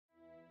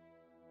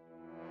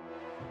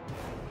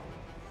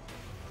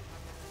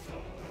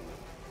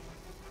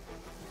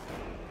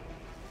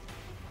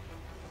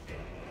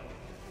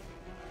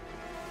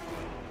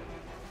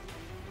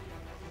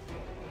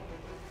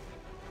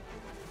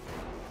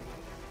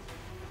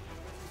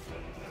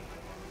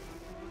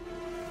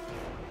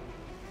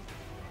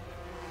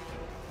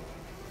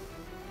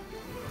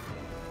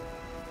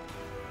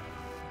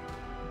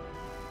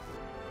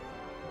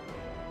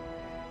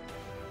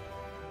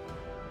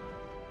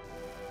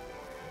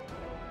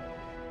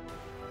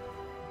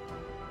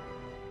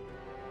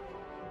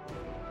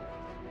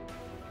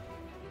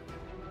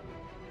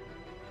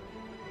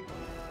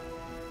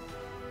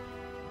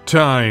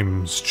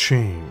Times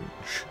change,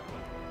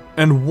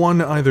 and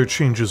one either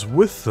changes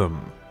with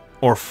them,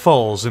 or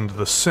falls into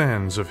the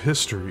sands of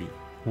history,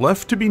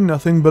 left to be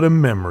nothing but a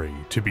memory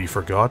to be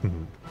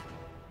forgotten.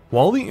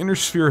 While the Inner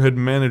Sphere had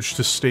managed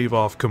to stave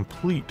off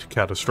complete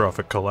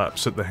catastrophic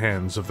collapse at the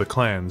hands of the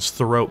clans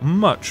throughout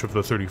much of the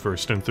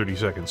 31st and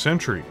 32nd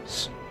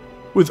centuries,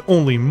 with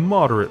only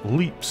moderate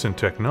leaps in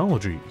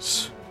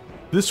technologies,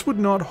 this would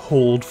not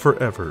hold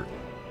forever,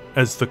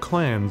 as the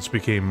clans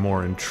became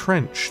more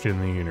entrenched in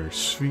the Inner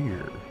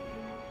Sphere,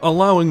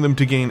 allowing them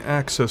to gain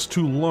access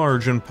to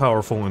large and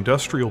powerful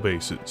industrial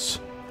bases,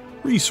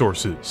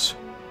 resources,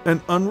 and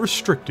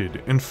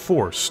unrestricted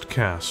enforced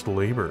caste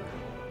labor.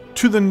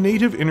 To the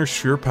native Inner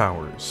Sphere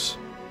powers,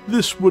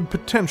 this would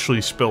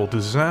potentially spell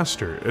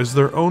disaster as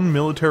their own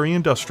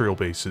military-industrial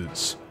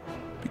bases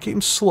became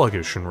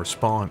sluggish in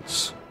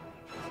response,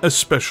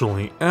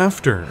 especially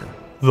after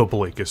the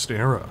Blakist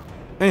era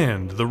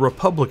and the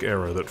Republic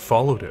era that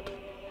followed it,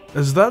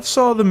 as that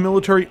saw the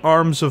military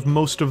arms of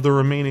most of the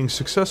remaining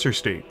successor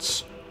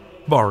states,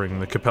 barring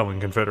the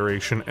Capellan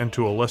Confederation and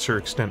to a lesser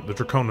extent the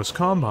Draconis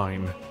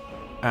Combine,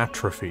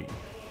 atrophy.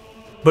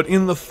 But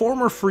in the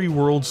former Free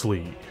Worlds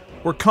League,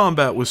 where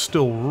combat was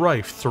still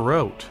rife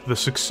throughout the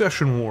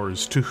succession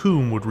wars to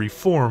whom would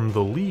reform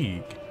the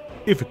League,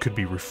 if it could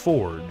be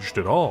reforged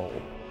at all,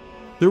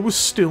 there was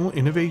still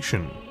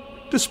innovation,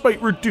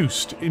 despite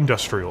reduced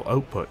industrial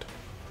output.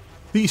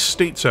 These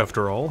states,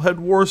 after all, had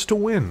wars to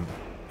win,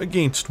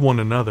 against one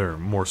another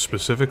more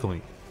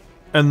specifically,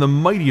 and the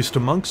mightiest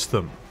amongst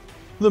them,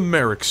 the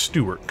Marik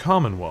Stewart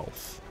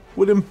Commonwealth,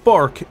 would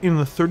embark in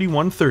the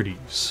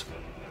 3130s,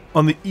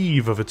 on the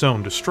eve of its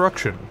own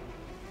destruction,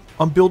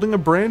 on building a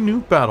brand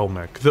new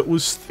Battlemech that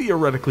was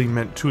theoretically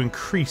meant to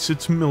increase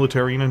its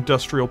military and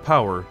industrial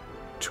power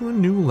to a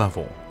new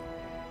level.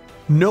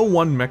 No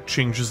one mech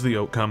changes the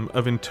outcome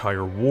of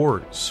entire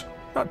wars,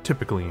 not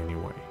typically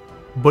anyway,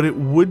 but it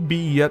would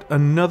be yet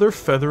another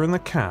feather in the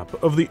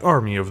cap of the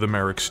army of the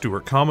Marik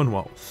Stewart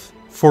Commonwealth,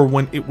 for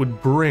when it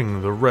would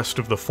bring the rest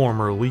of the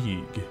former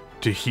League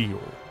to heel.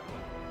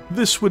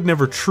 This would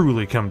never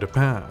truly come to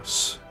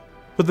pass,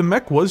 but the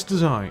mech was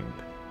designed,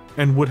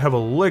 and would have a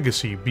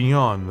legacy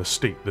beyond the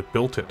state that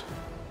built it.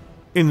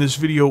 In this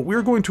video,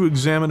 we're going to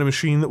examine a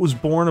machine that was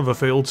born of a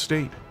failed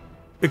state,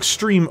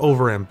 extreme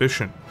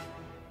overambition,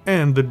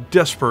 and the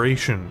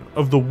desperation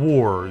of the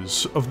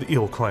wars of the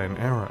Ilclan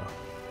era.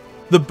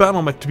 The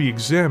Battlemech to be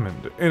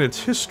examined, and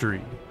its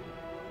history,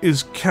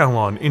 is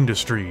Kallon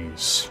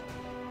Industries'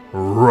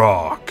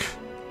 Rock.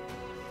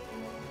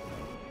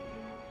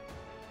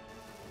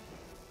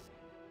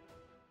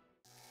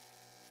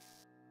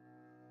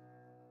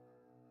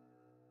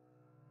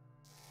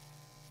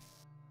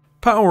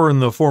 Power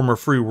in the former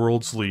Free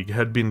Worlds League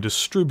had been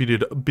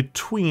distributed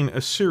between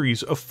a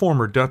series of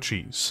former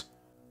duchies,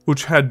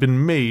 which had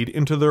been made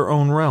into their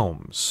own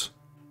realms,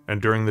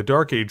 and during the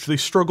Dark Age they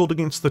struggled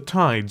against the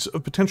tides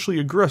of potentially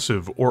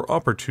aggressive or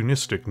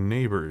opportunistic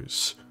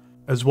neighbors,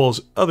 as well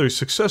as other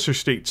successor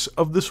states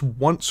of this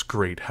once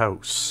great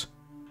house.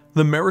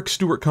 The Marik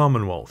Stewart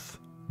Commonwealth,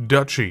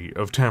 Duchy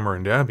of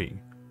Tamarind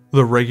Abbey,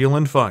 the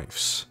Regulan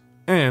Fiefs,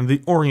 and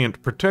the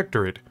Orient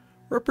Protectorate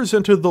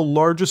represented the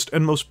largest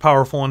and most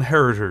powerful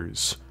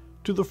inheritors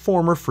to the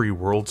former Free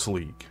Worlds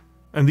League,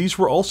 and these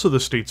were also the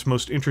states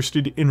most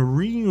interested in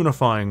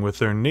reunifying with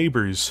their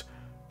neighbors,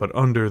 but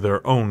under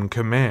their own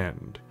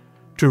command,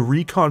 to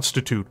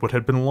reconstitute what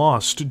had been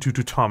lost due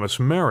to Thomas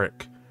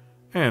Marik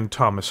and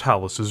Thomas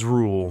Hallis's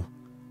rule.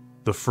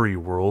 The Free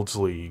Worlds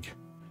League,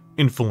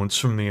 influence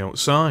from the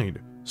outside,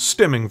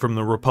 stemming from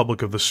the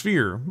Republic of the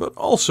Sphere, but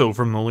also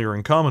from the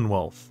Lyran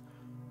Commonwealth,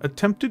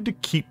 attempted to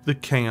keep the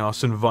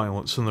chaos and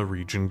violence in the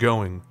region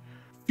going,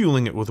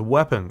 fueling it with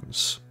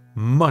weapons,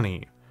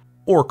 money,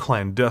 or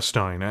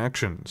clandestine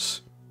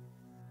actions.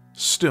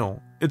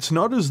 Still, it's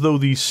not as though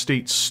these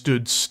states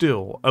stood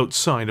still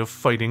outside of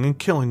fighting and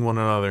killing one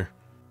another.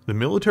 The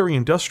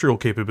military-industrial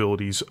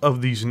capabilities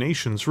of these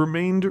nations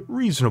remained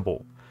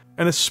reasonable,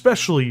 and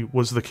especially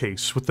was the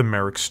case with the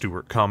Marik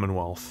Stewart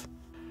Commonwealth.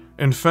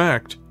 In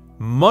fact,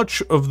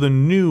 much of the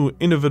new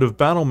innovative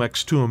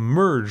Battlemechs to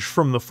emerge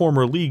from the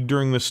former League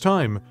during this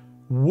time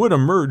would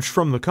emerge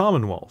from the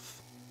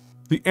Commonwealth.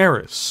 The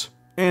Eris,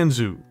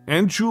 Anzu,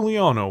 and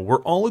Giuliano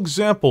were all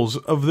examples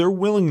of their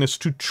willingness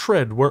to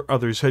tread where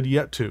others had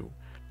yet to,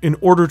 in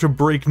order to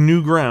break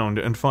new ground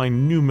and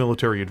find new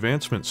military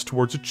advancements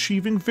towards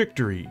achieving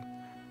victory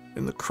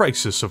in the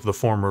crisis of the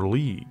former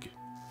League.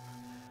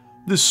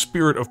 This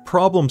spirit of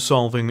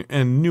problem-solving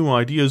and new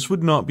ideas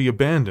would not be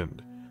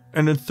abandoned,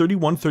 and in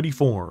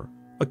 3134,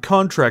 a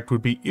contract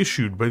would be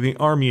issued by the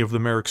army of the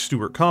Marik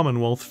Stewart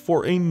Commonwealth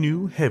for a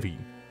new heavy,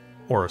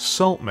 or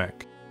assault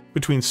mech,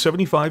 between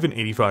 75 and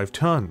 85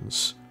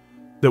 tons,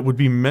 that would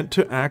be meant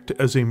to act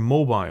as a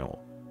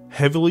mobile,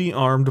 heavily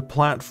armed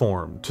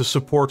platform to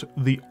support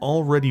the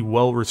already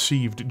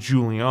well-received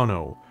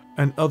Giuliano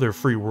and other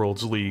Free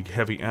Worlds League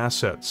heavy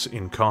assets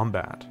in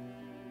combat.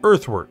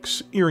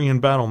 Earthworks, Irian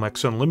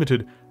Battlemechs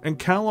Unlimited, and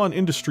Kallon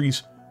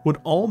Industries would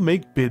all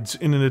make bids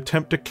in an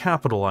attempt to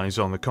capitalize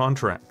on the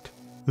contract,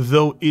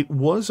 though it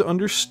was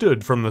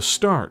understood from the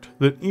start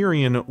that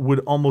Irian would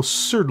almost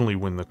certainly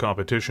win the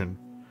competition.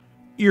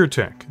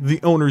 Irtech,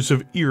 the owners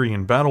of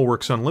Irian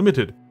Battleworks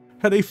Unlimited,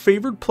 had a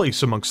favored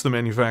place amongst the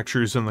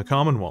manufacturers in the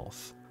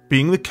Commonwealth,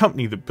 being the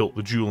company that built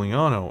the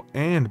Giuliano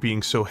and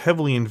being so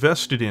heavily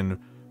invested in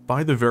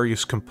by the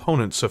various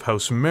components of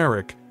House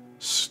Marik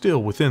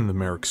still within the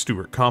Marik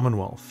Stewart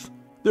Commonwealth.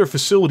 Their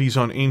facilities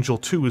on Angel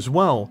 2 as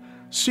well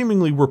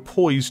seemingly were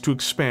poised to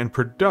expand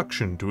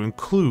production to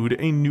include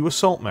a new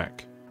assault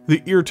mech. The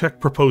Irtech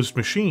proposed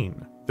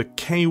machine, the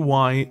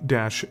KY-N1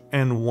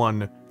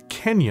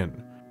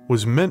 Kenyon,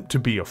 was meant to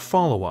be a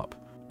follow-up,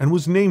 and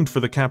was named for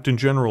the Captain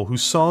General who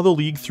saw the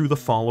League through the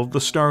fall of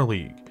the Star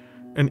League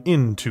and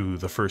into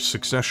the First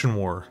Succession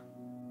War.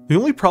 The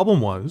only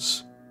problem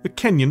was, the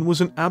Kenyon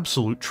was an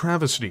absolute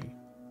travesty.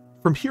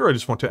 From here I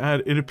just want to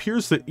add, it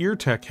appears that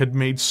Irtech had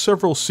made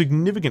several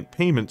significant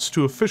payments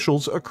to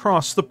officials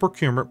across the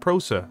procurement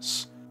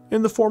process,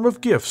 in the form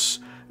of gifts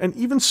and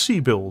even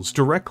C-bills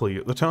directly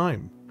at the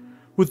time,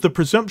 with the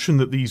presumption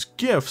that these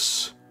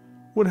gifts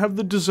would have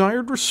the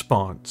desired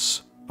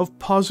response of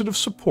positive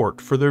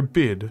support for their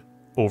bid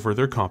over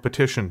their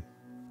competition.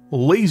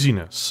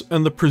 Laziness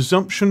and the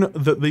presumption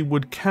that they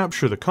would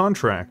capture the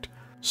contract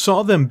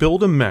saw them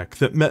build a mech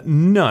that met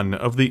none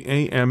of the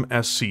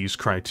AMSC's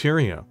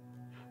criteria,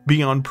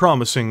 beyond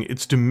promising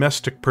its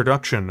domestic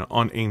production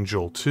on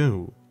Angel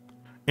 2.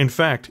 In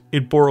fact,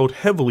 it borrowed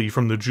heavily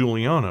from the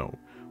Giuliano,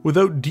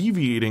 without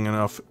deviating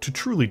enough to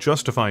truly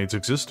justify its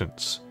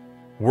existence.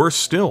 Worse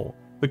still,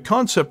 the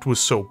concept was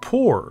so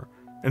poor,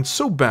 and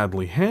so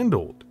badly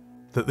handled,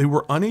 that they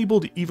were unable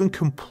to even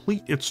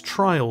complete its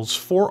trials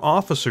for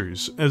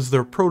officers as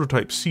their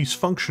prototype ceased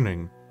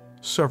functioning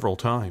several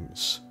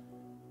times,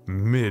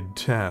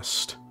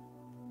 mid-test.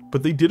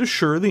 But they did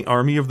assure the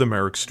army of the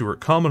Marik Stewart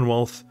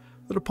Commonwealth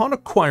that upon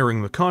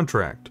acquiring the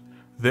contract,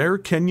 their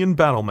Kenyon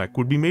Battlemech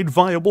would be made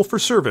viable for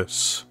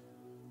service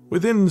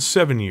within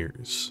 7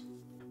 years.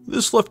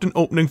 This left an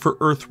opening for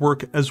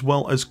Earthwork as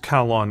well as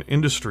Kallon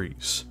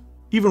Industries,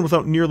 even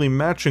without nearly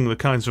matching the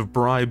kinds of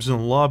bribes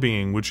and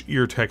lobbying which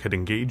Irtech had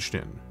engaged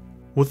in,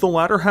 with the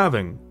latter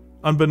having,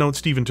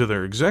 unbeknownst even to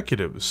their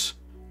executives,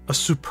 a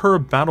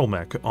superb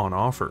Battlemech on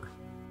offer.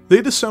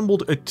 They'd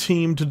assembled a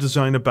team to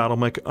design a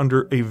Battlemech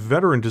under a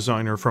veteran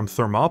designer from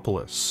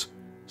Thermopolis,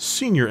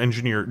 senior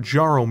engineer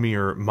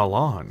Jaromir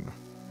Malan.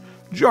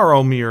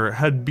 Jaromir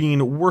had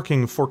been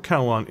working for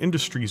Kallon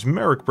Industries'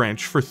 Marik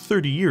branch for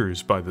 30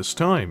 years by this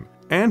time,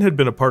 and had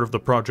been a part of the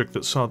project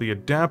that saw the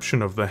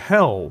adaptation of the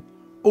Hell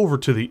over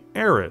to the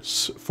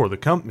Eris for the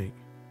company.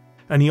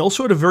 And he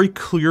also had a very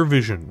clear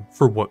vision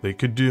for what they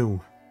could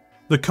do.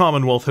 The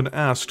Commonwealth had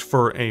asked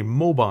for a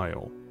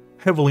mobile,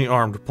 heavily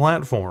armed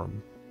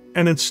platform,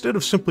 and instead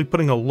of simply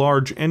putting a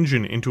large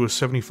engine into a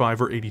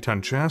 75 or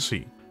 80-ton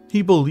chassis,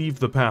 he believed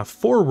the path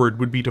forward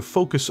would be to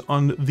focus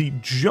on the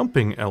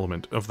jumping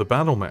element of the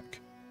Battlemech,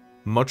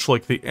 much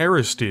like the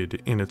Eris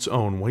did in its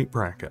own weight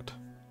bracket.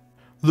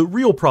 The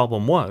real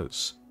problem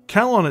was,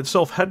 Kallon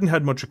itself hadn't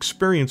had much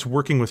experience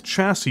working with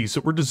chassis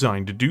that were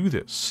designed to do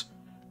this,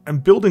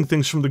 and building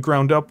things from the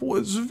ground up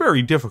was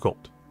very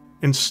difficult.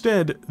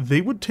 Instead, they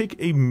would take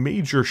a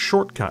major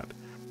shortcut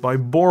by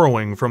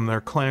borrowing from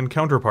their clan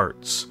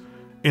counterparts,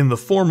 in the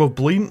form of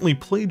blatantly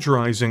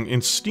plagiarizing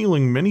and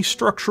stealing many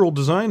structural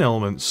design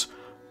elements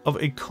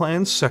of a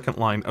clan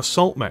second-line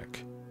assault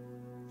mech,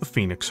 the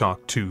Phoenix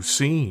Hawk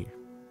 2C.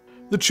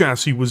 The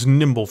chassis was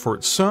nimble for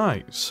its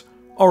size,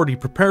 already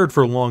prepared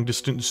for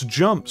long-distance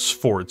jumps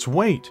for its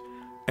weight,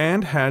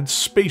 and had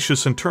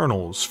spacious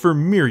internals for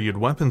myriad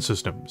weapon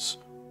systems.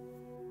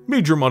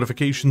 Major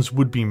modifications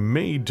would be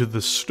made to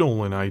the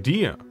stolen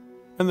idea,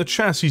 and the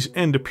chassis'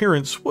 end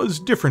appearance was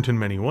different in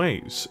many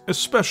ways,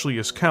 especially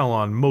as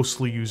Kallon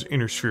mostly used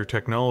inner-sphere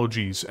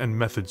technologies and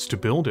methods to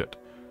build it,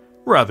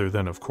 rather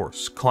than, of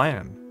course,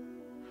 Clan.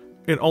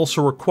 It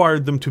also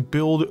required them to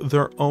build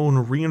their own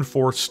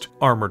reinforced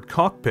armored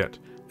cockpit,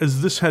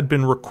 as this had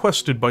been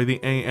requested by the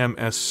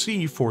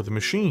AMSC for the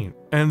machine,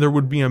 and there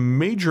would be a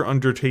major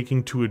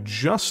undertaking to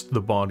adjust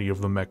the body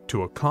of the mech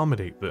to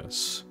accommodate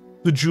this.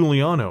 The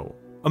Giuliano,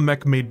 a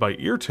mech made by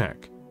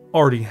Irtech,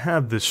 already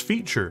had this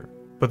feature,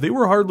 but they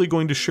were hardly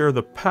going to share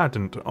the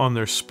patent on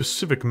their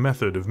specific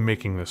method of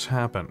making this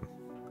happen.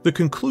 The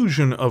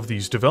conclusion of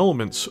these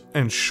developments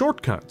and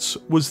shortcuts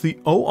was the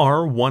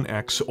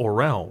OR-1X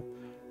Orel,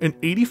 an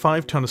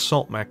 85-ton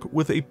assault mech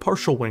with a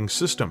partial wing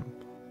system,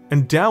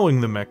 endowing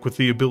the mech with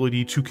the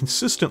ability to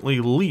consistently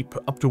leap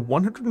up to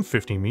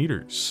 150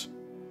 meters.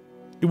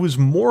 It was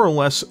more or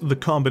less the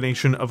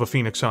combination of a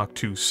Phoenix Hawk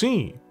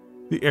 2C,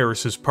 the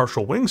Eris'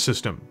 partial wing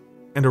system,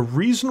 and a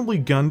reasonably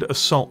gunned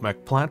assault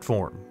mech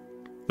platform.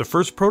 The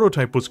first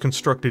prototype was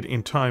constructed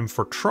in time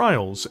for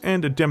trials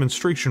and a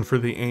demonstration for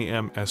the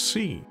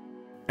AMSC,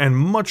 and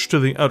much to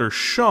the utter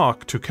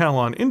shock to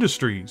Kallon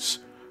Industries,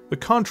 the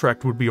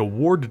contract would be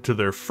awarded to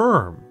their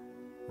firm,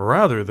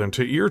 rather than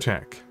to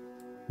Irtech.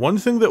 One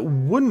thing that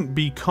wouldn't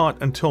be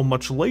caught until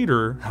much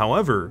later,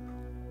 however,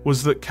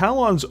 was that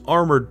Kallon's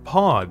armored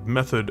pod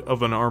method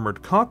of an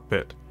armored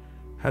cockpit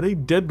had a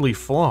deadly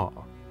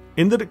flaw,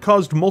 in that it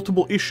caused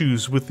multiple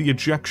issues with the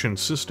ejection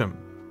system.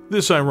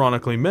 This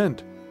ironically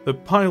meant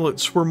that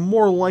pilots were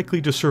more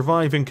likely to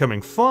survive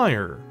incoming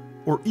fire,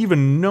 or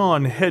even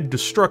non-head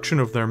destruction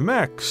of their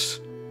mechs,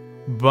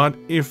 but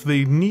if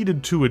they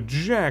needed to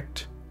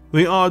eject,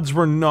 the odds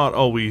were not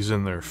always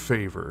in their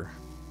favor.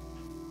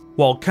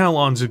 While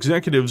Kallon's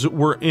executives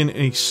were in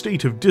a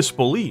state of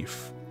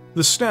disbelief,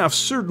 the staff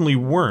certainly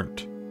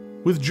weren't,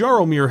 with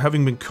Jaromir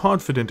having been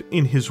confident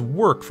in his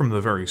work from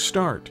the very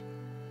start.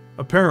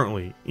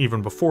 Apparently,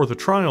 even before the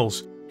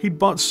trials, he'd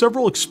bought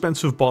several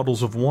expensive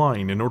bottles of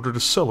wine in order to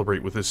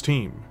celebrate with his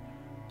team,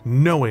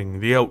 knowing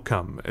the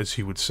outcome, as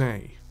he would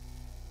say.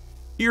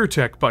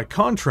 Irtech, by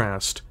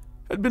contrast,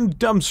 had been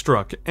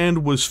dumbstruck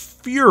and was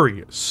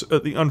furious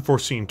at the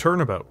unforeseen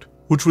turnabout,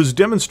 which was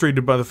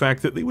demonstrated by the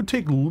fact that they would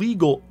take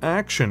legal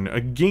action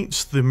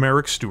against the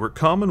Marik Stewart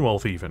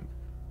Commonwealth even,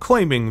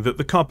 claiming that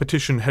the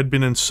competition had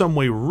been in some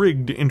way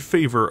rigged in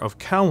favor of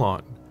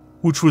Kallon,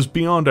 which was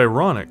beyond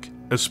ironic,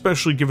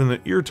 especially given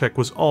that Irtech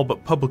was all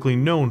but publicly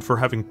known for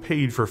having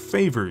paid for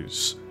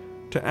favors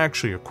to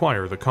actually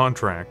acquire the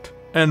contract,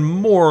 and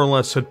more or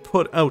less had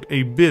put out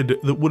a bid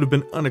that would have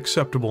been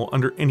unacceptable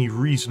under any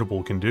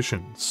reasonable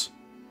conditions.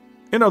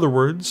 In other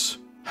words,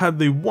 had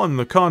they won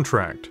the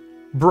contract,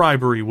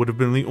 bribery would have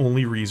been the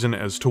only reason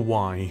as to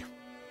why.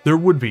 There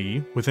would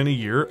be, within a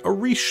year, a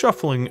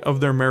reshuffling of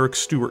their Marik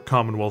Stewart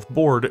Commonwealth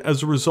board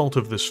as a result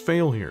of this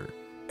failure,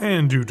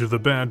 and due to the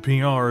bad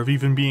PR of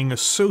even being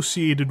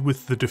associated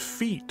with the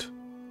defeat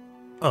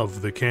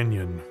of the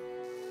Kenyan.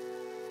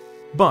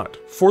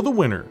 But, for the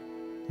winner,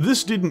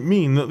 this didn't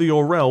mean that the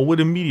Orel would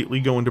immediately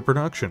go into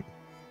production.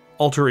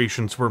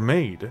 Alterations were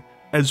made,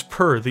 as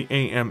per the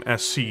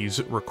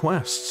AMSC's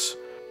requests,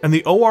 and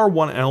the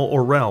OR-1L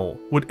Orel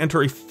would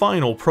enter a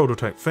final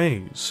prototype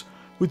phase,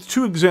 with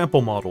 2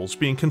 example models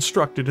being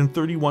constructed in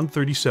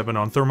 3137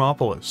 on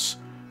Thermopolis,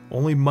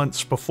 only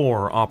months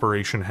before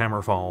Operation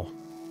Hammerfall.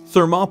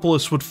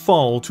 Thermopolis would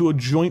fall to a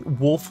joint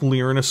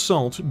Wolf-Lyran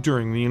assault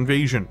during the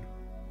invasion,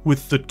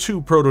 with the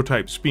 2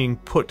 prototypes being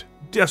put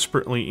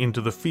desperately into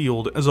the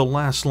field as a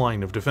last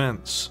line of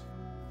defense.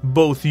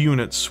 Both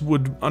units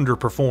would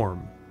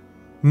underperform,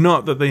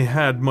 not that they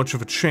had much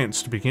of a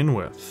chance to begin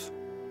with,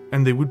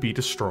 and they would be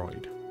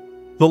destroyed.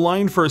 The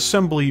line for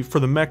assembly for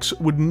the mechs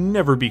would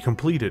never be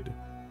completed,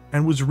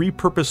 and was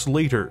repurposed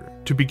later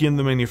to begin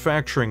the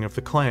manufacturing of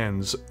the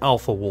clan's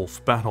Alpha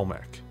Wolf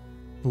Battlemech.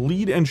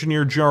 Lead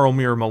engineer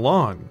Jaromir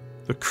Milan,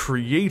 the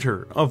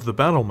creator of the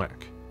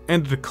Battlemech,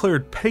 and a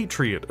declared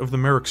patriot of the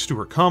Marik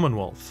Stewart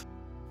Commonwealth,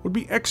 would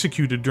be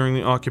executed during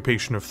the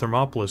occupation of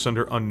Thermopolis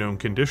under unknown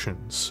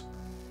conditions,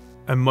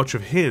 and much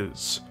of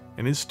his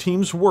and his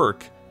team's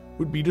work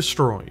would be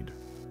destroyed,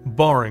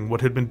 barring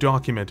what had been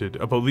documented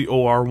about the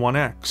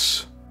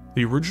OR-1X,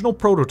 the original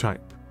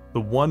prototype,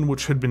 the one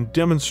which had been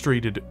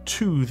demonstrated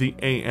to the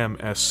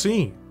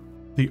AMSC.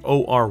 The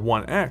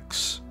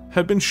OR-1X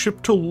had been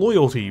shipped to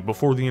Loyalty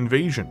before the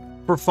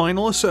invasion for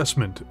final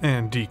assessment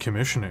and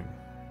decommissioning.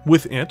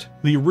 With it,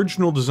 the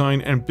original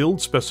design and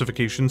build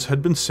specifications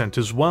had been sent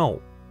as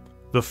well,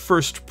 the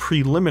first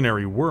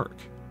preliminary work.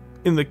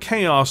 In the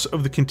chaos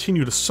of the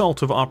continued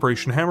assault of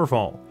Operation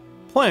Hammerfall,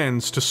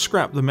 plans to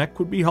scrap the mech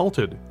would be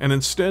halted, and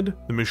instead,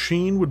 the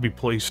machine would be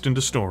placed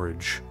into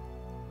storage.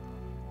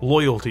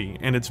 Loyalty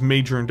and its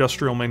major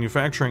industrial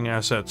manufacturing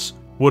assets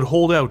would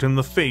hold out in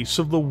the face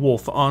of the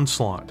Wolf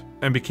onslaught,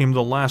 and became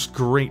the last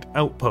great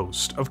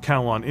outpost of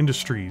Kallon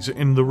Industries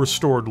in the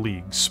restored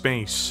League's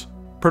space.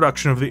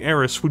 Production of the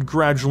Eris would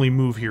gradually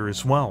move here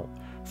as well,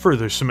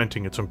 further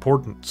cementing its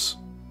importance.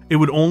 It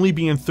would only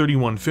be in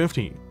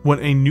 3150, when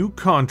a new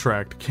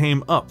contract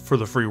came up for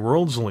the Free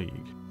Worlds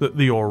League, that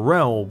the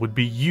Orel would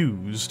be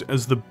used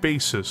as the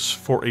basis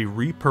for a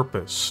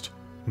repurposed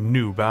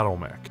new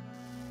Battlemech.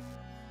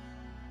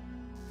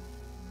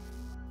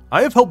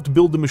 I have helped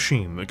build a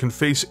machine that can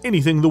face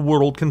anything the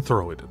world can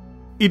throw at it.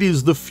 It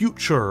is the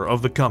future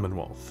of the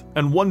Commonwealth,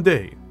 and one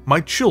day, my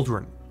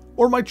children,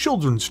 or my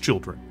children's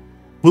children,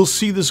 will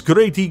see this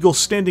great eagle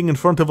standing in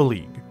front of a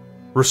league,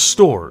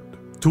 restored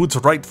to its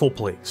rightful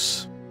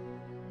place.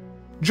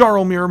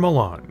 Jaromir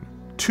Milan,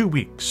 2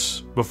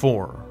 weeks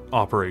before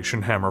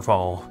Operation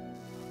Hammerfall.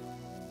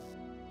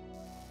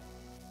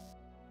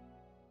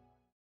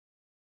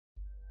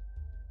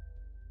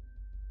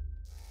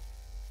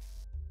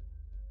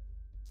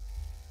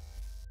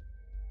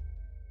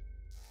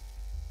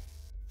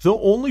 Though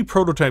only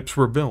prototypes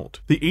were built,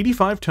 the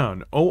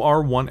 85-ton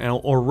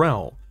OR-1L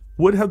Orel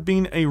would have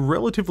been a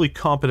relatively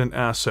competent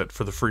asset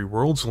for the Free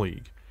Worlds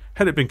League,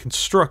 had it been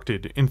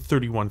constructed in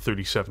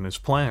 3137 as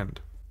planned.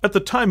 At the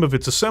time of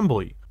its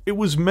assembly, it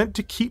was meant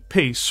to keep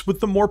pace with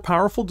the more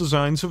powerful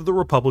designs of the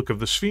Republic of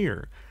the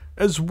Sphere,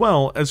 as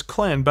well as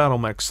clan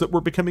battlemechs that were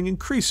becoming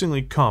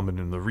increasingly common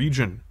in the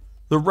region.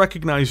 The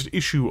recognized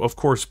issue, of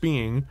course,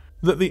 being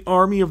that the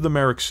army of the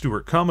Marik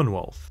Stewart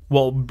Commonwealth,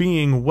 while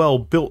being well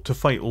built to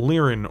fight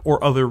Lyran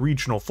or other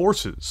regional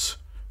forces,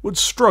 would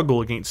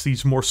struggle against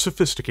these more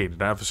sophisticated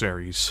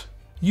adversaries.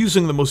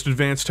 Using the most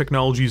advanced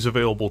technologies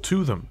available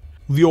to them,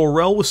 the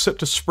Orel was set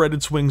to spread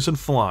its wings and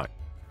fly,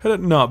 had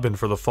it not been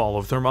for the fall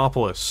of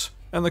Thermopolis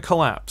and the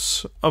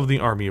collapse of the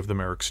army of the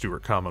Marik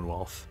Stewart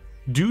Commonwealth.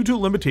 Due to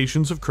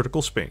limitations of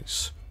critical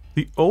space,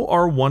 the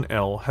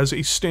OR-1L has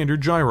a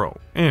standard gyro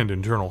and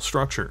internal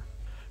structure.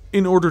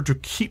 In order to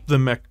keep the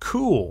mech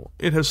cool,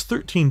 it has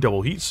 13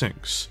 double heat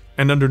sinks,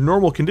 and under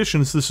normal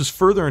conditions this is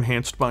further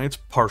enhanced by its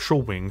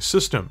partial wing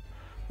system,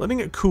 letting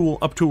it cool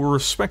up to a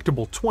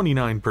respectable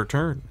 29 per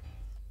turn.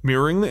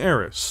 Mirroring the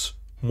Eris,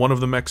 one of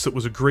the mechs that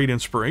was a great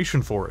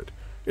inspiration for it,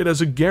 it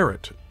has a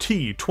Garrett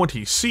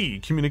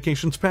T-20C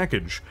communications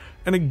package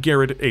and a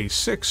Garrett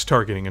A6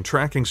 targeting and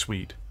tracking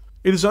suite.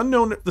 It is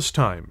unknown at this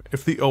time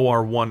if the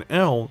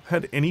OR-1L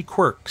had any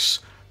quirks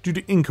due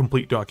to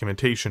incomplete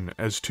documentation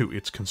as to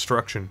its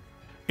construction.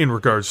 In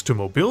regards to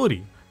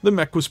mobility, the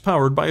mech was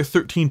powered by a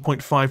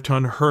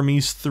 13.5-ton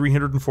Hermes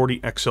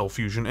 340XL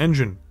fusion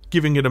engine,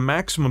 giving it a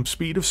maximum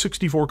speed of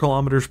 64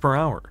 km per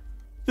hour.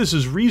 This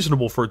is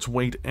reasonable for its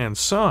weight and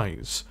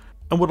size,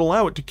 and would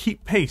allow it to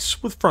keep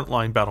pace with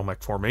frontline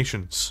Battlemech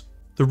formations.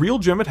 The real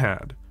gem it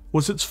had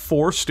was its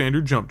 4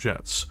 standard jump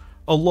jets,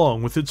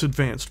 along with its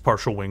advanced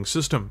partial wing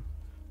system,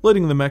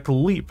 letting the mech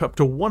leap up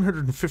to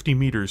 150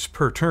 meters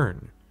per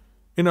turn.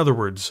 In other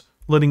words,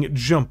 letting it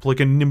jump like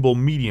a nimble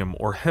medium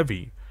or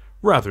heavy,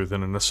 rather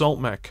than an assault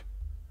mech.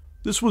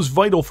 This was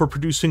vital for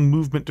producing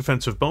movement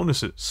defensive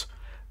bonuses,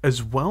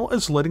 as well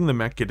as letting the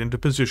mech get into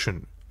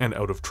position and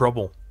out of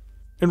trouble.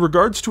 In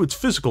regards to its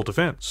physical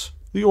defense,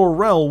 the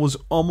OR-L was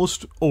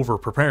almost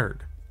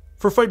over-prepared.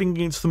 For fighting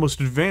against the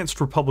most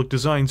advanced Republic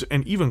designs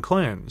and even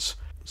clans,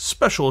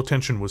 special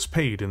attention was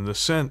paid in this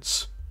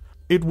sense.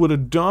 It would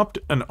adopt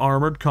an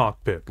armored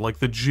cockpit like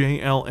the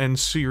JLN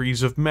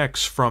series of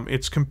mechs from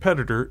its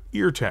competitor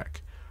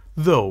Irtech,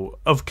 though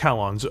of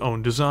Kallon's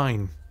own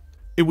design.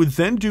 It would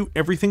then do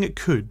everything it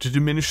could to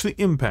diminish the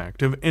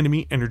impact of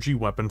enemy energy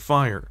weapon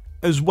fire,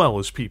 as well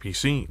as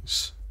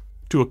PPCs.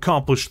 To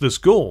accomplish this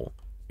goal,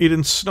 it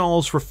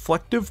installs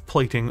reflective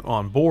plating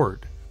on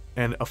board,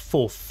 and a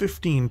full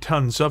 15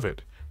 tons of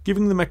it,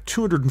 giving the mech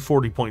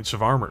 240 points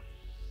of armor.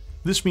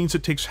 This means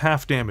it takes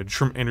half damage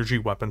from energy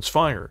weapons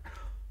fire,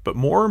 but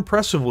more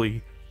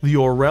impressively, the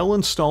OR-L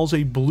installs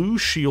a blue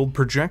shield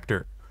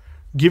projector,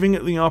 giving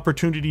it the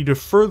opportunity to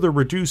further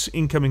reduce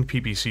incoming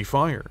PPC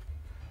fire.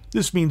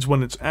 This means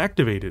when it's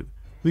activated,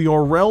 the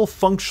OR-L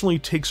functionally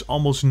takes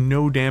almost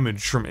no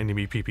damage from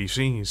enemy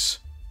PPCs.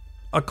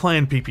 A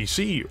clan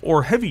PPC,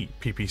 or heavy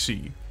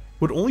PPC,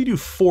 would only do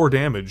 4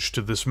 damage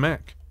to this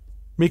mech,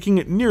 making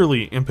it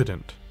nearly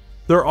impotent.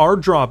 There are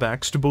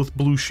drawbacks to both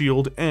blue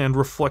shield and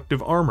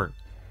reflective armor,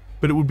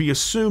 but it would be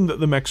assumed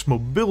that the mech's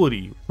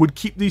mobility would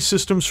keep these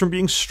systems from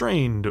being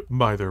strained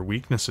by their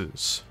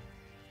weaknesses.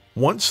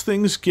 Once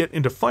things get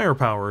into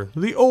firepower,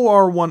 the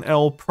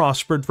OR-1L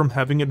prospered from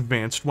having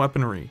advanced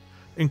weaponry,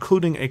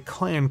 including a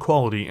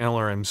clan-quality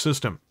LRM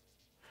system.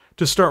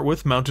 To start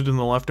with, mounted in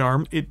the left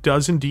arm, it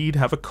does indeed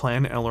have a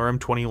clan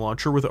LRM-20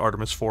 launcher with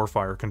Artemis 4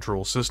 fire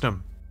control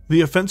system.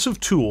 The offensive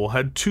tool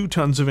had 2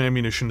 tons of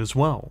ammunition as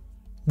well,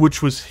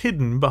 which was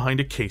hidden behind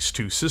a Case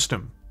 2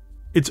 system.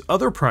 Its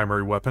other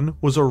primary weapon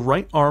was a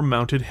right arm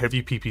mounted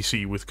heavy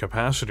PPC with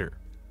capacitor,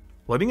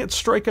 letting it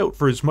strike out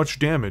for as much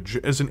damage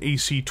as an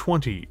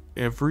AC-20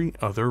 every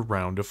other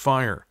round of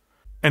fire,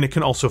 and it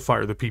can also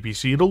fire the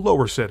PPC at a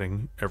lower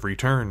setting every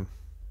turn.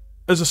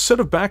 As a set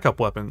of backup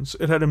weapons,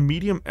 it had a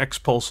medium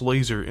X-pulse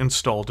laser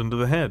installed into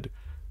the head,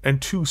 and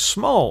 2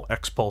 small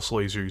X-pulse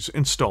lasers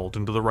installed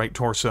into the right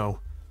torso.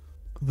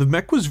 The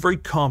mech was very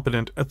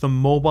competent at the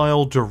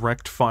mobile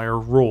direct fire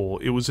role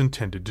it was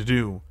intended to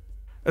do,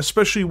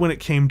 especially when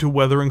it came to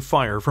weathering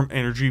fire from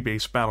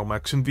energy-based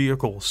battlemechs and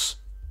vehicles.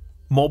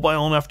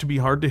 Mobile enough to be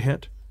hard to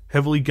hit,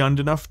 heavily gunned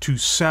enough to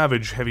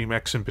savage heavy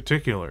mechs in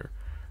particular,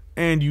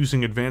 and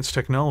using advanced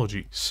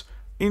technologies.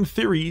 In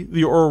theory,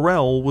 the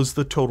OR-L was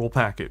the total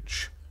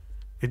package.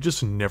 It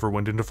just never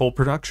went into full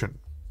production.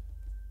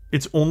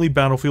 Its only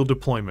battlefield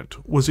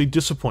deployment was a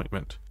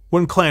disappointment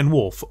when Clan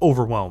Wolf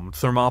overwhelmed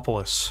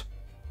Thermopolis.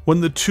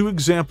 When the 2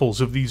 examples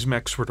of these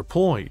mechs were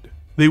deployed,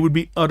 they would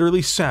be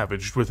utterly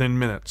savaged within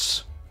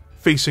minutes,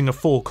 facing a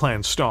full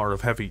clan star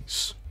of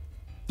heavies.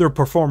 Their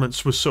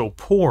performance was so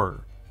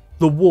poor,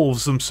 the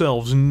wolves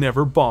themselves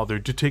never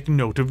bothered to take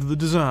note of the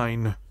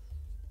design,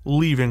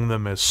 leaving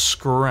them as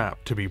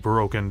scrap to be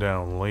broken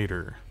down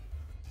later.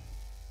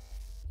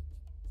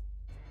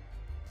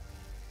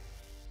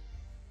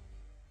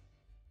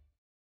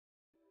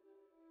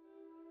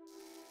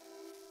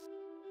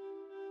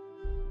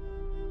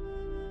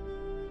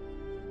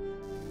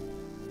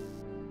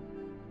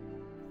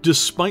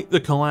 Despite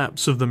the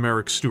collapse of the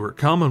Marik Stewart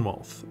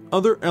Commonwealth,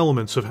 other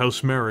elements of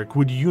House Marik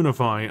would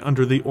unify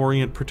under the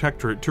Orient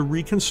Protectorate to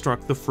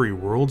reconstruct the Free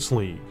Worlds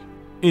League.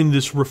 In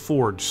this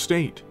reforged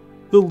state,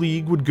 the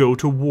League would go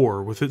to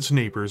war with its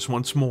neighbors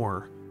once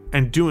more,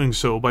 and doing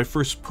so by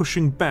first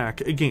pushing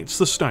back against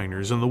the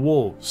Steiners and the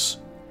Wolves,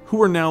 who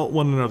were now at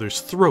one another's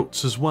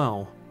throats as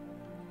well.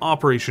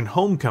 Operation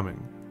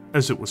Homecoming,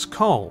 as it was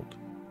called,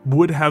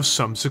 would have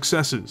some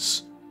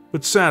successes,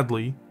 but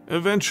sadly,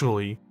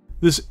 eventually,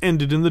 This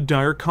ended in the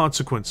dire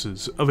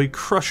consequences of a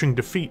crushing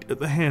defeat at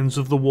the hands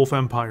of the Wolf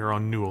Empire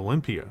on New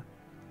Olympia,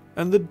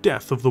 and the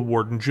death of the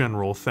Warden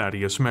General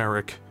Thaddeus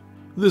Marik.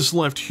 This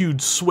left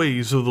huge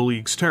swathes of the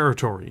League's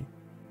territory,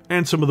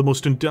 and some of the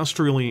most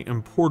industrially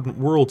important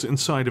worlds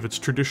inside of its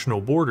traditional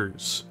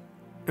borders,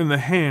 in the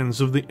hands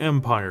of the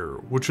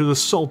Empire, which had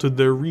assaulted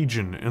their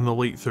region in the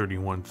late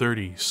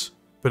 3130s.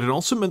 But it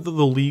also meant that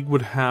the League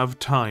would have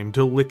time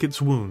to lick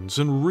its wounds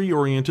and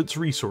reorient its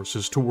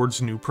resources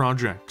towards new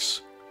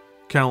projects.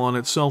 Kallon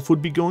itself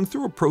would be going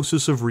through a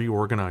process of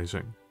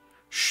reorganizing,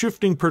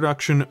 shifting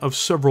production of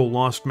several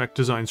lost mech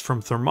designs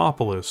from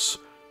Thermopolis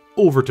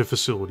over to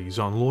facilities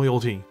on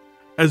Loyalty,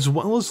 as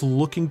well as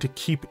looking to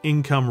keep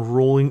income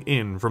rolling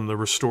in from the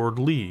restored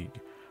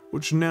League,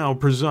 which now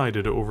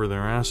presided over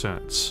their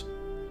assets.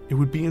 It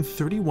would be in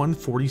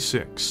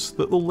 3146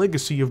 that the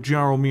legacy of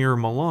Jaromir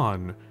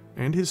Milan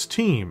and his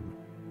team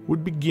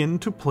would begin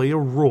to play a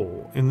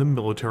role in the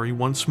military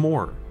once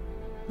more,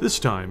 this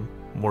time,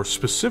 more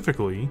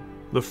specifically,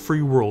 the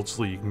Free Worlds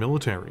League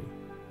military.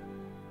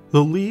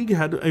 The League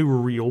had a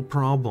real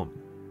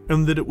problem,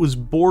 and that it was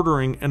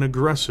bordering an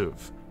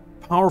aggressive,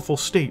 powerful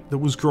state that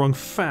was growing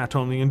fat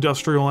on the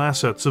industrial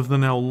assets of the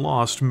now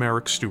lost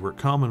Marik Stewart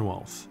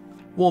Commonwealth.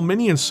 While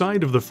many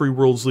inside of the Free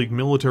Worlds League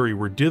military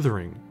were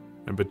dithering,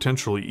 and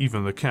potentially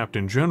even the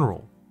Captain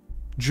General,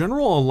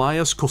 General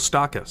Elias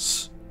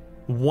Kostakis,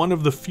 one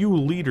of the few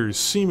leaders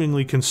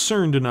seemingly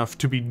concerned enough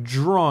to be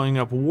drawing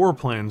up war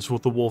plans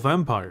with the Wolf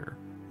Empire,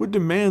 would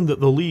demand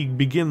that the League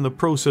begin the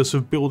process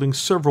of building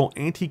several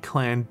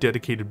anti-clan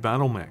dedicated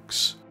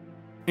battlemechs,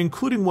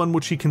 including one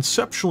which he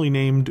conceptually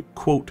named,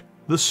 quote,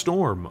 the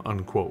Storm,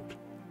 unquote,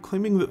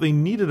 claiming that they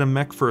needed a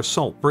mech for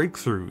assault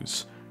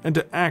breakthroughs and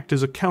to act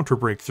as a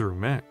counter-breakthrough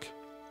mech.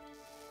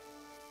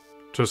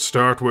 To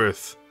start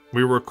with,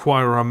 we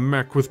require a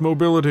mech with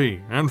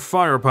mobility and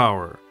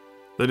firepower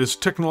that is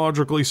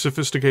technologically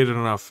sophisticated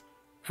enough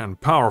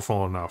and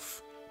powerful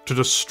enough to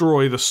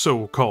destroy the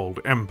so-called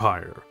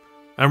Empire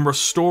and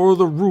restore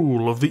the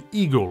rule of the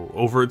Eagle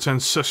over its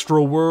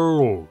ancestral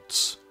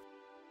worlds.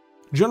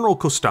 General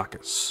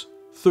Kostakis,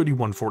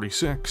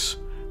 3146,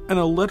 and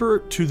a letter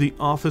to the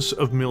Office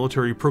of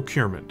Military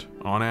Procurement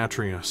on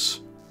Atreus.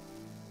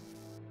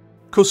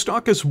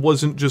 Kostakis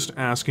wasn't just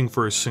asking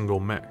for a single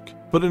mech,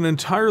 but an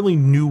entirely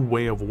new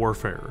way of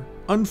warfare,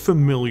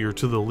 unfamiliar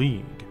to the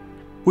League,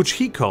 which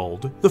he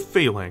called the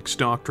Phalanx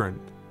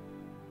Doctrine.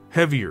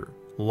 Heavier,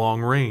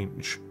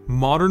 long-range,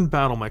 modern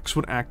battlemechs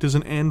would act as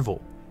an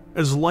anvil,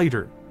 as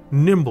lighter,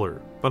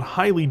 nimbler, but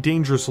highly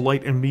dangerous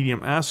light and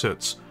medium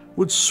assets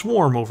would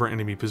swarm over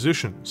enemy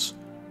positions,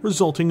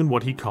 resulting in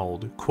what he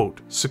called,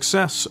 quote,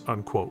 success,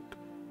 unquote.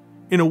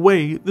 In a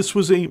way, this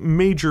was a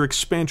major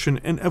expansion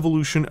and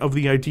evolution of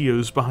the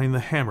ideas behind the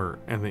hammer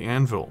and the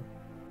anvil.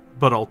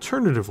 But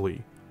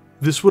alternatively,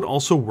 this would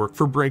also work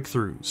for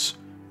breakthroughs,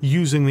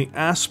 using the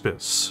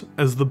Aspis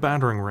as the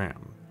battering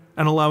ram,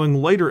 and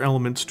allowing lighter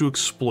elements to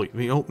exploit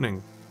the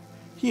opening.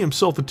 He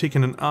himself had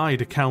taken an eye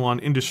to Kallon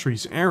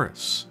Industries'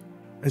 Eris,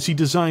 as he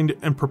designed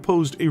and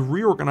proposed a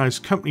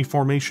reorganized company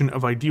formation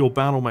of ideal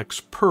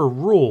battlemechs per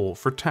role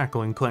for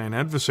tackling clan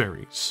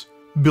adversaries,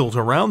 built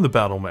around the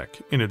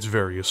battlemech in its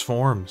various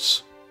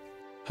forms.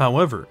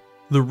 However,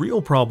 the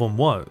real problem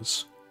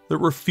was, there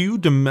were few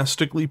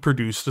domestically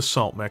produced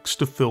assault mechs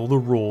to fill the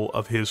role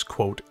of his,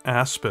 quote,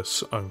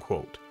 Aspis,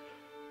 unquote,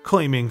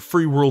 claiming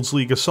Free Worlds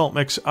League assault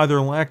mechs either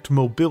lacked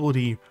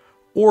mobility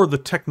or the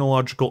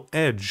technological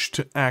edge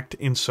to act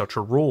in such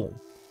a role,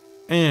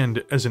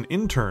 and, as an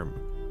interim,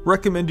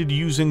 recommended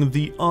using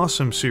the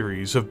Awesome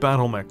series of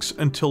battlemechs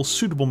until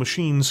suitable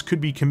machines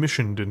could be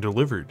commissioned and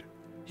delivered.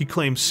 He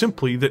claimed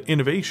simply that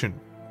innovation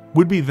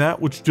would be that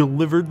which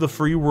delivered the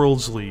Free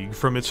Worlds League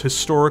from its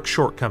historic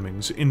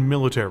shortcomings in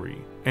military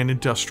and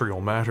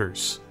industrial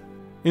matters.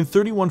 In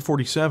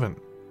 3147,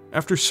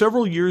 after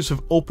several years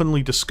of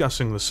openly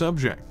discussing the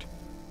subject,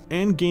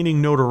 and gaining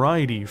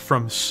notoriety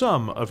from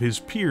some of his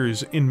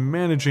peers in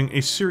managing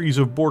a series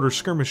of border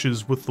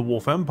skirmishes with the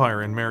Wolf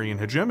Empire and Marian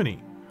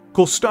hegemony,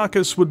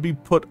 Kostakis would be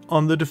put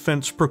on the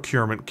Defense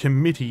Procurement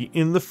Committee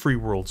in the Free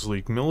Worlds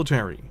League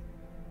military,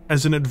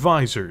 as an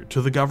advisor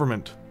to the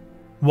government.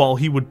 While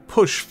he would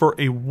push for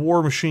a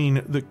war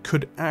machine that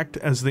could act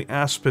as the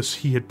Aspis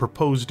he had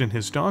proposed in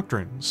his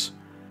doctrines,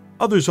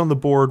 others on the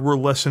board were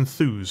less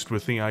enthused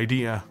with the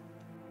idea.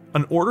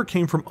 An order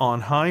came from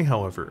on high,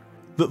 however,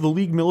 that the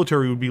League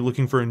military would be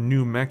looking for a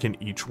new mech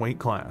in each weight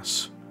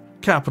class.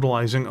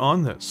 Capitalizing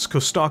on this,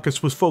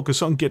 Kostakis was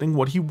focused on getting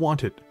what he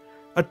wanted,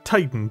 a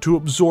Titan to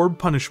absorb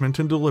punishment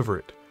and deliver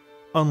it,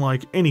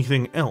 unlike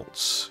anything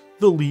else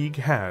the League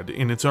had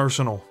in its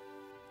arsenal.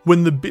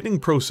 When the bidding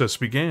process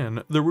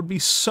began, there would be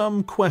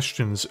some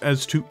questions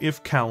as to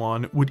if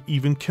Kallon would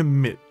even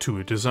commit to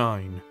a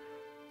design.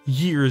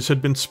 Years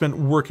had been spent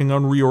working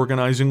on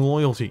reorganizing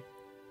Loyalty,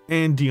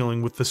 and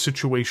dealing with the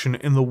situation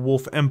in the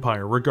Wolf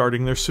Empire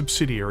regarding their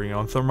subsidiary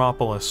on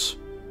Thermopolis.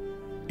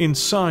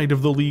 Inside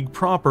of the League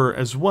proper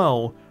as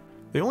well,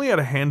 they only had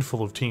a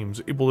handful of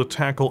teams able to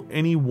tackle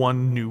any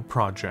one new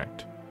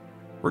project.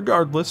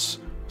 Regardless,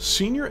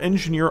 senior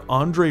engineer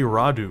Andrei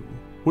Radu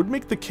would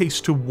make the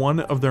case to one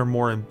of their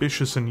more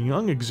ambitious and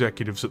young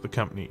executives at the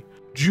company,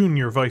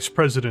 Junior Vice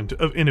President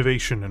of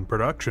Innovation and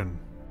Production,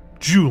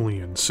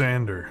 Julian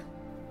Sander,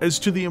 as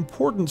to the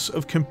importance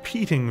of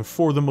competing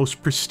for the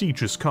most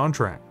prestigious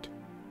contract.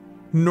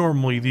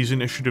 Normally, these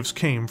initiatives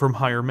came from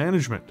higher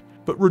management,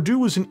 but Radu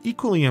was an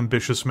equally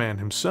ambitious man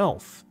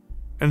himself,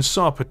 and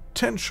saw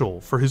potential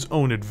for his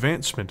own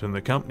advancement in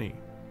the company.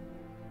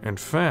 In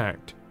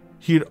fact,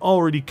 he had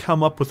already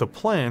come up with a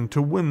plan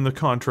to win the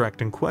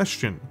contract in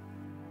question,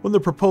 when the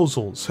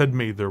proposals had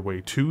made their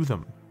way to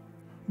them.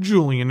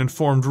 Julian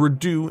informed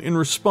Radu in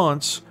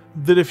response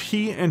that if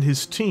he and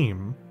his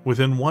team,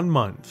 within 1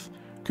 month,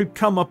 could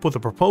come up with a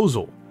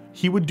proposal,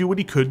 he would do what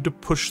he could to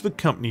push the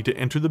company to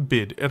enter the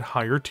bid at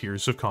higher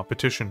tiers of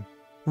competition,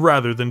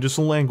 rather than just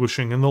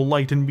languishing in the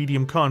light and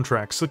medium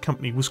contracts the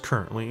company was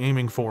currently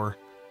aiming for.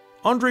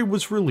 Andrei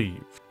was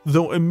relieved,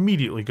 though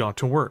immediately got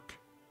to work.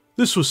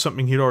 This was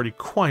something he'd already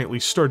quietly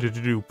started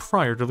to do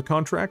prior to the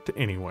contract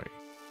anyway.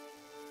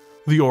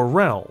 The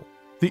Orel,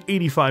 the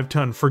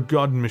 85-ton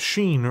forgotten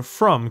machine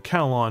from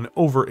Kallon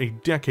over a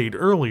decade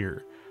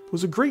earlier,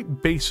 was a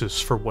great basis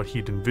for what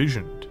he'd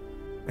envisioned,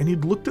 and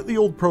he'd looked at the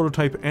old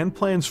prototype and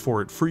plans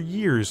for it for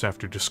years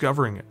after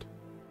discovering it,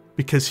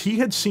 because he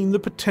had seen the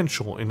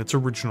potential in its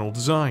original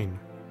design.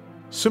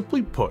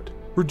 Simply put,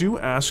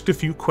 Radu asked a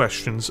few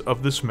questions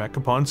of this mech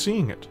upon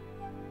seeing it.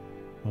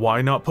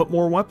 Why not put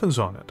more weapons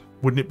on it?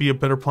 Wouldn't it be a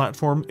better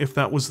platform if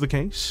that was the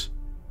case?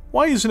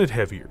 Why isn't it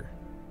heavier?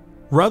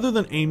 Rather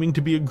than aiming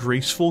to be a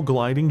graceful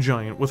gliding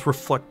giant with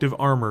reflective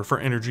armor for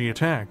energy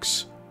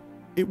attacks,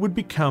 it would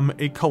become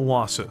a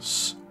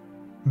colossus,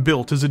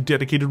 built as a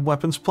dedicated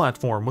weapons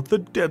platform with the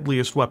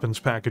deadliest weapons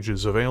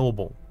packages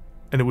available,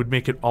 and it would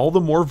make it all the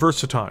more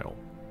versatile,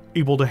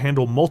 able to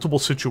handle multiple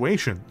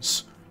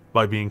situations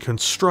by being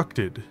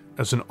constructed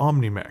as an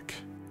Omnimech.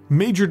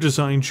 Major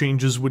design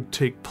changes would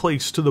take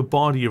place to the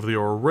body of the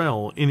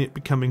Orel in it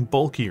becoming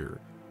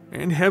bulkier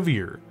and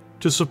heavier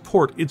to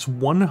support its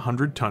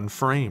 100-ton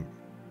frame.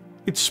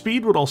 Its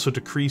speed would also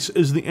decrease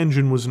as the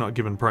engine was not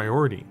given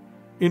priority,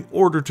 in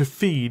order to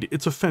feed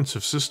its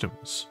offensive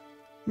systems,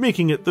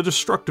 making it the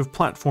destructive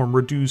platform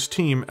Radu's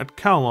team at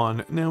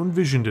Kallon now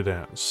envisioned it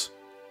as.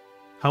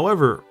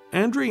 However,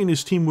 Andrei and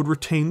his team would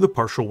retain the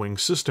partial wing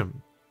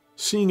system,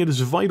 seeing it as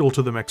vital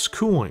to the mech's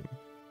cooling,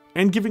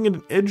 and giving it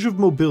an edge of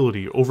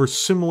mobility over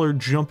similar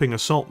jumping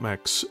assault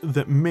mechs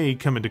that may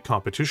come into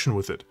competition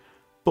with it,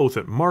 both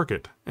at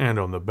market and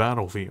on the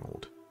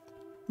battlefield.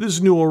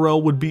 This new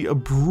Orel would be a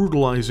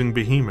brutalizing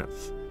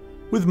behemoth,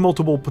 with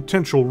multiple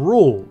potential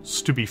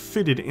roles to be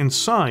fitted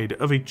inside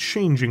of a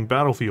changing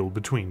battlefield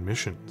between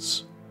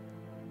missions.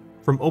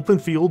 From open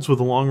fields with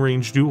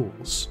long-range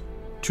duels,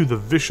 to the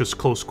vicious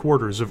close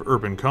quarters of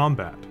urban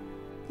combat,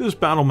 this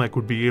Battlemech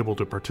would be able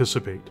to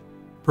participate,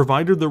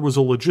 provided there was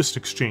a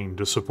logistics chain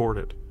to support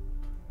it.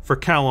 For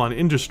Kallon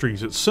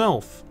Industries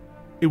itself,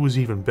 it was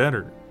even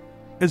better,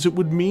 as it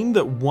would mean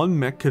that one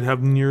mech could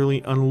have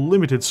nearly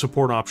unlimited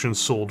support options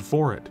sold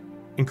for it,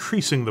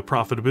 increasing the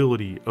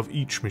profitability of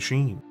each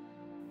machine.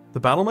 The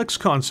Battlemech's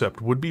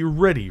concept would be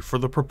ready for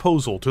the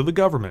proposal to the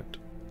government,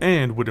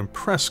 and would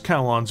impress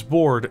Kallon's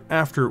board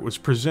after it was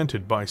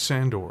presented by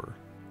Sandor.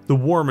 The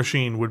war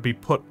machine would be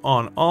put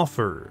on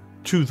offer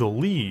to the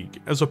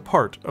League as a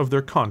part of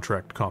their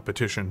contract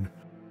competition.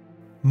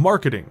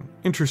 Marketing,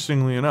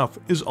 interestingly enough,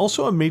 is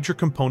also a major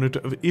component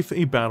of if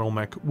a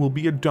Battlemech will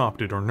be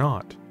adopted or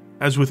not.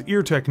 As with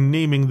Irtech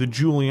naming the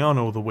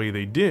Giuliano the way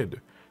they did,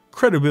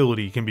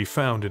 credibility can be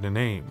found in a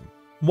name.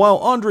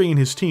 While Andrei and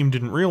his team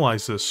didn't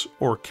realize this,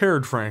 or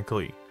cared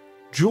frankly,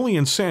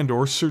 Julian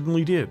Sandor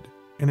certainly did,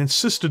 and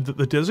insisted that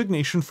the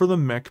designation for the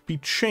mech be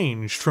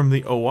changed from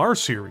the OR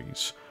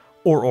series,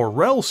 or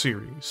Orel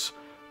series,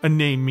 a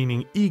name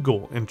meaning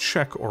eagle in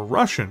Czech or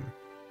Russian,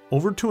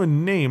 over to a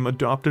name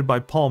adopted by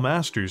Paul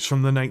Masters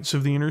from the Knights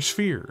of the Inner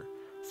Sphere,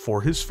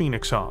 for his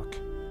Phoenix Hawk.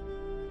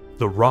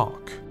 The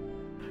Rock.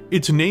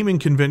 Its naming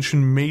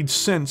convention made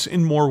sense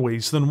in more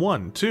ways than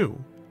one,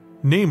 too.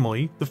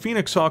 Namely, the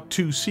Phoenix Hawk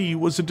 2C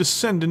was a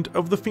descendant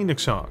of the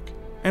Phoenix Hawk,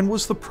 and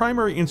was the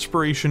primary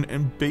inspiration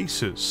and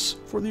basis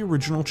for the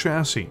original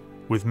chassis,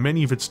 with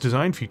many of its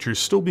design features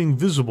still being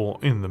visible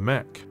in the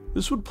mech.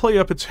 This would play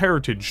up its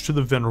heritage to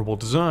the venerable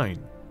design,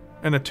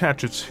 and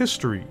attach its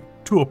history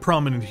to a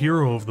prominent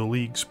hero of the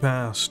League's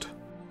past.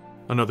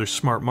 Another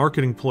smart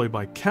marketing ploy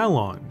by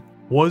Kallon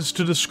was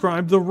to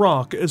describe the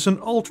Rock as an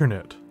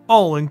alternate,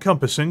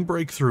 all-encompassing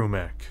breakthrough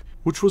mech,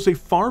 which was a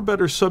far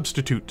better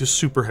substitute to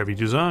super heavy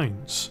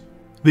designs.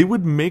 They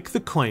would make the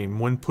claim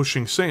when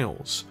pushing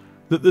sales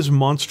that this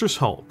monstrous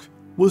Hulk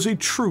was a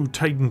true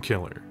Titan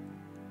killer,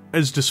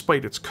 as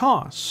despite its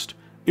cost,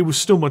 it was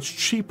still much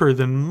cheaper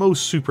than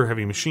most super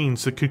heavy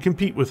machines that could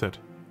compete with it,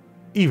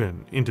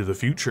 even into the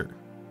future.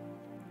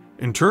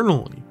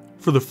 Internally,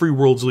 for the Free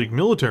Worlds League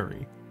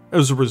military,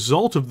 as a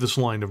result of this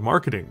line of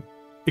marketing,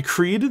 it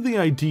created the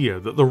idea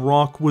that the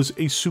Rock was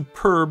a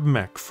superb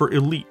mech for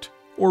elite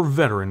or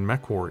veteran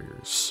mech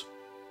warriors.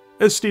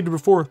 As stated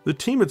before, the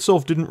team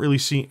itself didn't really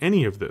see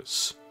any of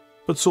this,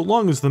 but so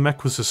long as the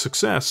mech was a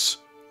success,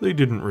 they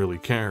didn't really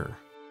care.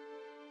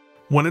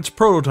 When its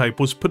prototype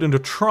was put into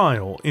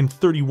trial in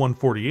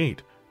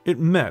 3148, it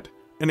met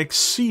and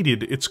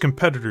exceeded its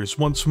competitors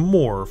once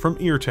more from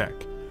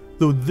Irtech,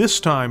 though this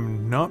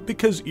time not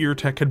because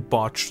Irtech had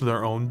botched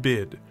their own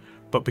bid,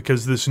 but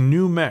because this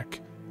new mech,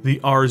 the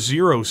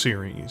R0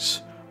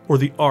 series, or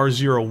the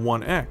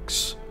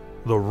R01X,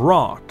 the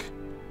Rock,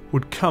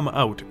 would come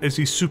out as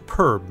a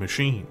superb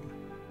machine.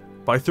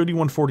 By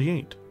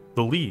 3148,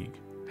 the League,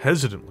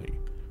 hesitantly,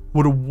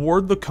 would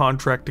award the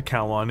contract to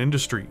Kallon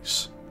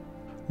Industries,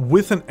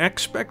 with an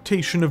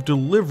expectation of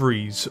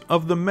deliveries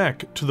of the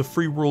mech to the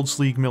Free Worlds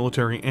League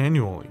military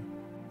annually.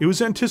 It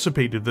was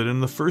anticipated that in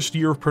the first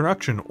year of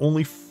production,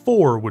 only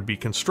 4 would be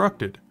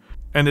constructed,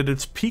 and at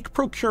its peak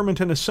procurement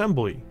and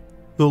assembly,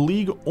 the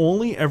League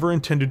only ever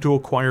intended to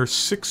acquire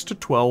 6 to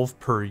 12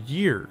 per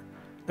year,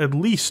 at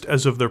least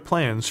as of their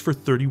plans for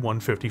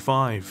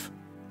 3155.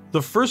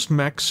 The first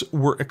mechs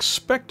were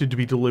expected to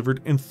be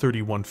delivered in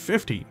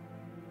 3150.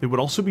 They would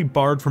also be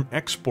barred from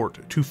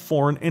export to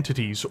foreign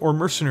entities or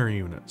mercenary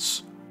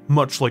units,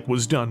 much like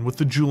was done with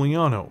the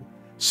Giuliano,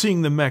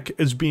 seeing the mech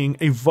as being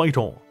a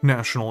vital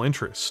national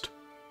interest.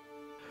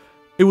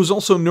 It was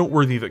also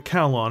noteworthy that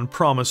Kallon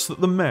promised that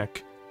the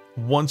mech,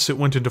 once it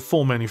went into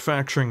full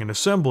manufacturing and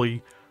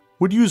assembly,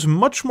 would use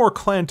much more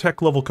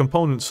Clan-Tech level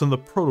components than the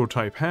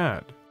prototype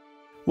had.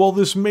 While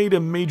this made a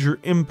major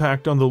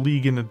impact on the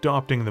League in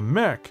adopting the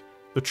mech,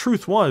 the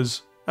truth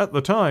was, at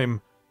the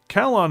time,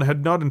 Kallon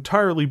had not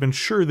entirely been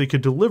sure they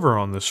could deliver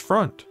on this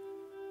front.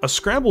 A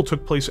scramble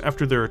took place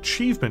after their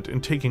achievement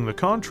in taking the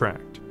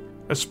contract,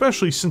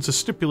 especially since a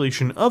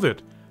stipulation of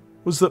it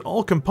was that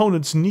all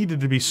components needed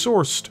to be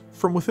sourced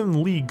from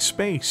within League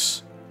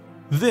space.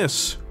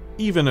 This,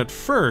 even at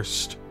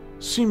first,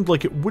 seemed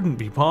like it wouldn't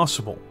be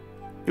possible.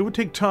 It would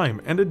take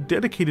time and a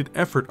dedicated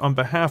effort on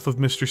behalf of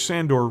Mr.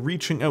 Sandor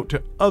reaching out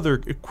to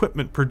other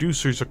equipment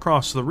producers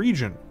across the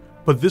region,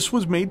 but this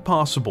was made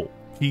possible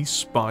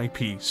piece by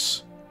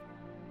piece.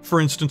 For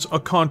instance, a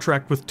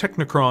contract with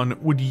Technocron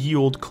would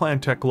yield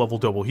Clan-Tech level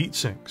double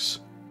heatsinks.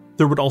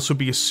 There would also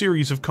be a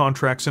series of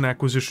contracts and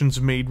acquisitions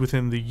made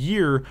within the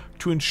year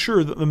to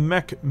ensure that the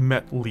mech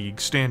met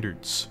League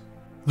standards.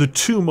 The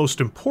two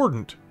most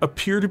important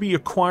appear to be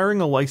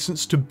acquiring a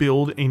license to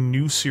build a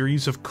new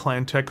series of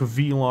Clan-Tech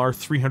VLAR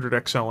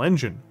 300XL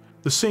engine,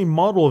 the same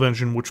model of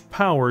engine which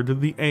powered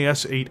the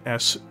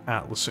AS-8S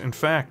Atlas in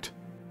fact,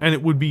 and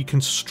it would be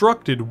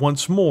constructed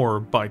once more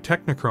by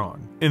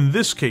Technocron, in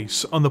this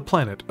case on the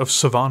planet of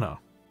Savannah.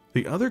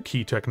 The other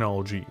key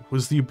technology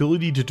was the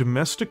ability to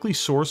domestically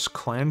source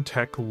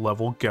Clan-Tech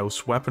level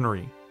Gauss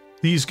weaponry.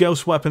 These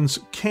Gauss weapons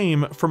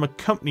came from a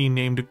company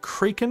named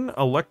Kraken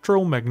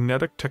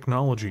Electromagnetic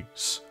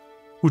Technologies,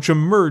 which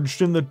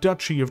emerged in the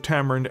Duchy of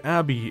Tamarind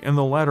Abbey and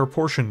the latter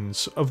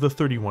portions of the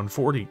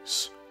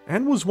 3140s,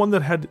 and was one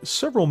that had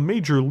several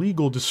major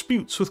legal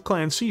disputes with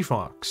Clan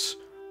Seafox,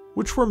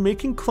 which were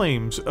making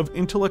claims of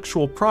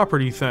intellectual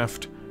property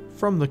theft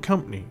from the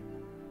company.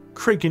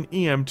 Kraken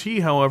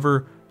EMT,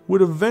 however,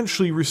 would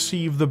eventually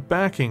receive the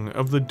backing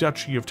of the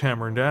Duchy of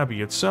Tamarind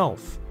Abbey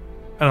itself,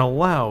 and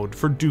allowed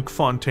for Duke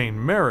Fontaine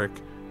Marik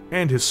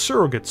and his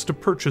surrogates to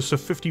purchase a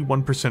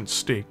 51%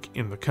 stake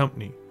in the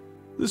company.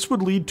 This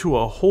would lead to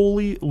a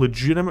wholly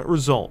legitimate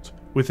result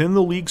within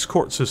the League's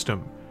court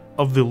system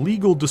of the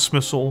legal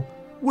dismissal,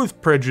 with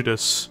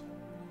prejudice,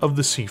 of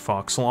the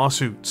Seafox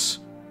lawsuits.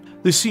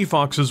 The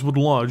Seafoxes would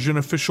lodge an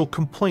official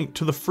complaint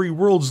to the Free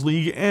Worlds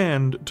League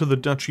and to the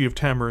Duchy of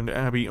Tamarind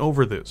Abbey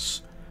over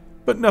this,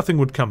 but nothing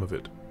would come of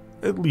it,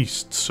 at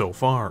least so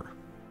far.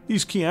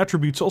 These key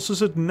attributes also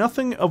said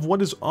nothing of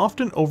what is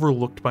often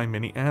overlooked by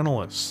many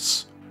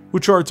analysts,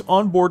 which are its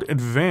onboard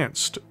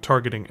advanced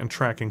targeting and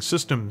tracking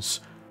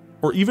systems,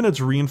 or even its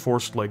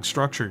reinforced leg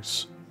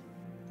structures.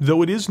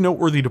 Though it is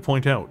noteworthy to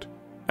point out,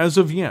 as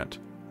of yet,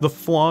 the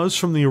flaws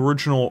from the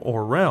original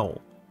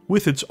Orel,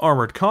 with its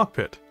armored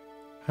cockpit,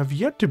 have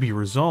yet to be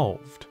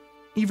resolved,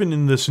 even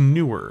in this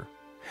newer,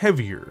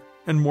 heavier,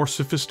 and more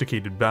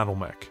sophisticated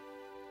Battlemech.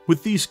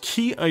 With these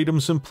key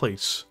items in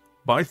place,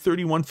 by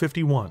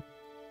 3151,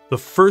 the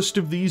first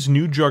of these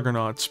new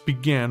juggernauts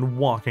began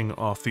walking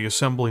off the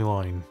assembly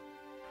line.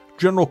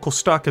 General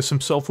Kostakis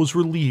himself was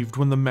relieved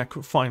when the mech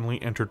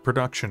finally entered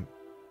production,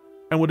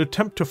 and would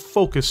attempt to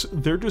focus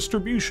their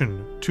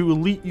distribution to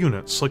elite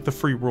units like the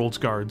Free Worlds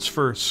Guards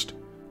first.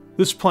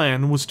 This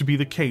plan was to be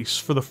the case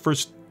for the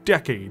first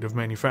decade of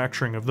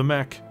manufacturing of the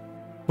mech,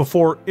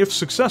 before, if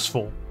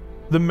successful,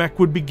 the mech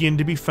would begin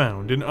to be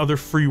found in other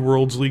Free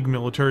Worlds League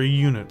military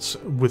units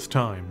with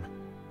time.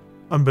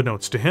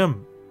 Unbeknownst to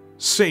him,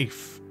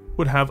 SAFE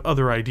would have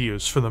other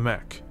ideas for the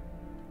mech,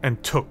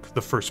 and took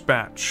the first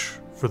batch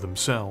for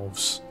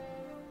themselves.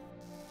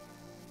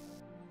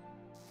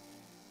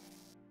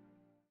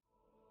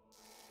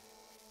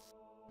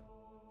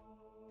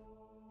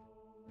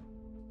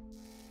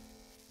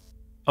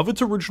 Of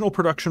its original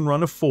production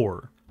run of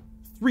 4,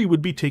 3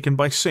 would be taken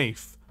by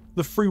SAFE,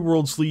 the Free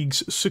Worlds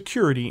League's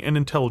security and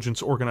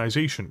intelligence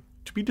organization,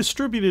 to be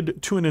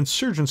distributed to an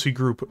insurgency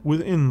group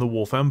within the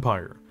Wolf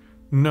Empire,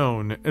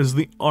 known as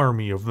the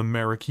Army of the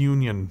Marik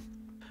Union,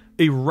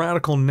 a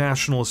radical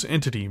nationalist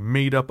entity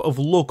made up of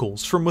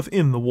locals from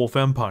within the Wolf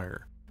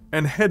Empire,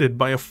 and headed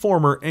by a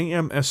former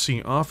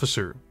AMSC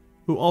officer,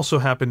 who also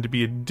happened to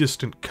be a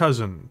distant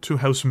cousin to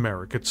House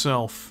Marik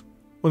itself,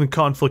 when the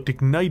conflict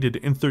ignited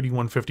in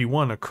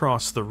 3151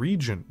 across the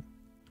region.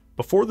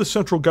 Before the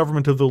central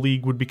government of the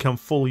League would become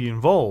fully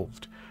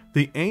involved,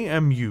 the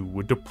AMU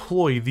would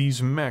deploy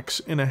these mechs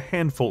in a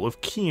handful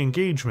of key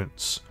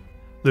engagements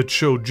that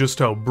showed just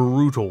how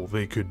brutal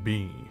they could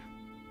be.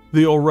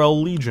 The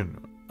Orel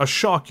Legion, a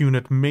shock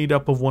unit made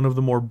up of one of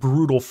the more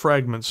brutal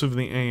fragments of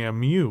the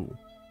AMU,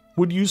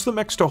 would use the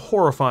mechs to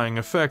horrifying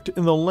effect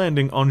in the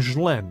landing on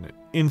Glen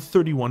in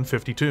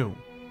 3152.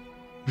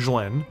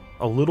 Glen,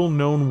 a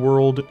little-known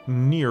world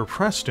near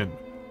Preston,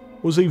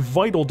 was a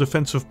vital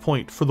defensive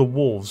point for the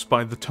Wolves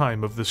by the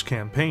time of this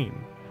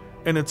campaign,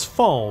 and its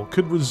fall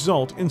could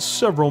result in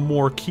several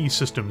more key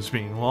systems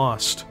being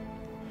lost.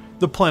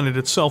 The planet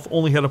itself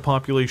only had a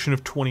population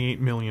of 28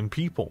 million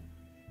people,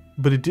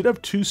 but it did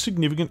have two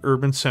significant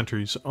urban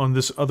centers on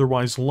this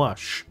otherwise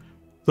lush,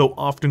 though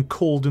often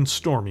cold and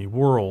stormy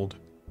world.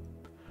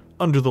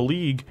 Under the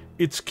League,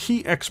 its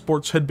key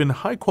exports had been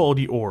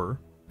high-quality ore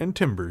and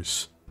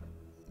timbers.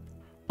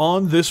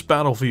 On this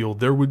battlefield,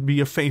 there would be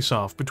a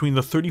face-off between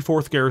the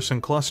 34th Garrison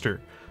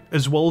Cluster,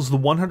 as well as the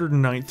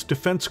 109th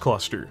Defense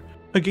Cluster,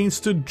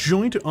 against a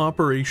joint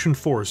operation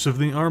force of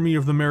the Army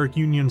of the Marik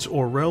Union's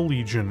Orel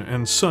Legion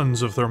and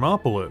Sons of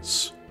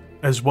Thermopolis,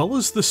 as well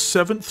as the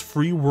 7th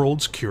Free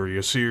World's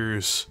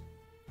Cuirassiers.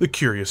 The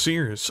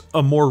Cuirassiers,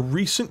 a more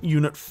recent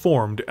unit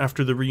formed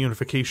after the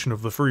reunification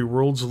of the Free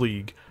Worlds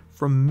League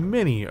from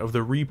many of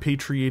the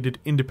repatriated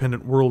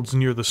independent worlds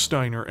near the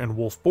Steiner and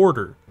Wolf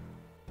border,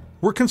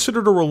 were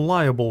considered a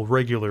reliable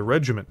regular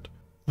regiment,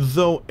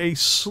 though a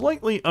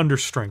slightly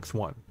understrength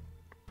one.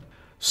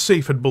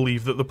 Safe had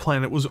believed that the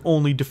planet was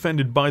only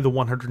defended by the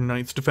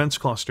 109th Defense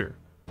Cluster,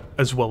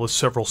 as well as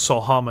several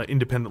Salhama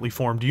independently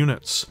formed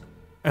units,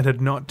 and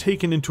had not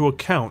taken into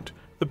account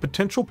the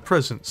potential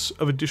presence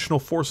of additional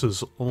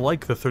forces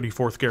like the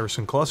 34th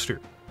Garrison Cluster,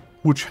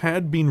 which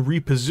had been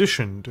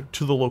repositioned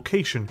to the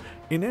location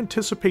in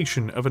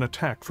anticipation of an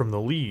attack from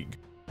the League,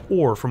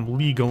 or from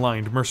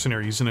League-aligned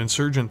mercenaries and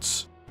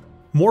insurgents.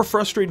 More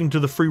frustrating to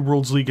the Free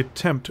Worlds League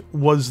attempt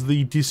was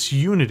the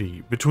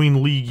disunity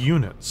between League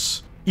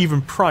units,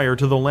 even prior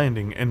to the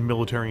landing and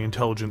military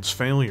intelligence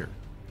failure.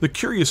 The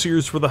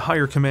Cuirassiers were the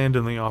higher command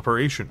in the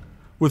operation,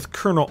 with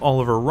Colonel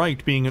Oliver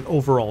Wright being in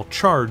overall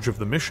charge of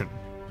the mission.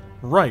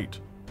 Wright,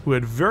 who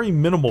had very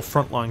minimal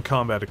frontline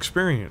combat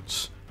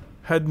experience,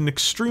 had an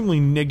extremely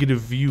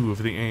negative view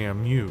of the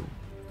AMU,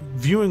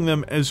 viewing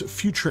them as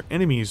future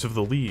enemies of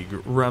the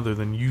League rather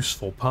than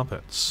useful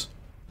puppets.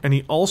 And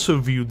he also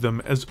viewed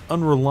them as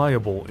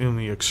unreliable in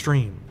the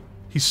extreme.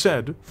 He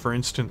said, for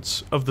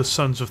instance, of the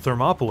Sons of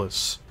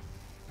Thermopolis,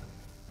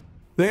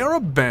 "They are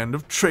a band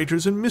of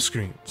traitors and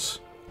miscreants,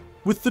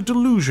 with the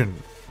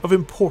delusion of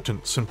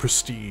importance and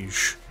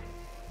prestige."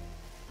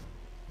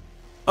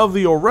 Of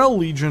the Orel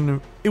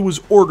Legion, it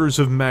was orders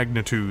of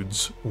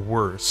magnitudes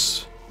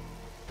worse.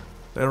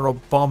 "They are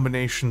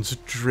abominations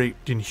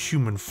draped in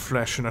human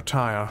flesh and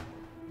attire.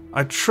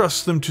 I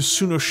trust them to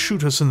sooner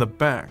shoot us in the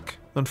back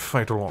than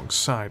fight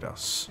alongside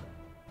us.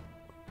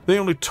 They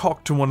only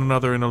talk to one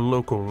another in a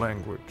local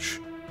language,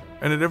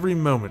 and at every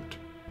moment,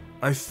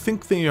 I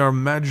think they are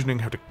imagining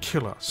how to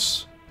kill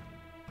us.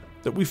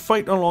 That we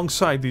fight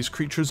alongside these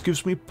creatures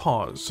gives me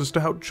pause as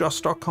to how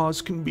just our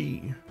cause can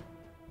be,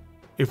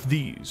 if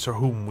these are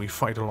whom we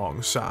fight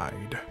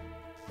alongside."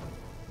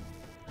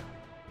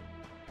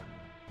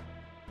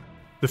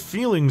 The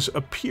feelings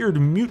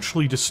appeared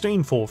mutually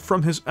disdainful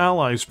from his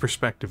allies'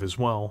 perspective as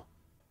well.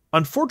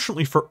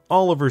 Unfortunately for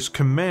Oliver's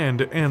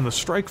command and the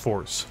strike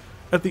force,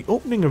 at the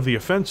opening of the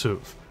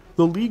offensive,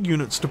 the League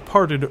units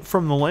departed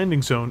from the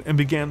landing zone and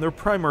began their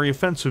primary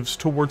offensives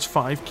towards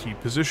 5 key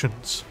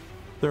positions.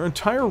 Their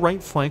entire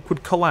right flank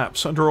would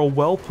collapse under a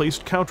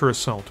well-placed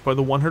counter-assault by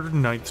the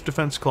 109th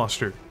Defense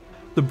Cluster.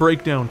 The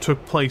breakdown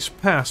took place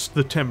past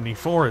the Temne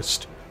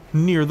Forest,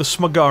 near the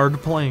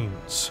Smagard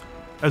Plains,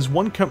 as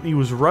one company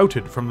was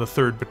routed from the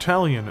 3rd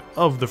Battalion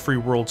of the Free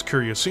World's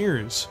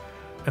Cuirassiers,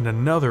 and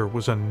another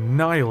was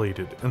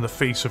annihilated in the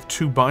face of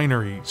 2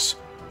 binaries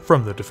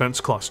from the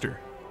Defense Cluster.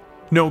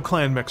 No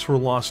clan mechs were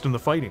lost in the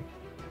fighting,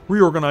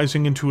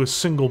 reorganizing into a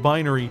single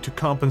binary to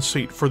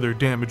compensate for their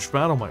damaged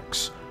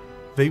battlemechs.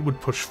 They would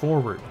push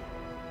forward,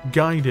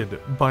 guided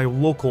by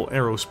local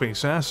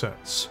aerospace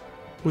assets,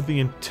 with the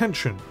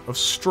intention of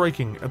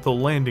striking at the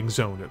landing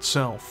zone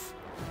itself.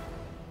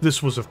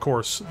 This was, of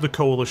course, the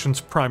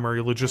Coalition's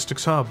primary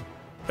logistics hub,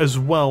 as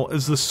well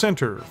as the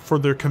center for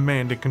their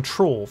command and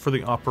control for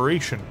the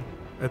operation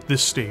at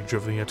this stage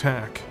of the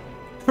attack.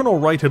 Colonel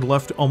Wright had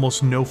left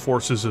almost no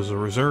forces as a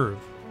reserve,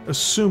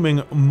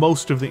 assuming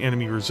most of the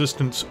enemy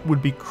resistance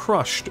would be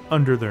crushed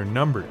under their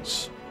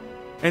numbers,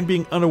 and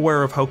being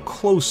unaware of how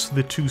close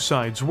the two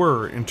sides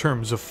were in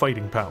terms of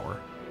fighting power.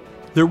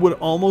 There would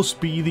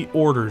almost be the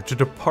order to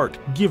depart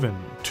given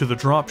to the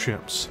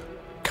dropships,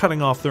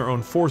 cutting off their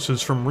own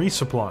forces from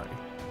resupply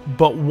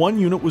but one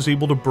unit was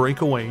able to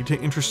break away to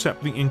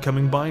intercept the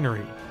incoming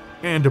binary,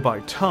 and to buy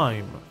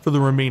time for the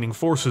remaining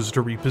forces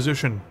to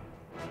reposition.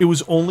 It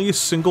was only a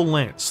single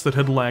lance that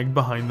had lagged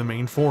behind the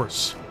main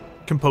force,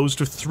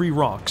 composed of 3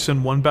 rocks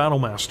and 1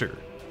 battlemaster,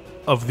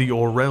 of the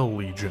Orel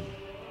Legion.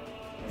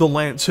 The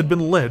lance had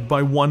been led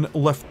by one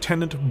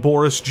Lieutenant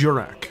Boris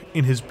Jurak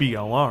in his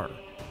BLR,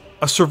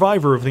 a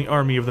survivor of the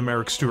army of the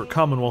Marik Stewart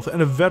Commonwealth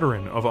and a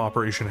veteran of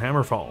Operation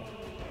Hammerfall,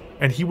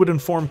 and he would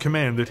inform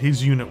command that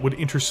his unit would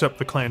intercept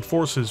the clan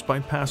forces by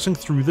passing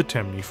through the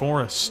Temne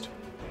Forest.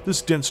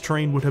 This dense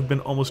terrain would have been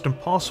almost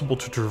impossible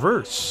to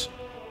traverse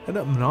had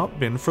it not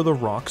been for the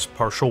rock's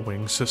partial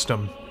wing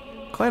system.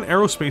 Clan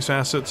aerospace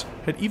assets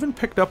had even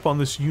picked up on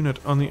this unit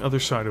on the other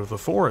side of the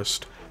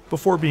forest,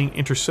 before being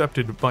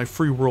intercepted by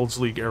Free Worlds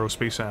League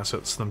aerospace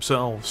assets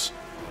themselves,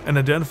 and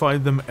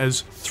identified them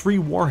as 3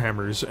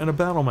 Warhammers and a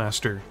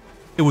Battlemaster.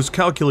 It was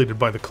calculated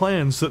by the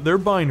clans that their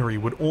binary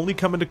would only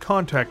come into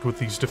contact with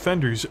these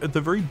defenders at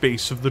the very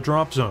base of the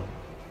drop zone,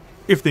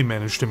 if they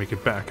managed to make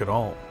it back at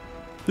all.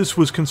 This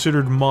was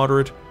considered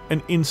moderate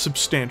and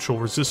insubstantial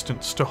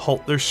resistance to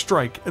halt their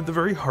strike at the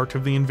very heart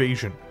of the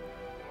invasion,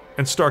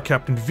 and Star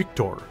Captain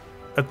Victor,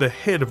 at the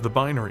head of the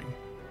binary,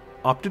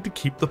 opted to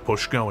keep the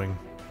push going.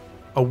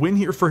 A win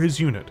here for his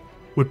unit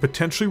would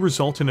potentially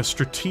result in a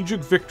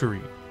strategic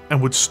victory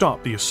and would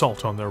stop the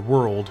assault on their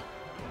world.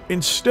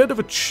 Instead of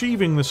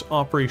achieving this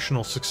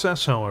operational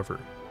success,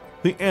 however,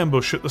 the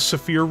ambush at the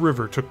Saphir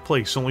River took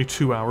place only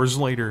 2 hours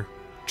later,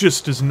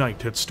 just as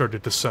night had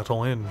started to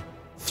settle in.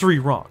 3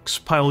 rocks,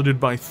 piloted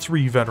by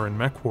 3 veteran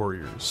mech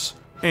warriors,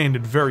 and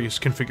in various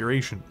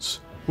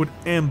configurations, would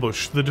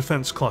ambush the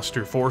defense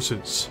cluster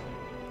forces,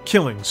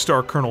 killing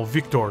Star Colonel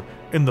Victor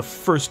in the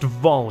first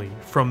volley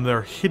from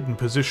their hidden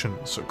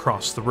positions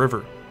across the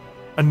river,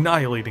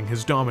 annihilating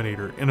his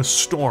dominator in a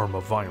storm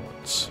of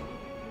violence.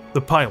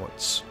 The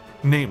pilots,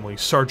 namely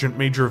Sergeant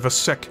Major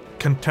Vasek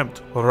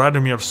Contempt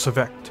Radomir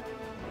Savekt,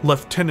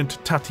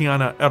 Lieutenant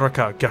Tatiana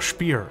Erika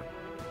Gashpir,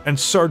 and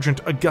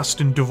Sergeant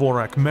Augustin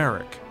Dvorak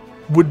Marik,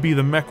 would be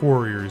the mech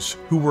warriors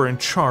who were in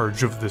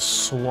charge of this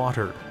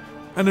slaughter.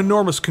 An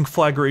enormous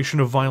conflagration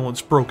of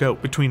violence broke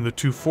out between the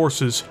 2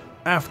 forces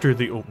after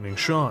the opening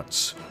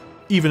shots,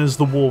 even as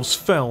the wolves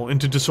fell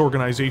into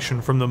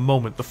disorganization from the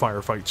moment the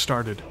firefight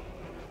started.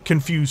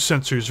 Confused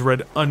sensors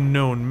read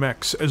unknown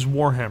mechs as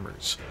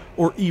Warhammers,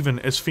 or even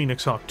as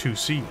Phoenix Hawk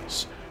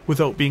 2Cs,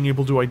 without being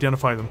able to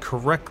identify them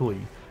correctly,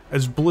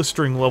 as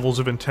blistering levels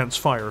of intense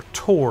fire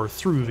tore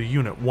through the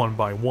unit one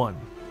by one.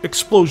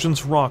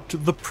 Explosions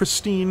rocked the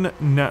pristine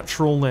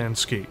natural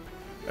landscape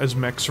as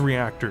mech's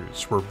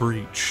reactors were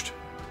breached.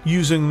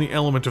 Using the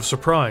element of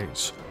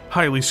surprise,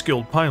 highly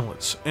skilled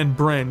pilots, and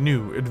brand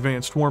new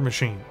advanced war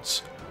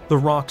machines, the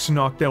rocks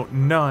knocked out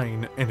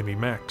 9 enemy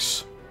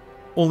mechs.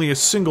 Only a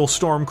single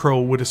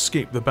Stormcrow would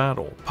escape the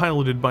battle,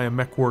 piloted by a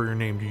mech warrior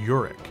named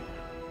Urek,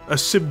 a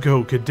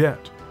Sibco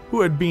cadet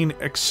who had been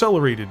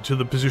accelerated to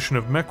the position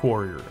of mech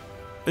warrior,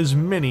 as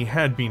many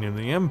had been in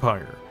the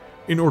Empire,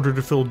 in order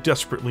to fill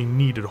desperately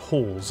needed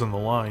holes in the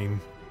line.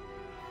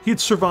 He had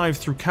survived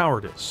through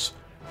cowardice,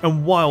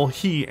 and while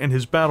he and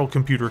his battle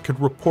computer could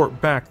report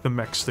back the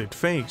mechs they'd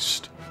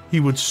faced, he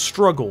would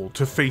struggle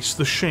to face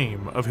the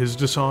shame of his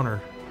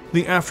dishonor.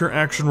 The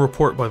after-action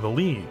report by the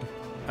League,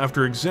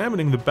 after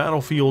examining the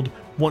battlefield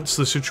once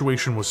the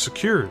situation was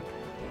secured,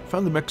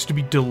 found the mechs to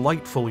be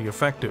delightfully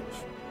effective,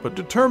 but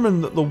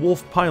determined that the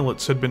Wolf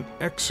pilots had been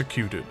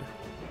executed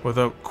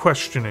without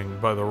questioning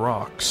by the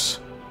rocks,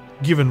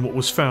 given what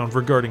was found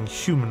regarding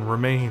human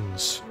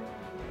remains,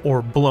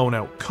 or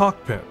blown-out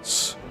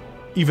cockpits,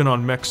 even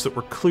on mechs that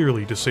were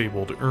clearly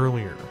disabled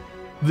earlier.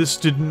 This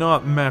did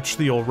not match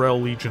the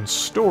Orel Legion's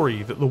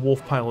story that the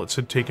Wolf pilots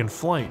had taken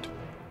flight,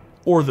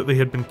 or that they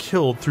had been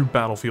killed through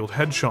battlefield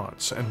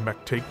headshots and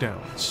mech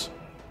takedowns.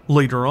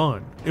 Later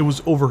on, it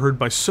was overheard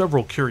by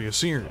several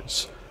curious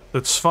ears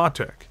that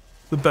Svatek,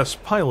 the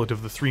best pilot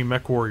of the 3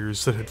 mech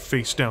warriors that had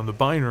faced down the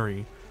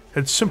binary,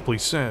 had simply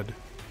said,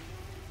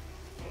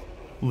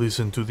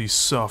 "Listen to these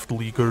soft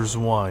leakers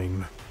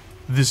whine.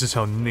 This is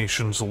how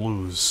nations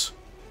lose.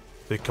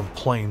 They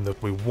complain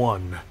that we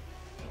won.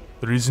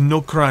 There is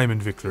no crime in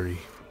victory."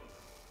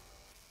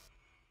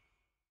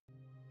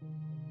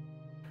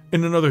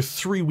 In another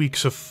 3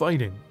 weeks of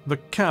fighting, the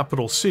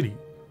capital city,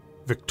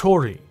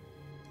 Victory,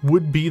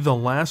 would be the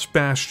last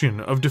bastion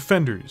of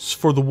defenders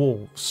for the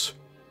Wolves.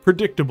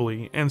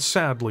 Predictably, and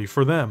sadly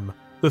for them,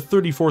 the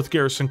 34th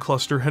Garrison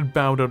Cluster had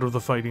bowed out of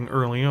the fighting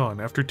early on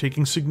after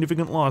taking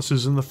significant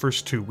losses in the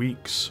first 2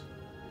 weeks.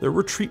 Their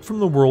retreat from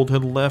the world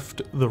had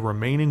left the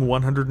remaining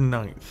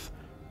 109th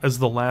as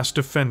the last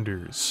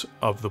defenders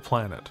of the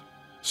planet.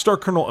 Star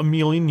Colonel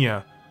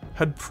Emilinia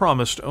had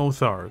promised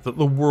Othar that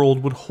the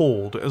world would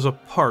hold as a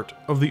part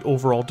of the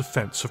overall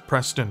defense of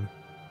Preston,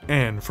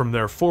 and from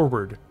there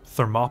forward,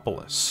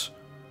 Thermopolis.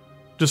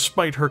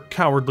 Despite her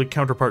cowardly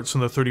counterparts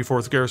in the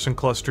 34th Garrison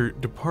Cluster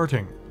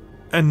departing,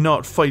 and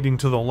not fighting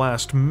to the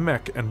last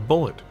mech and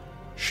bullet,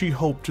 she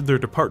hoped their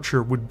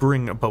departure would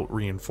bring about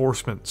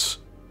reinforcements.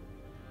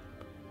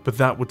 But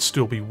that would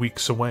still be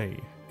weeks away,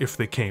 if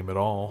they came at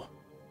all.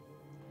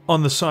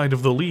 On the side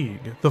of the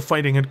League, the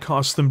fighting had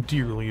cost them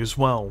dearly as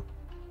well.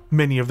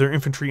 Many of their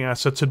infantry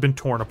assets had been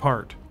torn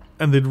apart,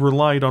 and they'd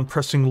relied on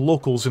pressing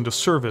locals into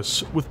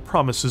service with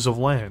promises of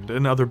land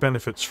and other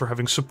benefits for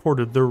having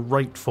supported their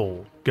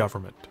rightful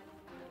government.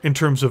 In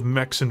terms of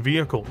mechs and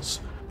vehicles,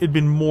 it'd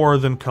been more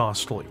than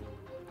costly.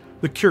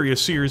 The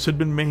Cuirassiers had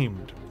been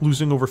maimed,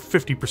 losing over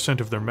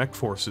 50% of their mech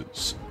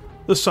forces.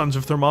 The Sons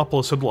of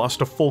Thermopolis had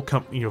lost a full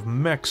company of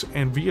mechs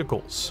and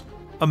vehicles,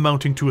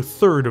 amounting to a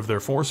third of their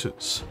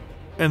forces.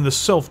 And the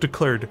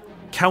self-declared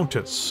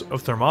Countess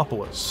of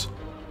Thermopolis,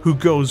 who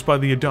goes by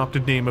the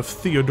adopted name of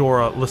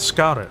Theodora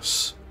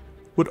Lascaris,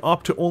 would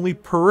opt to only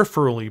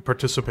peripherally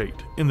participate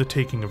in the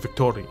taking of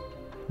Victory,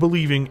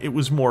 believing it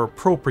was more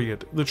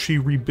appropriate that she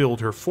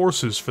rebuild her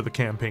forces for the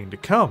campaign to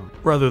come,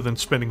 rather than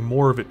spending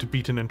more of it to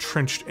beat an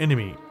entrenched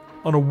enemy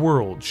on a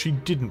world she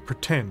didn't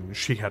pretend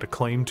she had a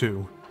claim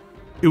to.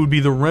 It would be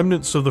the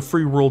remnants of the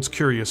Free World's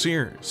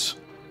Cuirassiers,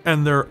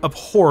 and their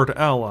abhorred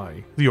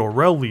ally, the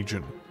Aurel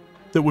Legion,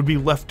 that would be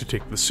left to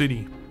take the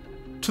city.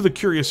 To the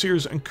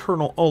Cuirassiers and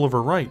Colonel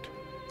Oliver Wright,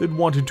 they'd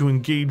wanted to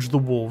engage the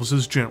wolves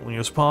as gently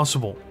as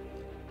possible.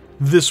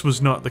 This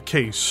was not the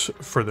case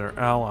for their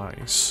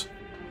allies.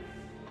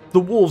 The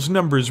wolves'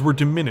 numbers were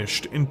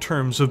diminished in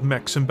terms of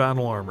mechs and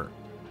battle armor,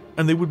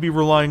 and they would be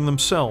relying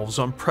themselves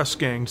on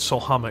press-ganged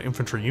Salhama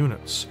infantry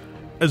units,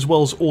 as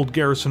well as old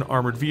garrison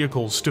armored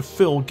vehicles to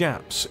fill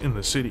gaps in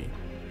the city.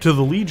 To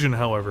the Legion,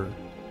 however,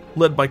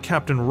 led by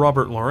Captain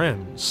Robert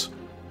Lorenz,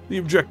 the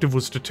objective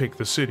was to take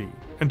the city,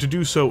 and to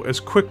do so as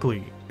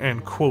quickly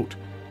and, quote,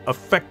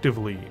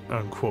 effectively,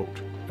 unquote,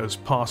 as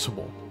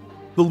possible.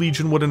 The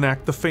Legion would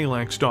enact the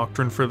Phalanx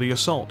Doctrine for the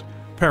assault,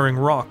 pairing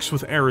rocks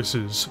with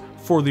Erises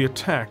for the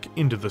attack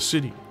into the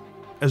city,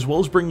 as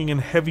well as bringing in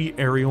heavy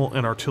aerial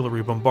and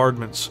artillery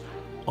bombardments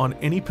on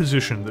any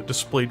position that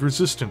displayed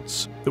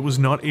resistance that was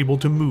not able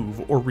to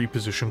move or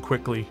reposition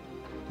quickly.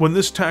 When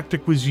this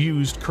tactic was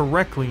used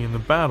correctly in the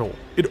battle,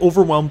 it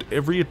overwhelmed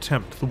every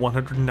attempt the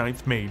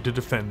 109th made to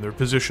defend their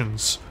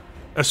positions,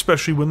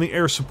 especially when the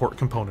air support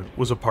component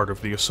was a part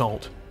of the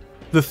assault.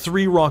 The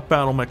 3 rock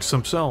battlemechs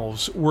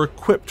themselves were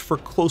equipped for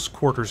close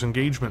quarters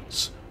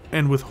engagements,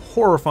 and with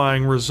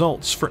horrifying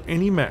results for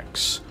any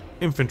mechs,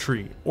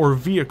 infantry, or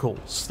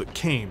vehicles that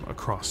came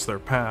across their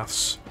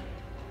paths.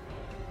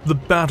 The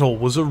battle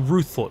was a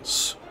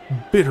ruthless,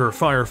 bitter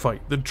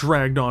firefight that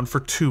dragged on for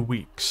 2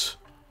 weeks,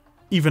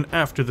 even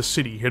after the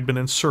city had been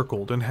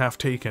encircled and half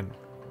taken.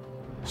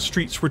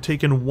 Streets were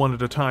taken one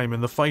at a time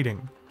in the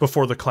fighting,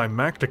 before the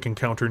climactic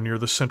encounter near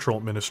the Central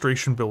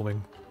Administration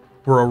Building,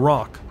 where a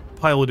rock,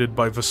 piloted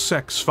by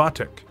Vasek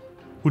Svatek,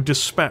 would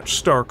dispatch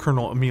Star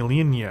Colonel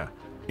Emilinia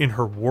in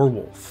her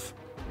Warwolf,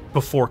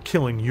 before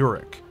killing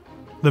Urich,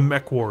 the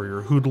mech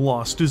warrior who'd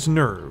lost his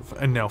nerve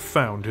and now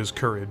found his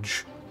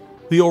courage.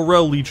 The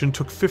Aurel Legion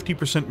took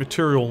 50%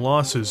 material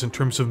losses in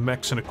terms of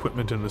mechs and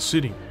equipment in the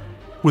city,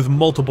 with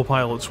multiple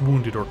pilots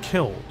wounded or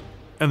killed,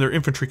 and their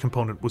infantry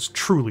component was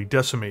truly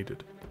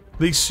decimated.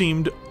 They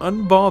seemed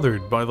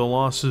unbothered by the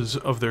losses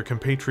of their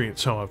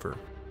compatriots, however.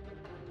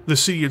 The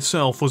city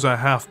itself was a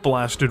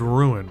half-blasted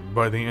ruin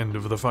by the end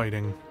of the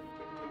fighting.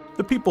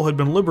 The people had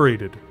been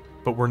liberated,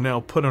 but were now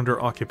put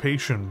under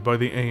occupation by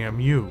the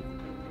AMU,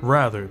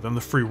 rather than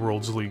the Free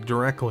Worlds League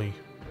directly.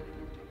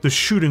 The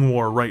shooting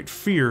war Wright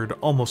feared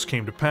almost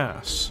came to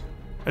pass,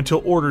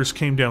 until orders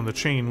came down the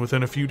chain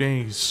within a few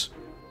days.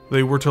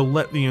 They were to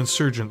let the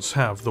insurgents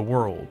have the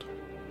world.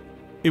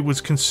 It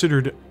was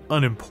considered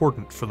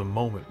unimportant for the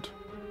moment.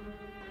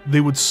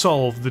 They would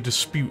solve the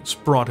disputes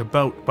brought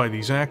about by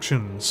these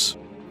actions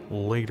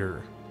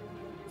later.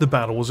 The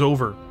battle was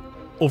over.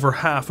 Over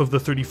half of the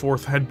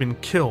 34th had been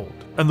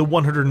killed, and the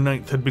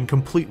 109th had been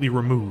completely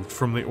removed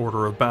from the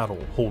order of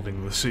battle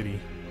holding the city,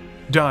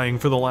 dying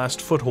for the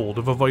last foothold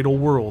of a vital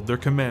world their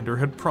commander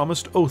had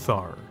promised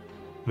Othar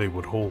they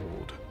would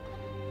hold.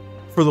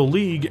 For the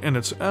League and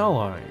its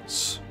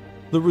allies,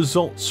 the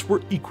results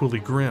were equally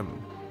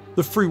grim.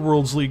 The Free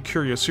Worlds League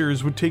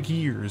Cuirassiers would take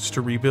years to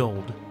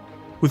rebuild,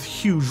 with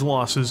huge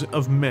losses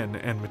of men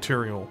and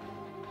material.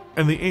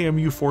 And the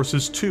AMU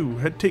forces too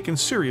had taken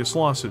serious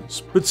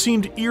losses, but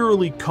seemed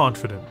eerily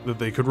confident that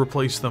they could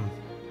replace them.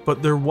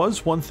 But there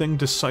was one thing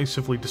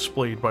decisively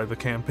displayed by the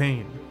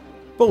campaign,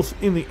 both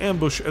in the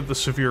ambush at the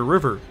Severe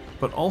River,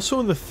 but also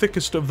in the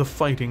thickest of the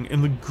fighting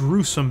in the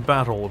gruesome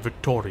Battle of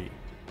Victory.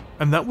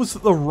 And that was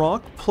that the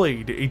Rock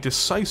played a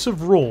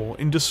decisive role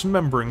in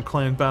dismembering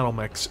clan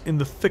battlemechs in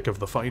the thick of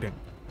the fighting.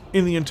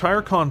 In the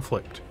entire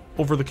conflict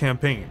over the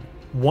campaign,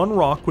 one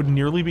Rock would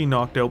nearly be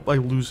knocked out by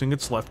losing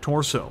its left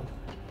torso,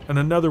 and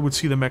another would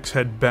see the mech's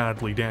head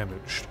badly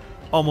damaged,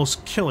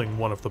 almost killing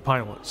one of the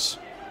pilots,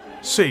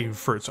 save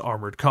for its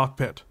armored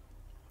cockpit.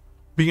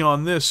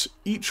 Beyond this,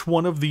 each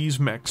one of these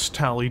mechs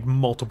tallied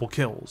multiple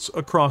kills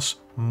across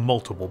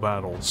multiple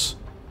battles.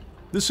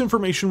 This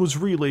information was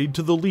relayed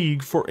to the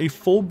League for a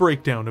full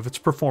breakdown of its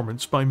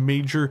performance by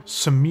Major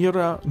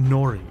Samira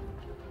Nori,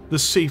 the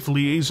safe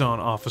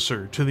liaison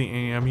officer to the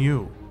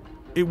AMU.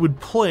 It would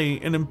play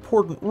an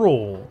important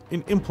role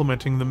in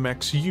implementing the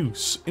mech's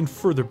use in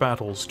further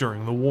battles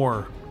during the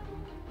war.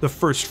 the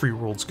 1st Free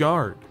World's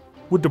Guard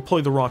would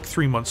deploy the Rock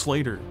 3 months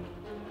later,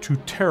 to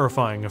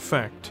terrifying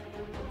effect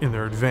in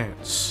their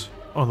advance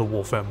on the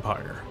Wolf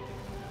Empire.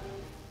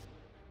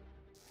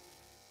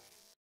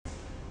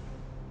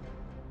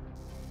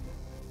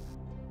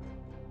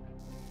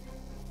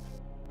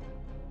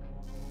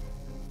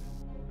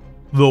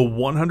 The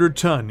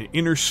 100-ton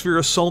inner sphere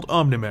assault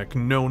Omnimech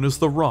known as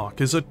the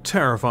Rock is a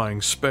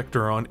terrifying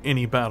specter on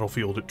any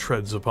battlefield it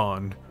treads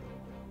upon.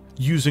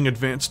 Using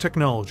advanced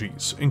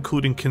technologies,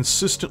 including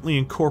consistently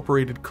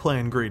incorporated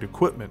clan-grade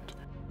equipment,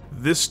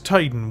 this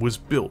Titan was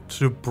built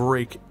to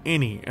break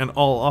any and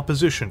all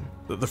opposition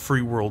that the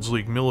Free Worlds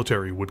League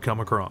military would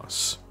come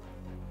across.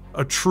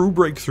 A true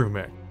breakthrough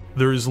mech,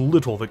 there is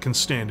little that can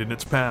stand in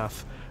its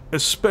path,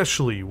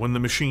 especially when the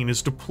machine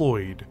is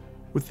deployed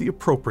with the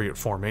appropriate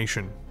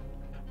formation.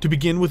 To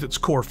begin with its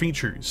core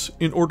features,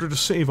 in order to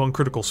save on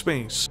critical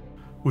space,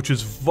 which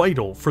is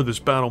vital for this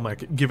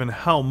Battlemech given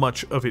how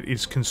much of it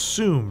is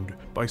consumed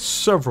by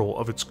several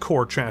of its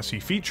core chassis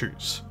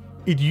features,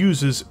 it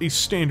uses a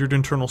standard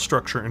internal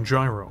structure and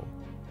gyro.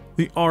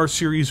 The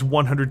R-Series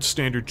 100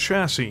 standard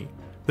chassis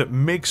that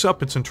makes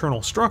up its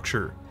internal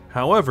structure,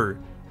 however,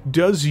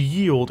 does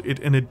yield it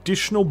an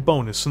additional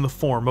bonus in the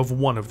form of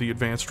one of the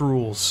advanced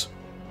rules.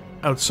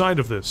 Outside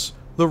of this,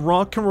 the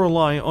Rock can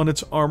rely on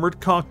its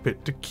armored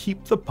cockpit to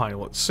keep the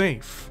pilot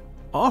safe,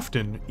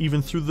 often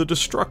even through the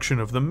destruction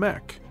of the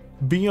mech,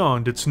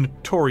 beyond its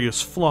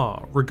notorious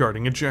flaw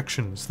regarding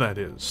ejections, that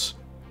is.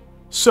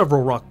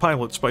 Several Rock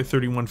pilots by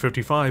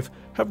 3155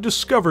 have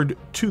discovered,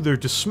 to their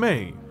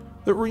dismay,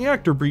 that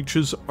reactor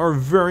breaches are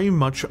very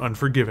much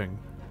unforgiving,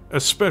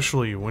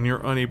 especially when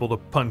you're unable to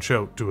punch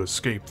out to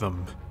escape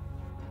them.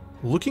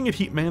 Looking at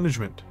heat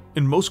management,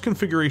 in most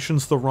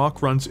configurations the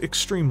Rock runs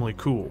extremely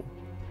cool.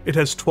 It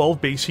has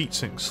 12 base heat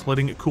sinks,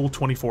 letting it cool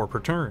 24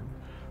 per turn,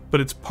 but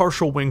its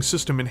partial wing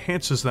system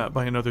enhances that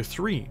by another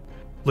 3,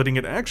 letting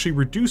it actually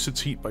reduce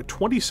its heat by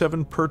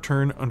 27 per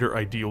turn under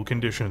ideal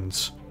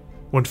conditions.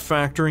 When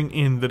factoring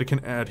in that it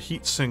can add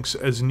heat sinks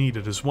as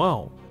needed as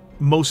well,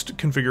 most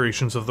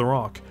configurations of the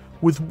Rock,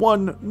 with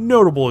one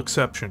notable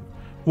exception,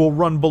 will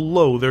run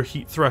below their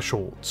heat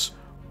thresholds,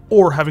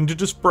 or having to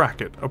just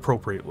bracket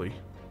appropriately.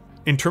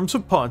 In terms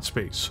of pod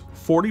space,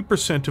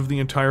 40% of the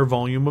entire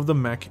volume of the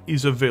mech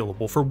is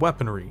available for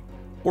weaponry,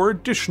 or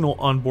additional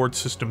onboard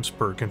systems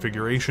per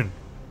configuration.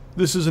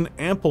 This is an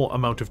ample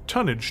amount of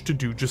tonnage to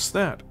do just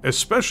that,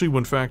 especially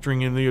when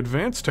factoring in the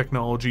advanced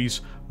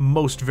technologies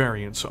most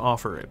variants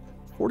offer it.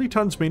 40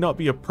 tons may not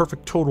be a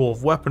perfect total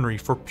of weaponry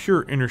for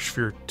pure inner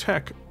sphere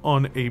tech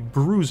on a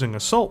bruising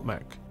assault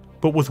mech,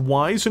 but with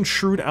wise and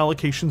shrewd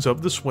allocations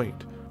of this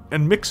weight,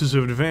 and mixes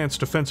of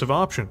advanced defensive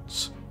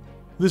options,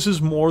 this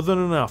is more than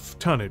enough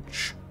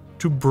tonnage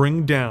to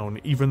bring down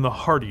even the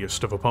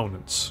hardiest of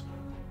opponents.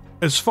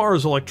 As far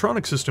as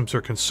electronic systems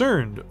are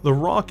concerned, the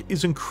Rock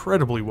is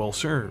incredibly well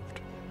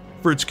served.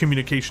 For its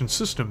communication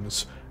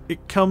systems,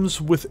 it comes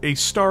with a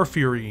Star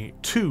Fury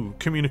 2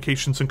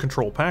 communications and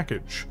control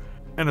package,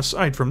 and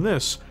aside from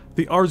this,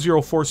 the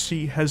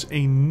R04C has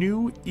a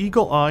new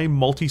Eagle Eye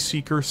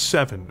Multi-Seeker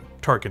 7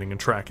 targeting and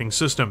tracking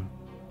system,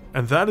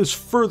 and that is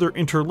further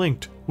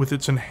interlinked with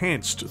its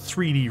enhanced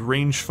 3D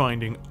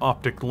range-finding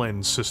optic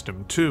lens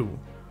system too.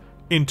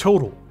 In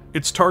total,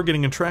 its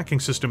targeting and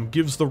tracking system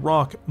gives the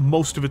Rock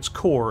most of its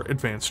core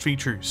advanced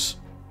features.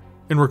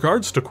 In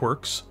regards to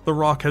quirks, the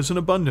Rock has an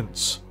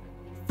abundance.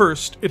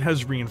 First, it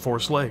has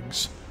reinforced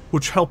legs,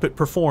 which help it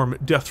perform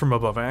death from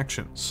above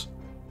actions.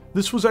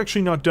 This was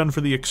actually not done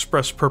for the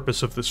express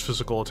purpose of this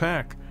physical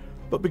attack,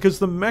 but because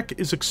the mech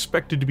is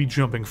expected to be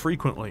jumping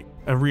frequently,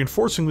 and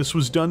reinforcing this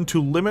was done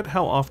to limit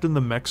how often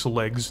the mech's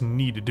legs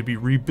needed to be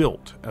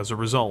rebuilt as a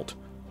result.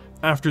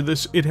 After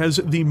this, it has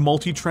the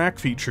multi-track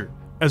feature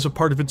as a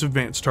part of its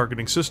advanced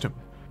targeting system,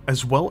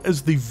 as well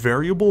as the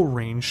variable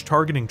range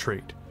targeting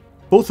trait,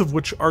 both of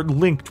which are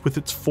linked with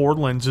its 4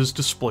 lenses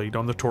displayed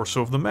on the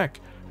torso of the mech,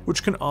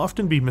 which can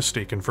often be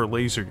mistaken for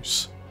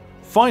lasers.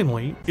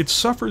 Finally, it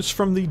suffers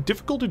from the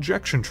difficult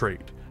ejection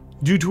trait,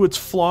 due to its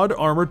flawed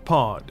armored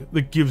pod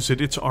that gives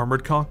it its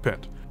armored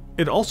cockpit.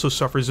 It also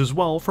suffers as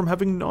well from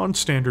having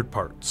non-standard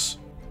parts.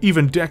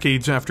 Even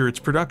decades after its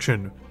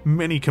production,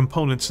 many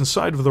components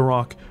inside of the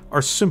Rock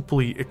are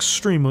simply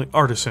extremely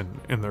artisan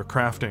in their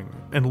crafting,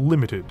 and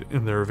limited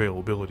in their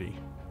availability.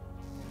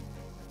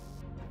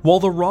 While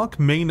the Rock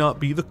may not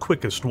be the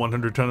quickest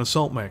 100-ton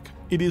assault mech,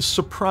 it is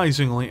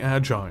surprisingly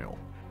agile,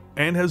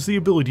 and has the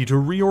ability to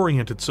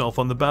reorient itself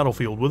on the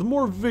battlefield with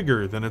more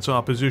vigor than its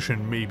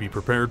opposition may be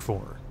prepared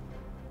for.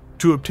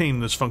 To obtain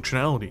this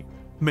functionality,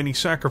 many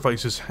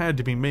sacrifices had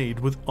to be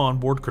made with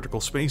onboard critical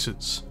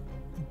spaces,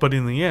 but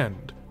in the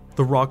end,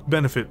 the Rock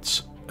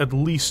benefits at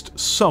least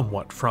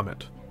somewhat from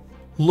it.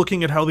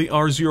 Looking at how the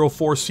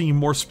R04C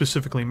more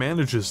specifically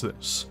manages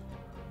this,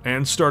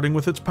 and starting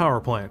with its power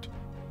plant,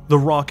 the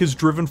Rock is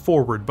driven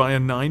forward by a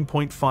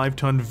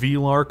 9.5-ton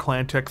VLAR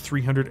Clantech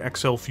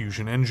 300XL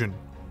fusion engine.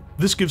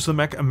 This gives the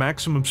mech a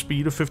maximum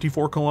speed of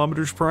 54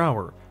 km per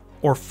hour,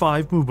 or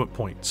 5 movement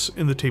points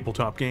in the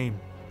tabletop game.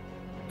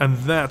 And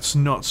that's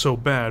not so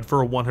bad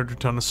for a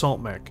 100-ton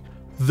assault mech,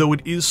 though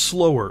it is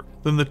slower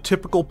than the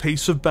typical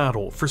pace of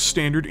battle for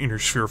standard inner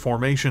sphere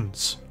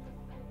formations.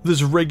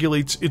 This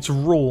regulates its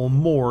role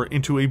more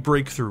into a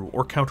breakthrough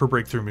or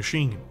counter-breakthrough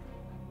machine,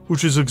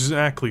 which is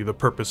exactly the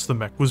purpose the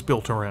mech was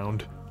built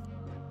around.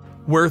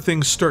 Where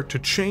things start to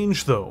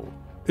change, though,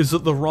 is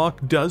that the Rock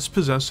does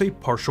possess a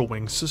partial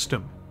wing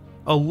system,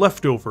 a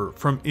leftover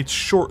from its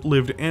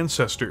short-lived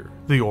ancestor,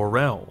 the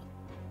Orel.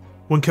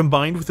 When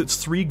combined with its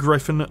 3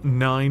 Griffin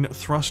 9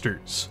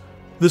 thrusters,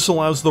 this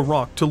allows the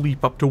Rock to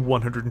leap up to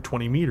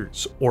 120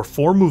 meters, or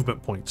 4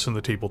 movement points in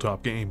the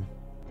tabletop game.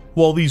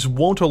 While these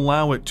won't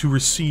allow it to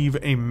receive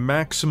a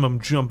maximum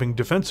jumping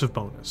defensive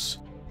bonus,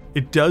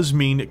 it does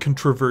mean it can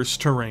traverse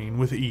terrain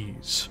with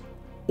ease,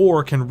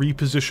 or can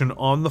reposition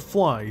on the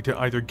fly to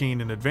either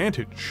gain an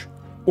advantage,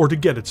 or to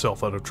get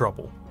itself out of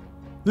trouble.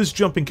 This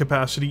jumping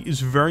capacity is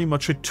very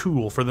much a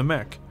tool for the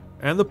mech,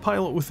 and the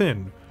pilot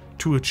within,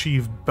 to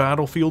achieve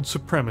battlefield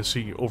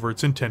supremacy over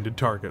its intended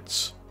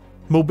targets.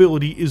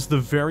 Mobility is the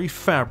very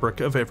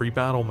fabric of every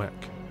Battlemech,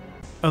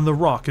 and the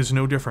Rock is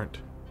no different.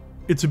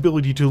 Its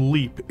ability to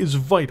leap is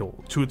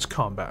vital to its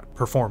combat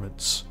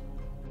performance.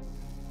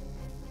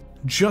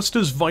 Just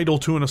as vital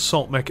to an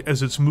assault mech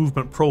as its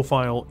movement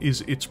profile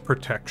is its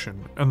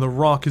protection, and the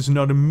Rock is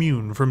not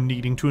immune from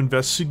needing to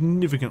invest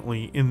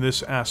significantly in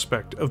this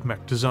aspect of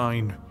mech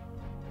design.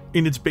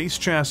 In its base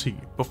chassis,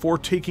 before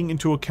taking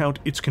into account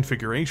its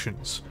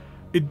configurations,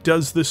 it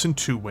does this in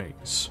 2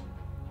 ways.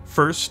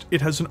 First,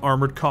 it has an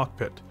armored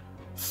cockpit,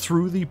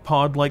 through the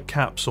pod-like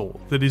capsule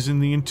that is in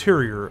the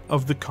interior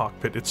of the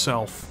cockpit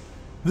itself.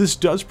 This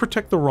does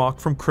protect the Rock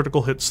from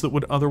critical hits that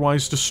would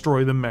otherwise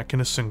destroy the mech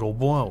in a single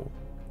blow.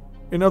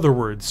 In other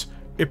words,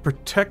 it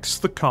protects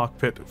the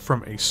cockpit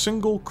from a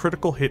single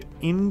critical hit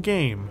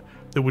in-game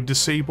that would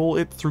disable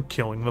it through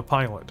killing the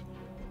pilot.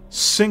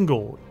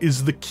 Single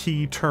is the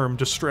key term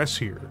to stress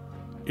here.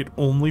 It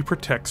only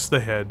protects the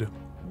head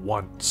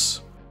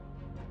once.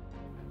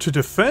 To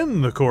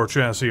defend the core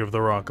chassis of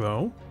the Rock,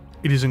 though,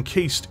 it is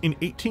encased in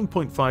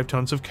 18.5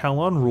 tons of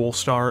Kallon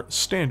Rollstar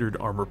standard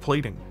armor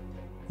plating,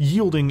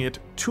 yielding it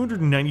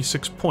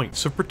 296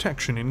 points of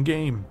protection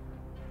in-game.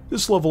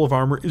 This level of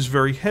armor is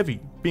very heavy,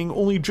 being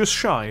only just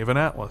shy of an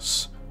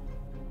Atlas.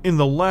 In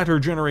the latter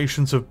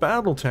generations of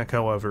Battletech,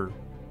 however,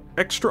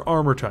 extra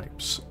armor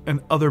types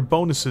and other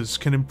bonuses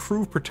can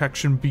improve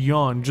protection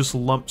beyond just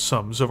lump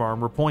sums of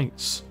armor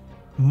points,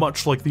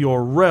 much like the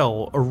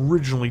Orel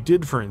originally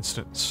did, for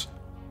instance.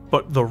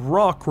 But the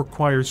Rock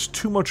requires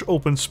too much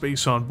open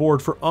space on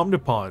board for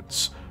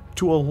omnipods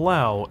to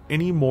allow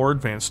any more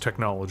advanced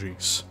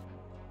technologies.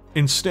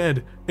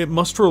 Instead, it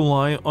must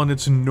rely on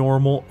its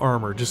normal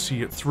armor to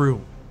see it through.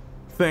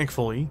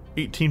 Thankfully,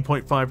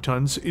 18.5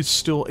 tons is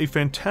still a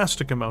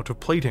fantastic amount of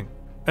plating,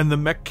 and the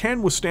mech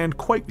can withstand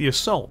quite the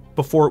assault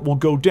before it will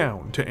go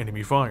down to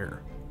enemy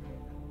fire.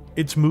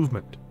 Its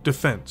movement,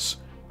 defense,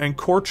 and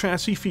core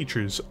chassis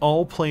features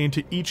all play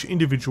into each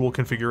individual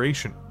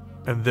configuration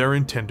and their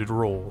intended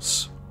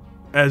roles,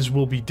 as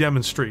will be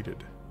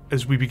demonstrated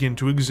as we begin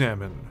to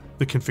examine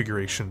the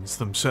configurations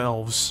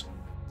themselves.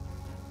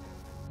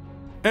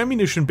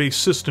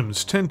 Ammunition-based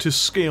systems tend to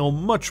scale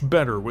much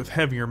better with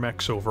heavier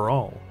mechs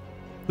overall.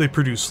 They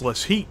produce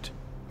less heat,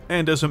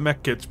 and as a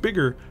mech gets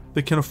bigger,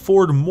 they can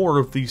afford more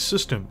of these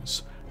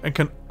systems, and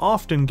can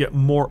often get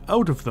more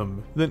out of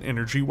them than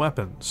energy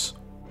weapons.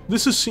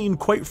 This is seen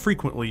quite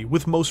frequently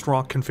with most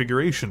Rock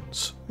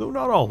configurations, though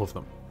not all of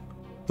them.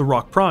 The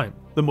Rock Prime,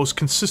 the most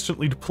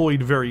consistently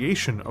deployed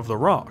variation of the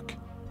Rock,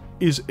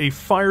 is a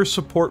fire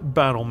support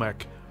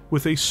Battlemech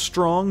with a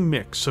strong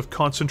mix of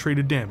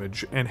concentrated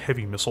damage and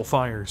heavy missile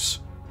fires.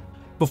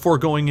 Before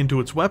going into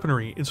its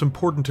weaponry, it's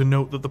important to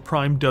note that the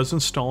Prime does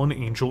install an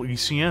Angel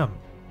ECM,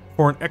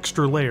 for an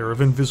extra layer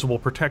of invisible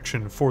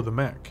protection for the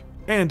mech,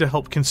 and to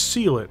help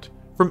conceal it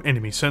from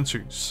enemy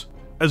sensors,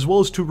 as well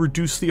as to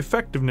reduce the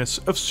effectiveness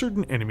of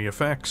certain enemy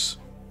effects.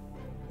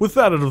 With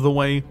that out of the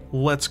way,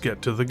 let's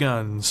get to the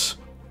guns.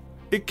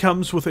 It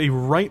comes with a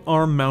right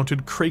arm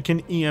mounted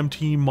Kraken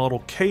EMT model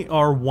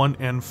KR-1N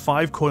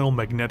 5-coil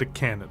magnetic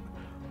cannon,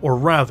 or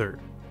rather,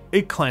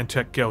 a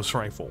Clandestine Gauss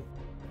rifle.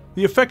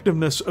 The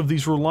effectiveness of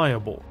these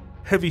reliable,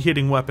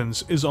 heavy-hitting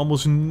weapons is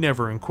almost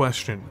never in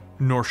question,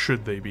 nor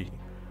should they be.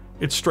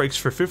 It strikes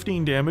for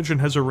 15 damage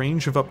and has a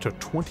range of up to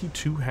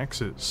 22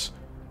 hexes,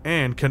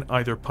 and can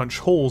either punch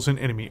holes in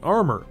enemy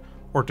armor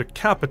or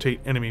decapitate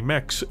enemy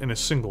mechs in a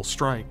single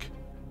strike.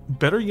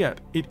 Better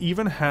yet, it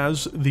even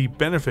has the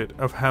benefit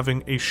of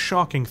having a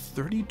shocking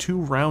 32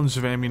 rounds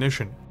of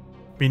ammunition,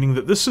 meaning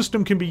that this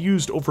system can be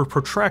used over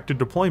protracted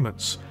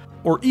deployments,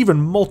 or even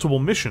multiple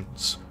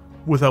missions,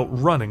 without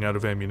running out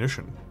of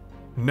ammunition.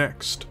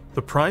 Next,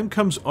 the Prime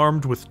comes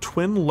armed with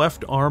twin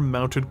left-arm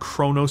mounted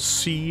Kronos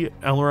C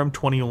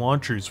LRM-20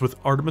 launchers with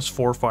Artemis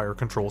 4 fire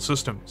control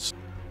systems,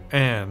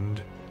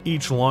 and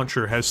each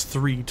launcher has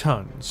 3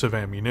 tons of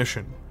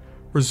ammunition,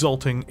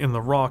 resulting in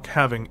the Rock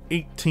having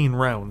 18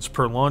 rounds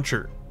per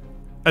launcher.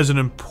 As an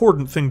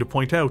important thing to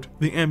point out,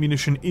 the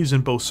ammunition is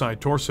in both side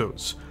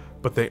torsos,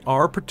 but they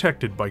are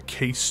protected by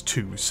Case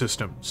 2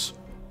 systems.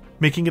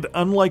 making it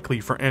unlikely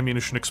for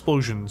ammunition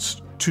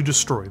explosions to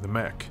destroy the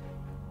mech.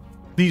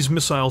 These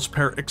missiles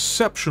pair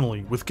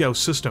exceptionally with Gauss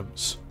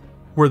systems,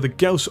 where the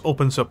Gauss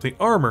opens up the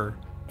armor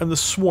and the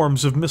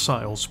swarms of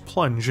missiles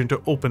plunge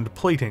into opened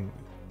plating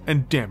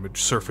and damaged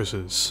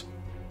surfaces.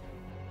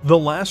 The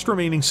last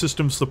remaining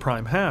systems the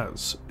Prime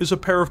has is a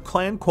pair of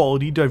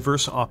clan-quality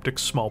diverse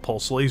optics small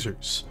pulse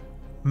lasers,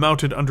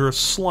 mounted under a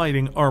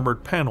sliding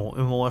armored panel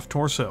in the left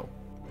torso.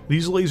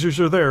 These lasers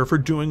are there for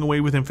doing away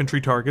with infantry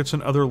targets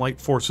and other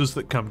light forces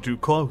that come too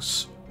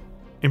close.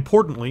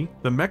 Importantly,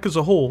 the mech as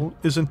a whole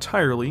is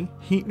entirely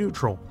heat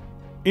neutral.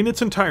 In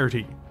its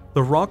entirety,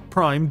 the Rock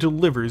Prime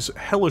delivers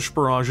hellish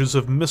barrages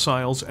of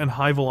missiles and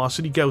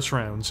high-velocity Gauss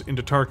rounds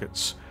into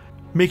targets,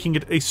 making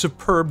it a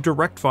superb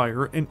direct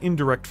fire and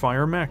indirect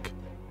fire mech.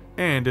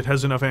 And it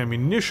has enough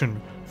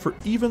ammunition for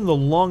even the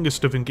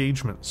longest of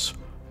engagements,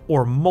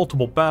 or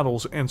multiple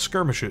battles and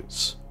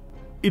skirmishes.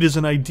 It is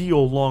an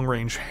ideal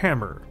long-range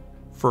hammer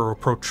for a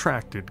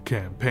protracted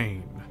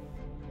campaign.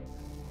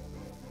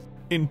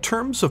 In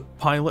terms of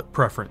pilot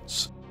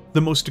preference,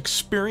 the most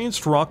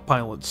experienced Rock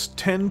pilots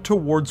tend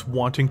towards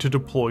wanting to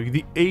deploy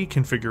the A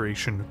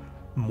configuration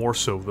more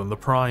so than the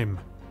Prime.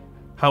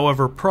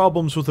 However,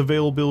 problems with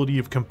availability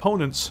of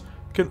components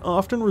can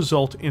often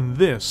result in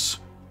this,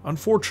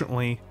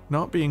 unfortunately,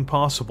 not being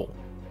possible.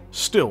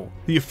 Still,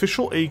 the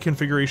official A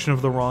configuration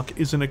of the Rock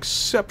is an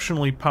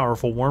exceptionally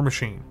powerful war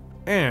machine,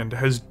 and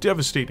has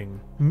devastating,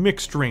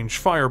 mixed-range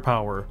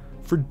firepower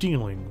for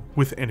dealing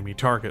with enemy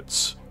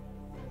targets.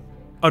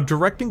 A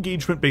direct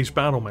engagement-based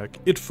Battlemech,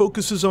 it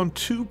focuses on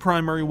two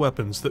primary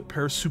weapons that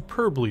pair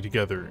superbly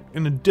together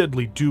in a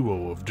deadly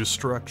duo of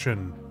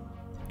destruction.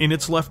 In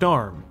its left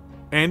arm,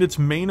 and its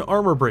main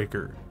armor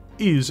breaker,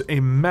 is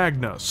a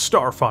Magna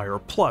Starfire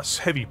plus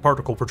heavy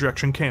particle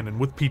projection cannon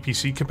with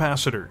PPC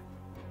capacitor.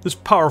 This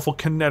powerful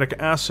kinetic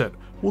asset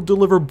will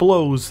deliver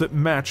blows that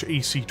match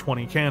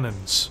AC-20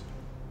 cannons,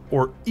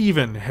 or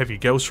even heavy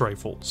Gauss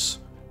rifles,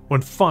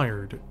 when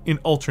fired in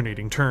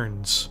alternating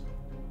turns.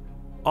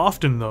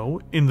 Often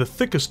though, in the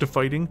thickest of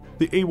fighting,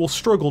 the A will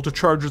struggle to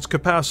charge its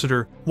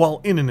capacitor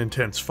while in an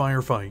intense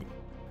firefight.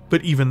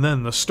 But even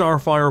then, the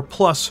Starfire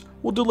Plus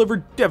will deliver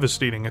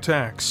devastating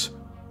attacks,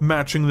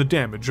 matching the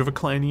damage of a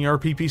Clan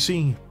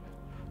ERPPC.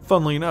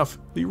 Funnily enough,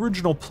 the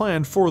original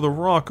plan for the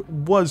Rock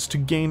was to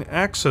gain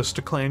access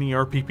to Clan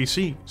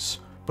ERPPCs,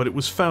 but it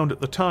was found at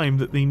the time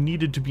that they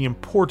needed to be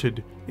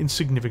imported in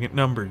significant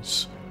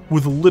numbers,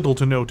 with little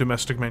to no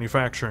domestic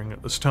manufacturing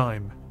at this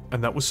time,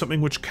 and that was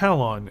something which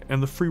Kallon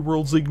and the Free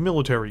Worlds League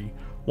military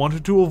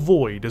wanted to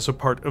avoid as a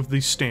part of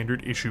the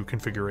standard issue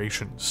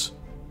configurations.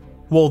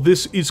 While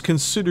this is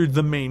considered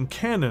the main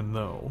cannon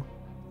though,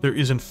 there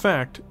is in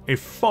fact a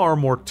far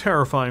more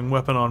terrifying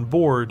weapon on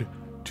board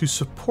to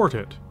support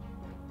it.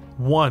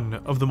 One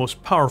of the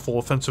most powerful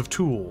offensive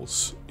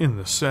tools in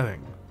the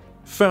setting.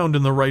 Found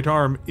in the right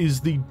arm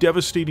is the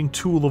devastating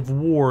tool of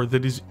war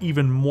that is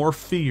even more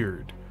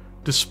feared,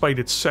 despite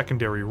its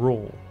secondary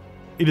role.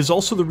 It is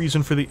also the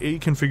reason for the A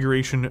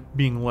configuration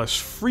being less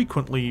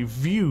frequently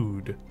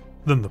viewed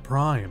than the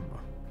Prime,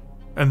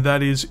 and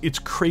that is its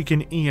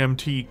Kraken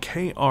EMT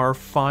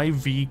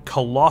KR-5V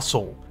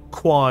Colossal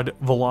Quad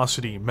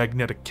Velocity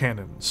Magnetic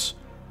Cannons,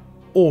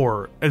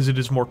 or as it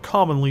is more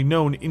commonly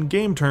known in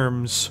game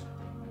terms,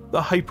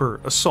 the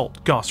Hyper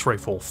Assault Gauss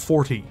Rifle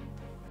 40.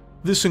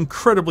 This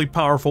incredibly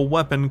powerful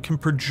weapon can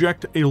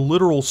project a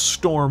literal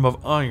storm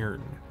of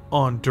iron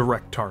on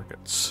direct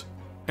targets,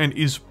 and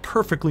is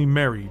perfectly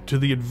married to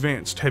the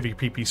advanced heavy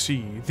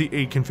PPC the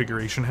A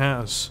configuration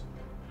has.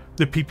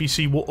 The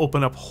PPC will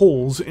open up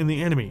holes in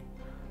the enemy,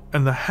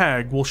 and the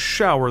HAG will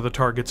shower the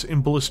targets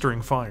in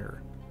blistering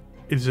fire.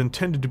 It is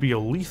intended to be a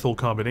lethal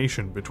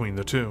combination between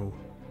the two.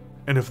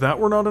 And if that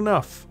were not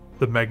enough,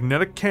 the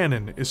magnetic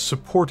cannon is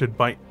supported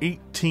by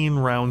 18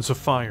 rounds of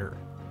fire,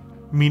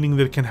 meaning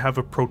that it can have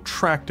a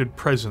protracted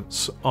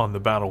presence on the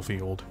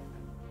battlefield.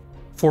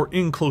 For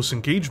in-close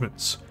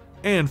engagements,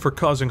 and for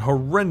causing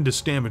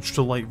horrendous damage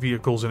to light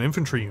vehicles and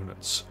infantry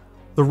units,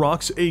 the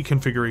Rock's A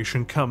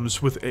configuration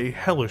comes with a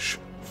hellish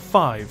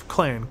 5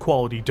 clan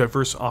quality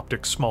diverse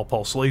optics small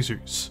pulse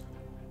lasers,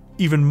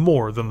 even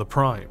more than the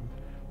Prime,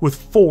 with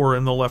 4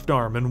 in the left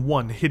arm and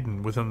 1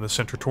 hidden within the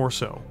center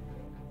torso.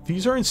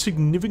 These are in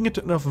significant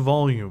enough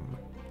volume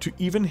to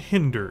even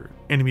hinder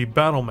enemy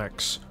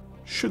battlemechs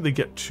should they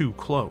get too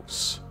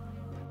close.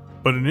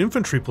 But an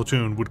infantry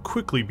platoon would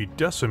quickly be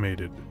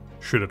decimated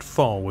should it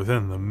fall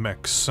within the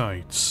mech's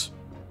sights.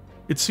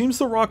 It seems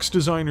the Rock's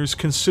designers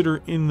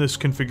consider in this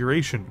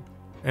configuration,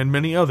 and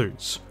many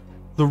others,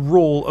 the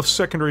role of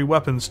secondary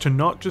weapons to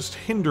not just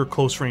hinder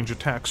close-range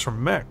attacks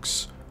from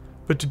mechs,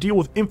 but to deal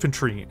with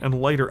infantry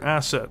and lighter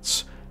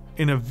assets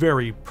in a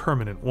very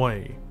permanent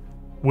way,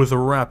 with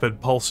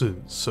rapid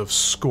pulses of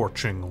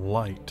scorching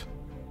light.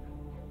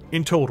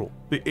 In total,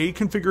 the A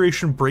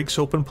configuration breaks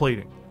open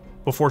plating,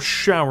 before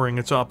showering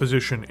its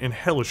opposition in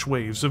hellish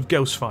waves of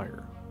Gauss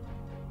fire.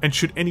 And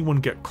should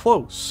anyone get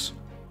close,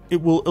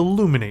 it will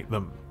illuminate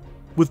them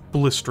with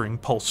blistering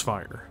pulse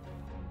fire.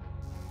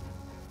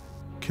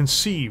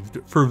 conceived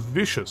for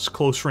vicious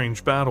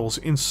close-range battles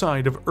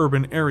inside of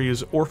urban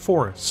areas or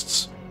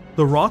forests.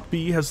 The Rock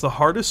B has the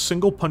hardest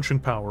single punching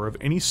power of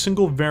any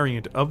single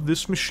variant of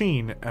this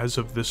machine as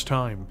of this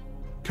time.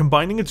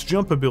 Combining its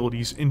jump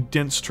abilities in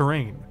dense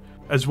terrain,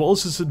 as well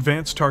as its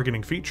advanced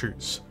targeting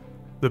features,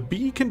 the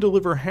B can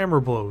deliver hammer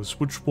blows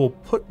which will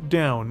put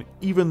down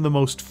even the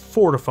most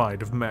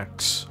fortified of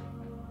mechs.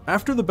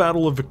 After the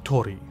Battle of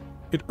Victory,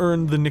 it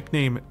earned the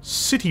nickname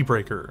City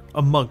Breaker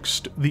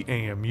amongst the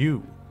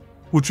AMU,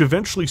 which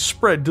eventually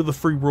spread to the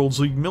Free Worlds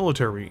League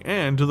military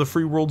and to the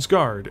Free Worlds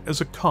Guard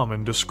as a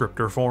common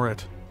descriptor for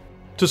it.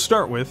 To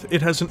start with,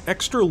 it has an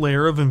extra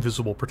layer of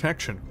invisible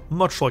protection,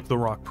 much like the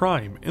Rock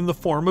Prime, in the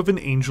form of an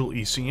Angel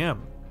ECM.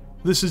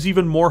 This is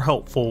even more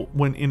helpful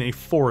when in a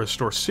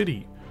forest or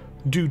city,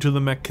 due to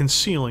the mech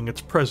concealing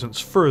its presence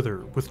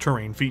further with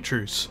terrain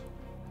features.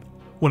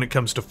 When it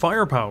comes to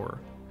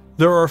firepower,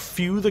 there are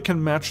few that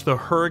can match the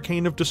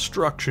hurricane of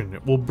destruction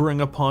it will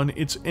bring upon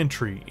its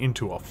entry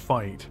into a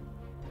fight.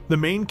 The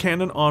main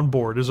cannon on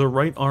board is a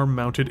right-arm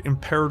mounted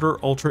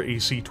Imperator Ultra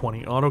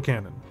AC-20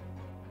 autocannon,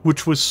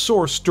 which was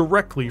sourced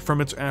directly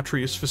from its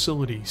Atreus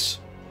facilities.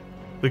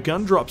 The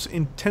gun drops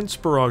intense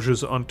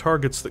barrages on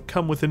targets that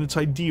come within its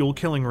ideal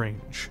killing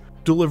range,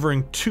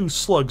 delivering 2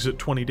 slugs at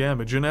 20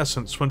 damage in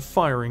essence when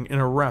firing in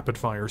a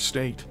rapid-fire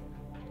state.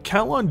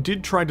 Kallon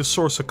did try to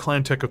source a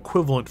Clandestine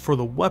equivalent for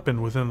the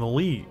weapon within the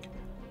League,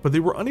 but they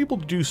were unable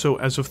to do so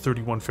as of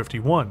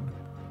 3151.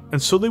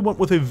 And so they went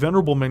with a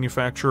venerable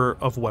manufacturer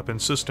of weapon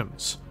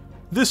systems.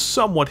 This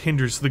somewhat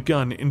hinders the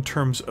gun in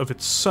terms of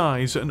its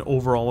size and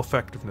overall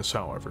effectiveness,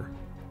 however.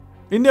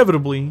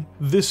 Inevitably,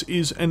 this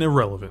is an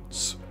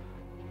irrelevance,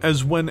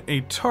 as when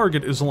a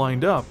target is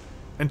lined up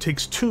and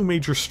takes 2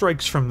 major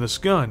strikes from this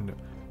gun,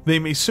 they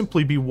may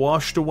simply be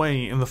washed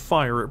away in the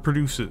fire it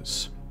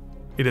produces.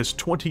 It has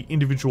 20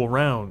 individual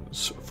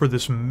rounds for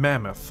this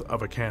mammoth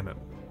of a cannon.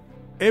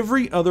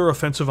 Every other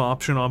offensive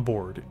option on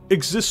board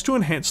exists to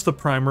enhance the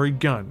primary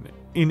gun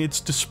in its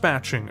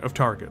dispatching of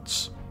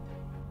targets.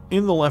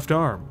 In the left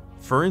arm,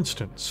 for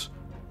instance,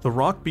 the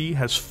Rock B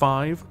has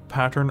 5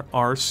 pattern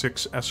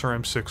R6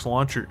 SRM-6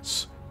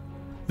 launchers.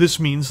 This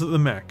means that the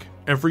mech,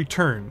 every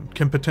turn,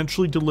 can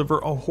potentially deliver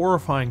a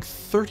horrifying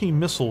 30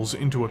 missiles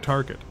into a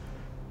target,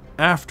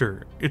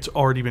 after it's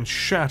already been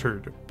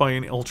shattered by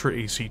an Ultra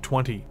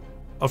AC-20.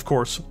 Of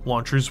course,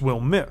 launchers will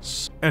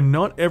miss, and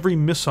not every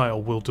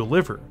missile will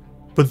deliver,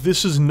 but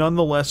this is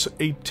nonetheless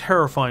a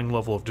terrifying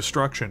level of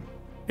destruction.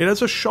 It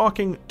has a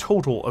shocking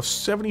total of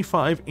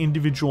 75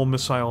 individual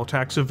missile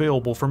attacks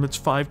available from its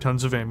 5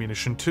 tons of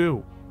ammunition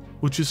too,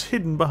 which is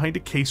hidden behind a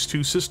Case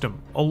 2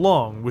 system,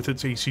 along with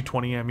its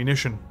AC-20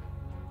 ammunition.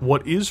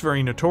 What is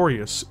very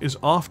notorious is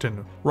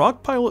often,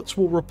 Rock pilots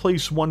will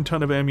replace 1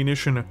 ton of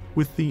ammunition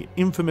with the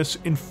infamous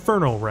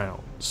Inferno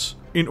rounds,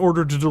 in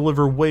order to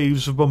deliver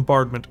waves of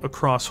bombardment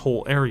across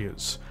whole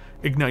areas,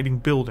 igniting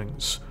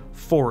buildings,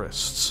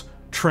 forests,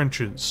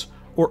 trenches,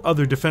 or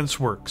other defense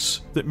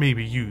works that may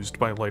be used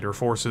by lighter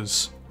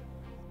forces.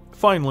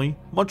 Finally,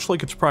 much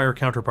like its prior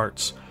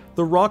counterparts,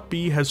 the Rock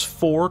B has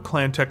 4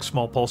 Clandestine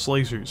small pulse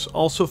lasers,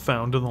 also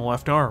found in the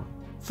left arm,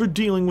 for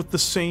dealing with the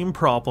same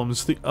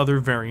problems the other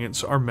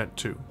variants are meant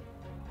to.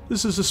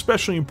 This is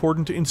especially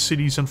important in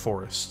cities and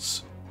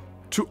forests.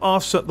 To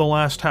offset the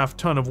last half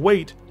ton of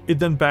weight, it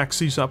then backs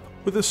these up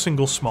with a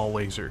single small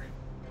laser.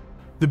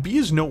 The B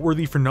is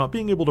noteworthy for not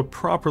being able to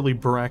properly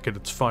bracket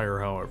its fire,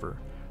 however,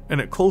 and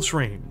at close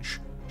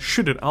range,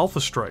 should it alpha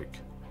strike,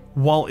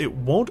 while it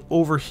won't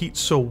overheat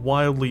so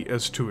wildly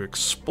as to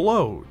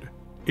explode,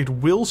 it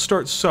will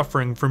start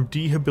suffering from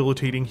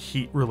debilitating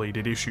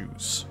heat-related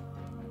issues.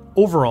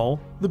 Overall,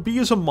 the B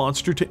is a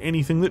monster to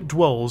anything that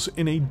dwells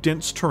in a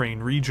dense terrain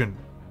region,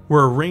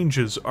 where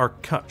ranges are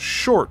cut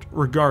short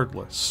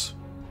regardless.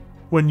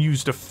 When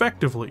used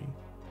effectively,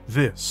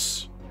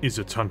 this is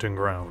its hunting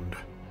ground.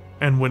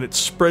 And when it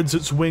spreads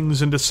its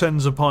wings and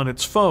descends upon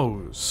its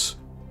foes,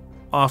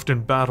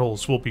 often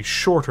battles will be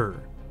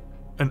shorter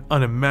and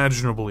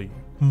unimaginably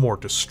more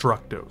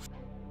destructive.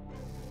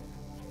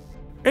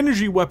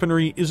 Energy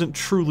weaponry isn't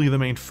truly the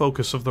main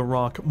focus of the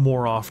Rock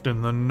more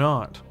often than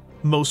not.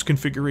 Most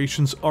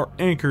configurations are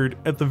anchored,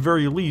 at the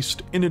very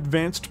least, in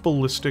advanced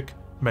ballistic,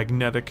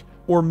 magnetic,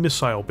 or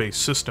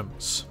missile-based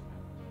systems.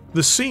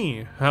 The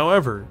C,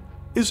 however,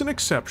 is an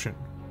exception,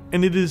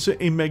 and it is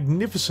a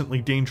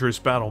magnificently dangerous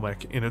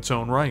battlemech in its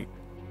own right.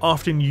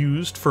 Often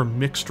used for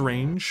mixed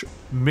range,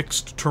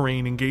 mixed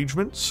terrain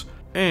engagements,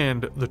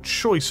 and the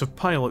choice of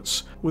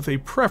pilots with a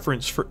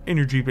preference for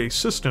energy-based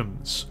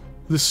systems,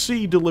 the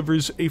C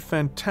delivers a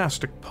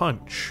fantastic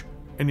punch,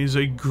 and is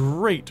a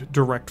great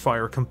direct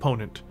fire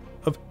component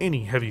of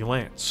any heavy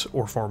lance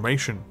or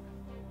formation.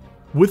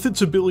 With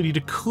its ability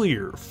to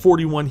clear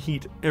 41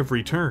 heat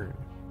every turn,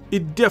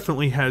 it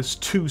definitely has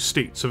 2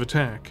 states of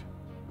attack.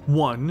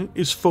 One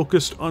is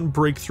focused on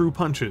breakthrough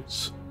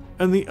punches,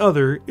 and the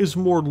other is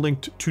more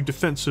linked to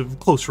defensive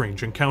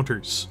close-range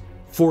encounters.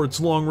 For its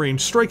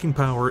long-range striking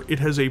power, it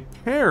has a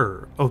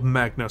pair of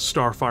Magna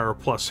Starfire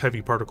Plus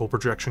heavy particle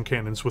projection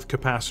cannons with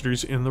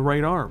capacitors in the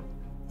right arm.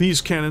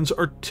 These cannons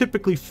are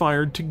typically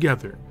fired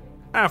together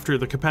after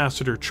the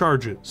capacitor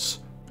charges,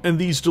 and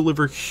these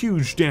deliver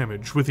huge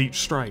damage with each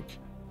strike.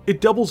 It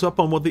doubles up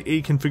on what the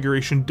A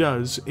configuration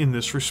does in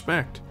this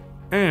respect,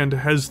 and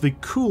has the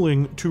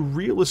cooling to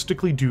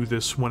realistically do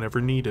this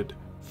whenever needed.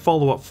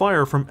 Follow-up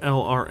fire from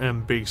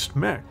LRM-based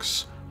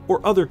mechs,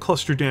 or other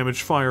cluster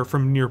damage fire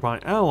from nearby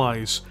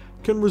allies,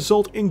 can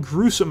result in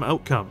gruesome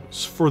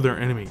outcomes for their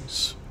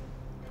enemies.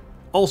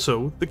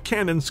 Also, the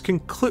cannons can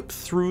clip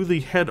through the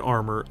head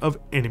armor of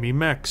enemy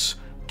mechs,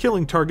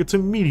 killing targets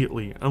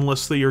immediately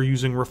unless they are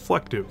using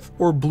reflective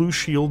or blue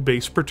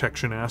shield-based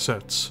protection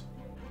assets.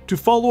 To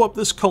follow up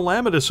this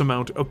calamitous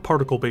amount of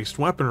particle-based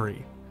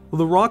weaponry,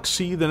 the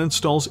ROC-C then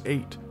installs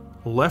 8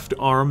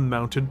 left-arm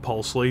mounted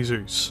pulse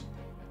lasers,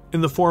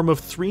 in the form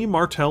of 3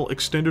 Martel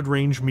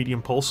extended-range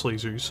medium pulse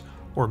lasers,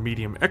 or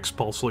medium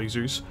X-pulse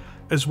lasers,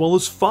 as well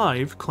as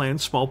 5 Clan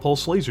small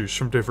pulse lasers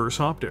from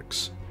diverse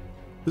optics.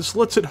 This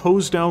lets it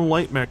hose down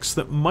light mechs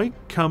that might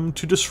come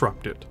to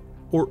disrupt it,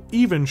 or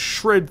even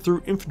shred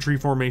through infantry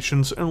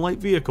formations and light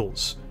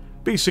vehicles,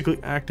 basically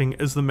acting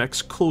as the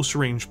mech's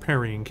close-range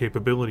parrying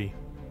capability.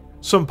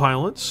 Some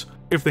pilots,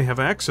 if they have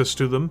access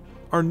to them,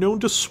 are known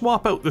to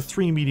swap out the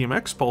 3 medium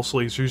X-pulse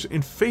lasers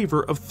in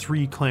favor of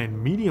 3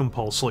 Clan medium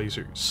pulse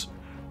lasers,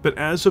 but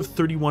as of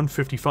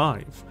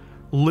 3155,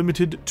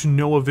 limited to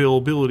no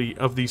availability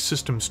of these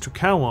systems to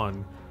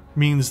Kallon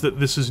means that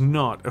this is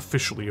not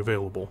officially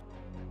available.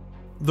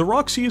 The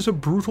ROC-C is a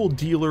brutal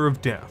dealer of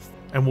death,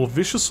 and will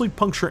viciously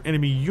puncture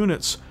enemy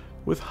units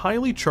with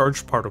highly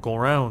charged particle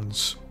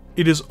rounds.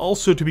 It is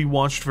also to be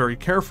watched very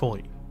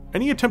carefully.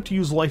 Any attempt to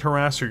use light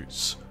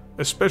harassers,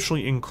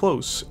 especially in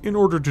close, in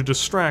order to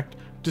distract,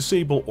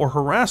 disable, or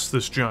harass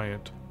this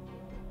giant,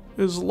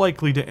 is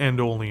likely to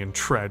end only in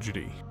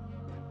tragedy.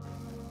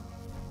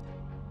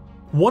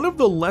 One of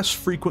the less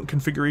frequent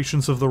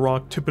configurations of the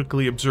ROC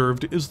typically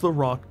observed is the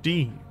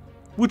ROC-D,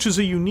 which is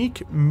a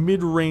unique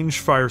mid-range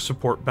fire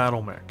support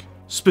Battlemech,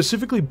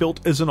 specifically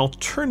built as an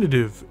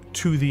alternative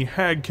to the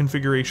HAG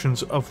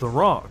configurations of the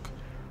ROC.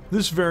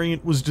 This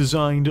variant was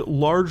designed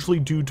largely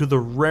due to the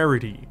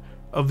rarity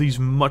of these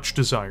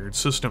much-desired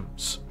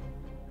systems.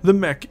 The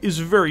mech is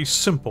very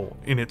simple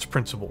in its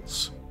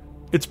principles.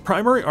 Its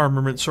primary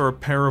armaments are a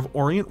pair of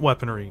Orient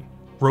weaponry,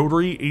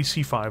 rotary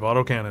AC-5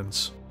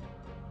 autocannons,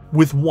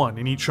 with 1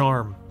 in each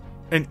arm,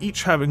 and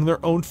each having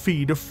their own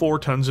feed of 4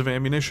 tons of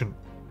ammunition.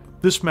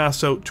 This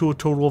maths out to a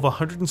total of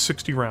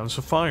 160 rounds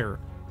of fire,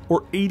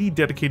 or 80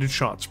 dedicated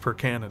shots per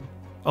cannon,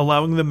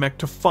 allowing the mech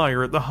to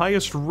fire at the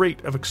highest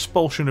rate of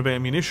expulsion of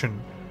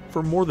ammunition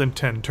for more than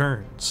 10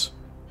 turns.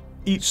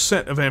 Each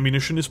set of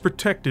ammunition is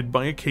protected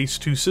by a Case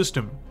 2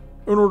 system,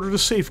 in order to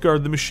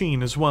safeguard the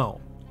machine as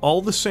well.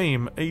 All the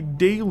same, a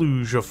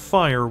deluge of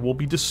fire will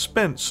be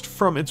dispensed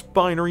from its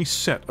binary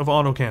set of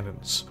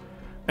autocannons,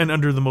 and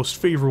under the most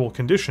favorable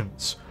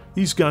conditions,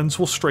 these guns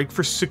will strike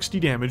for 60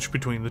 damage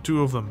between the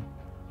 2 of them,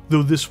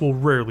 though this will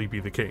rarely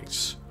be the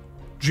case.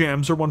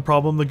 Jams are one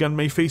problem the gun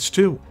may face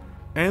too,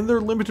 and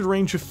their limited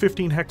range of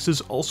 15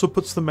 hexes also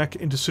puts the mech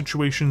into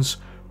situations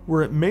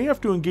where it may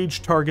have to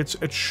engage targets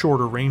at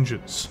shorter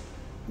ranges,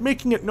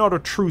 making it not a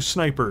true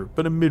sniper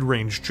but a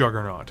mid-range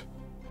juggernaut.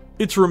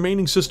 Its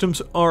remaining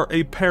systems are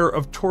a pair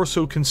of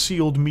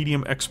torso-concealed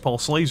medium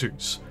X-pulse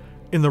lasers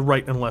in the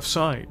right and left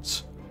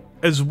sides,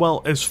 as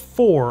well as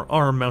 4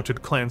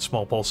 arm-mounted Clan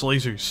small pulse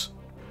lasers.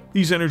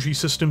 These energy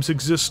systems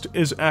exist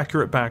as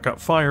accurate backup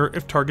fire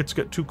if targets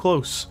get too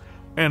close,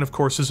 and of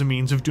course as a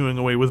means of doing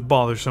away with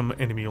bothersome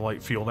enemy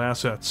light field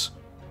assets.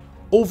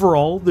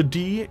 Overall, the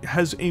D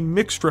has a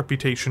mixed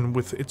reputation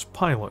with its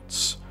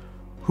pilots,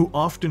 who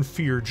often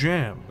fear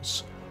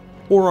jams,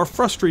 or are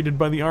frustrated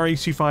by the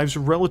RAC-5's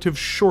relative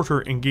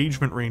shorter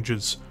engagement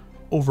ranges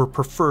over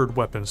preferred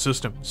weapon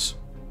systems.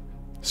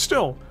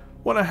 Still,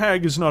 when a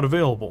HAG is not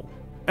available,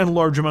 and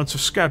large amounts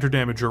of scatter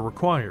damage are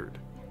required,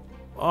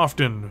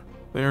 often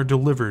they are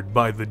delivered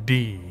by the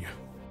D.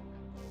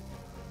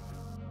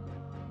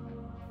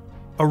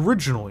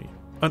 Originally,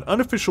 an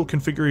unofficial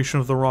configuration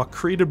of the ROC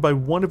created by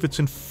one of its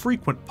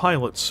infrequent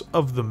pilots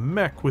of the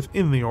Mech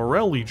within the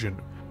Orel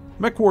Legion,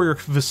 Mech Warrior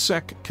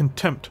Visek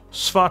Contempt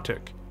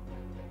Svatek.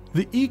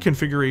 The E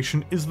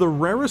configuration is the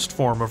rarest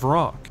form of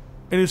ROC,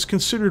 and is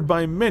considered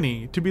by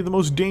many to be the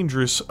most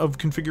dangerous of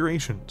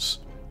configurations.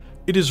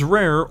 It is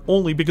rare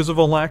only because of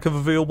a lack of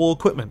available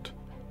equipment,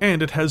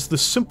 and it has the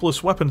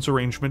simplest weapons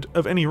arrangement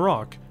of any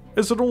ROC,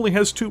 as it only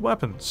has 2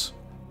 weapons.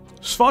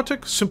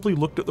 Svatek simply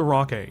looked at the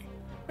ROC-A,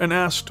 and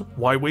asked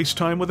why waste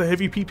time with a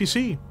heavy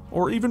PPC,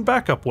 or even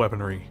backup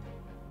weaponry.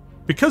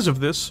 Because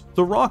of this,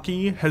 the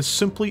ROC-E has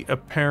simply a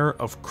pair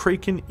of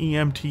Kraken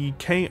EMT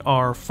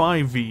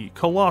KR-5V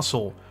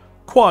Colossal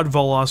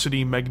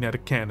Quad-Velocity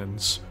Magnetic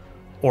Cannons,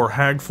 or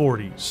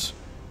HAG-40s,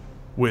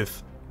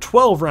 with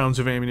 12 rounds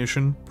of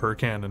ammunition per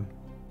cannon.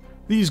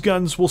 These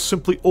guns will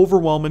simply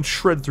overwhelm and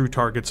shred through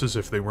targets as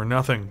if they were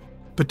nothing,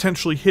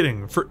 potentially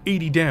hitting for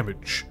 80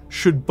 damage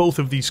should both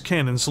of these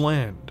cannons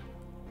land.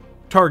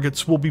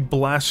 Targets will be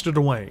blasted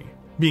away,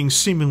 being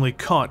seemingly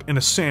caught in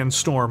a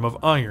sandstorm of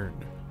iron,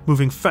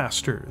 moving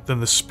faster than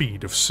the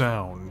speed of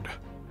sound.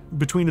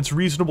 between its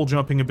reasonable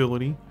jumping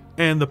ability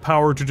and the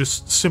power to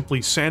just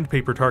simply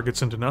sandpaper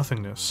targets into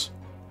nothingness,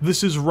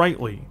 this is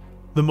rightly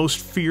the most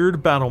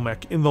feared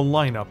Battlemech in the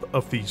lineup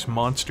of these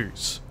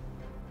monsters.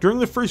 During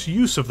the first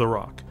use of the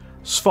rock,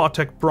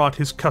 Svatek brought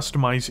his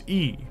customized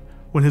E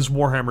when his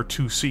Warhammer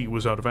 2C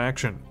was out of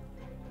action,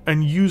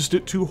 and used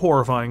it to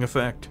horrifying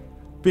effect,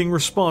 being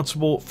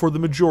responsible for the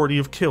majority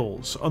of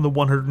kills on the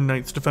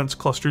 109th Defense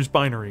Cluster's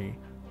binary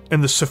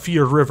and the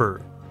Saphir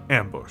River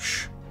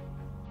ambush.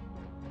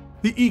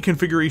 The E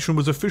configuration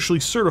was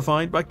officially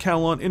certified by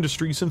Kallon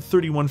Industries in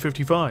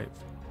 3155,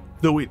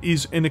 though it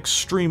is an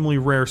extremely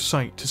rare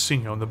sight to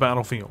see on the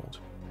battlefield,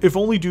 if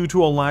only due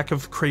to a lack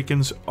of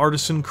Kraken's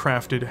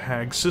artisan-crafted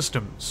HAG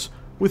systems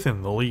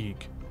within the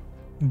League.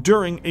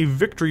 During a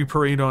victory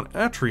parade on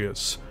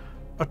Atreus,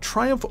 a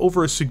triumph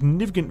over a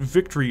significant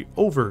victory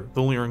over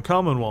the Lyran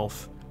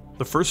Commonwealth,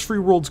 the 1st Free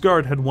Worlds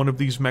Guard had one of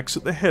these mechs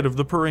at the head of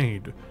the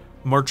parade,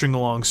 marching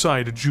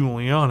alongside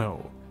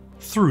Giuliano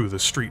through the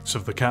streets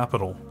of the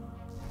capital.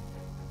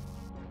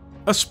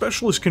 A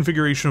specialist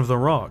configuration of the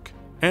rock,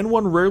 and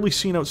one rarely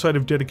seen outside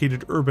of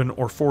dedicated urban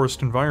or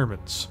forest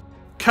environments.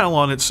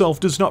 Kallon itself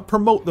does not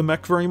promote the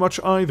mech very much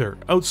either,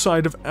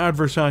 outside of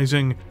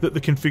advertising that the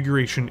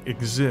configuration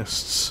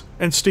exists,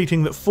 and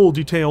stating that full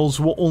details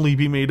will only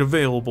be made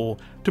available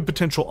to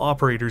potential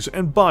operators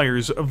and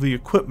buyers of the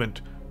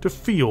equipment to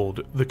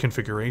field the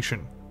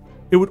configuration.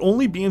 It would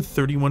only be in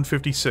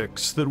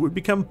 3156 that it would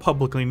become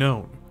publicly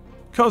known,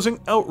 causing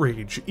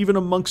outrage even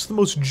amongst the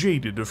most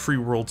jaded of free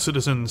world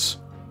citizens,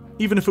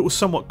 even if it was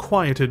somewhat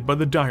quieted by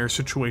the dire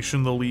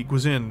situation the League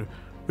was in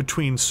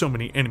between so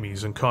many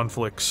enemies and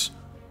conflicts.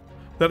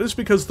 That is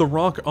because the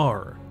Rock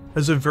R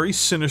has a very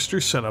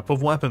sinister setup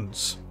of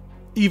weapons,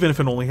 even if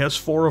it only has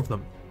 4 of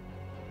them.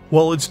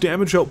 While its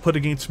damage output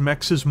against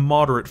mechs is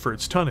moderate for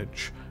its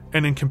tonnage,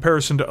 and in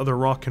comparison to other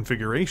Rock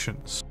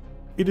configurations,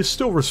 it is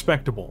still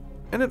respectable,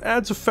 and it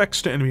adds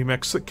effects to enemy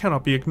mechs that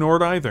cannot be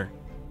ignored either.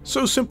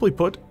 So simply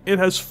put, it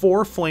has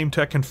 4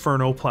 Flametech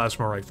Inferno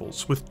plasma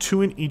rifles, with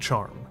 2 in each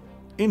arm.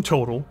 In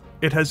total,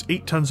 it has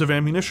 8 tons of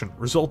ammunition,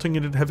 resulting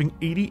in it having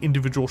 80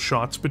 individual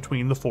shots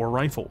between the 4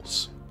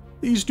 rifles.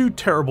 These do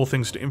terrible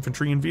things to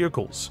infantry and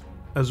vehicles,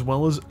 as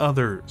well as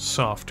other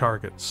soft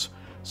targets,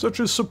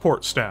 such as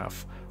support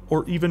staff,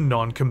 or even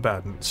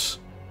non-combatants.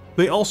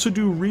 They also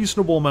do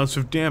reasonable amounts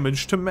of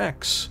damage to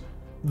mechs,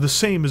 the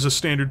same as a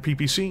standard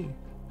PPC,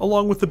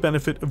 along with the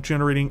benefit of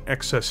generating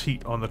excess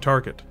heat on the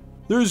target.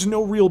 There is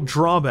no real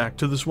drawback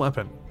to this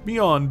weapon,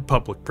 beyond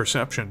public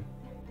perception.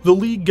 The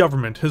League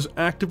government has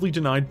actively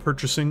denied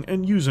purchasing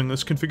and using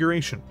this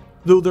configuration,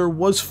 though there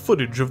was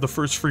footage of the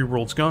 1st Free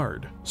Worlds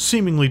Guard,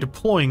 seemingly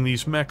deploying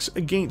these mechs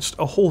against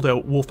a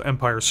holdout Wolf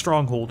Empire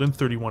stronghold in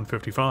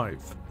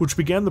 3155, which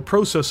began the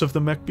process of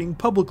the mech being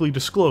publicly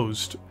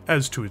disclosed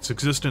as to its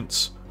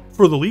existence.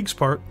 For the League's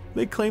part,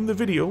 they claim the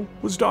video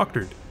was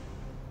doctored.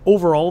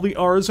 Overall, the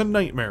R is a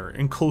nightmare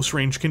in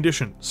close-range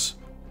conditions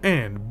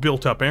and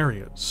built-up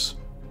areas,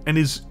 and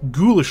is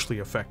ghoulishly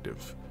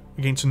effective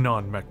against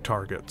non-mech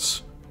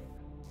targets.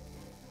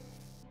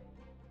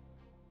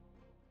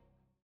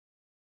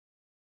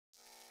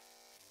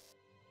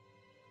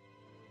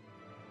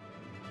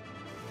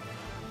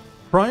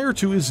 Prior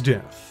to his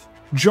death,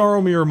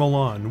 Jaromir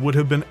Milan would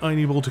have been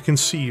unable to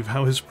conceive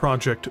how his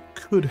project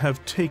could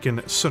have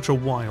taken such a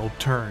wild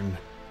turn.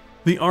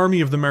 The army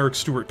of the Marik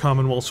Stewart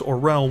Commonwealth's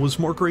Orel was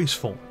more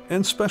graceful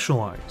and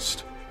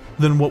specialized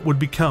than what would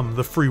become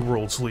the Free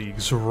Worlds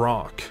League's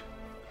Rock.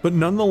 But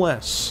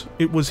nonetheless,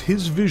 it was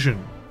his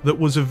vision that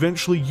was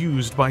eventually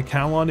used by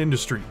Kallon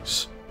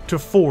Industries to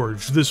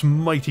forge this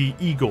mighty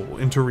eagle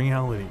into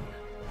reality.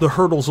 The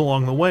hurdles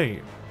along the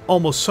way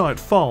almost saw it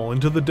fall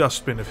into the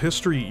dustbin of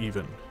history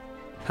even.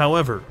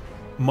 However,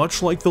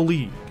 much like the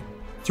League,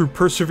 through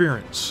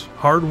perseverance,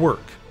 hard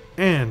work,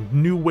 and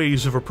new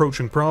ways of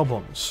approaching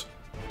problems,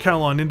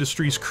 Kallon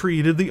Industries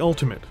created the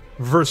ultimate,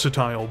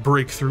 versatile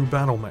breakthrough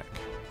Battlemech,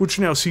 which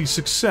now sees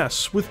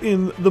success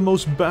within the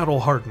most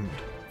battle-hardened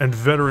and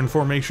veteran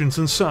formations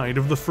inside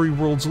of the Free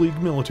Worlds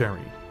League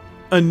military.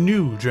 A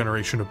new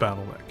generation of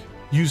Battlemech,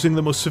 using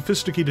the most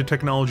sophisticated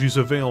technologies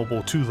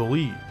available to the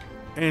League,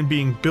 and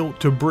being built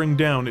to bring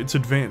down its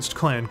advanced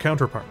clan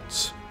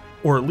counterparts,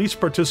 or at least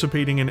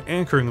participating in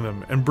anchoring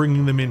them and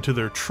bringing them into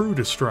their true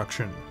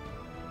destruction.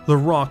 The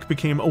Rock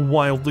became a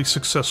wildly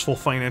successful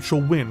financial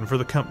win for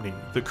the company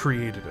that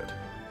created it.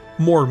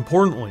 More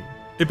importantly,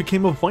 it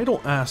became a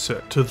vital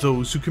asset to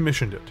those who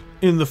commissioned it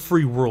in the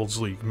Free Worlds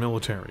League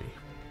military.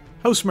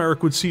 House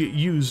Marik would see it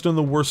used in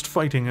the worst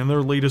fighting in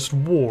their latest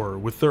war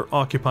with their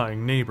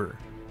occupying neighbor.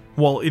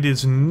 While it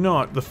is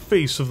not the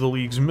face of the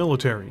League's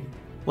military,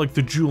 like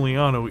the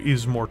Giuliano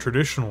is more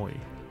traditionally,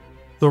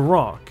 the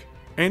Rock,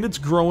 and its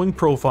growing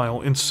profile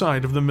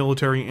inside of the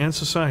military and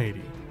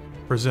society,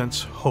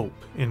 presents hope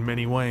in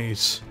many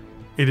ways.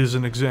 It is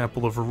an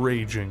example of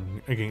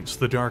raging against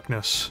the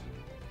darkness.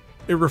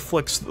 It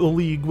reflects that the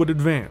League would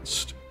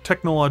advance,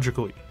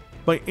 technologically,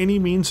 by any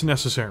means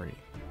necessary,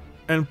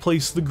 and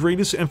place the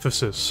greatest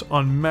emphasis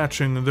on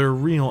matching their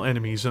real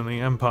enemies in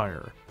the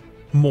Empire,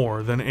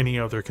 more than any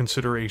other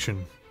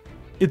consideration.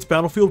 Its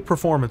battlefield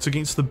performance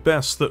against the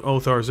best that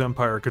Othar's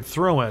empire could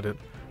throw at it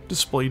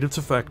displayed its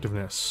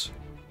effectiveness.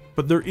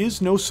 But there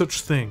is no such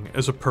thing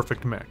as a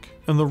perfect mech,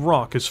 and the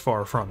Rock is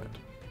far from it.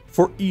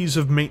 For ease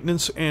of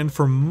maintenance and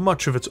for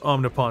much of its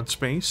omnipod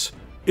space,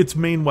 its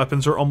main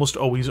weapons are almost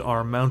always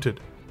arm-mounted.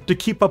 To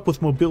keep up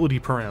with mobility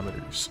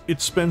parameters, it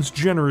spends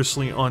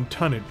generously on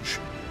tonnage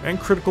and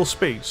critical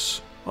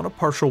space on a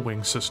partial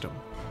wing system.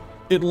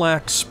 It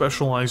lacks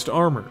specialized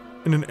armor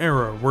in an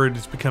era where it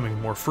is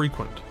becoming more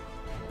frequent.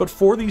 But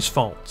for these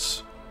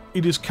faults,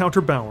 it is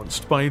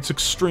counterbalanced by its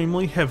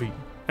extremely heavy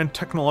and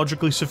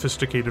technologically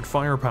sophisticated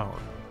firepower,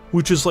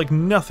 which is like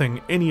nothing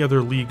any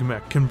other League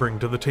mech can bring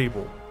to the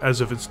table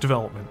as of its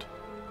development.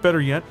 Better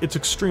yet, its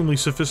extremely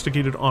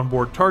sophisticated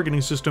onboard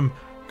targeting system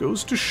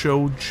goes to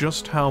show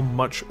just how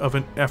much of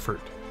an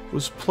effort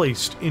was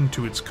placed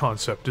into its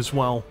concept as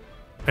well.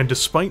 And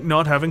despite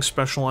not having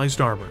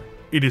specialized armor,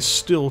 it is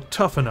still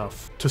tough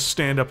enough to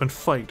stand up and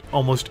fight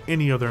almost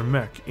any other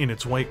mech in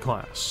its weight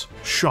class,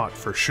 shot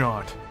for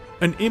shot.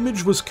 An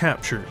image was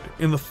captured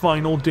in the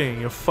final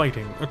day of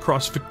fighting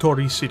across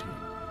Victory City,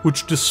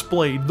 which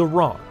displayed the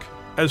Rock,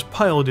 as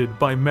piloted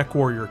by mech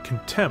warrior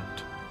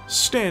Contempt,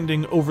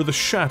 standing over the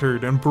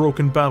shattered and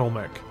broken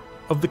Battlemech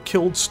of the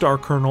killed Star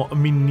Colonel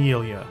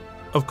Amelia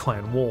of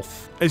Clan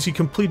Wolf, as he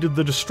completed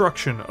the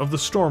destruction of the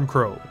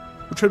Stormcrow,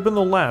 which had been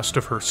the last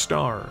of her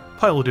star,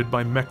 piloted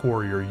by mech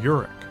warrior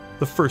Irtech,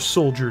 the first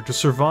soldier to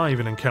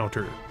survive an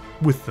encounter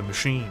with the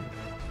machine.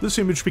 This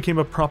image became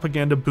a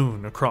propaganda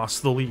boon across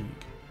the League,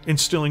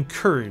 instilling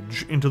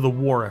courage into the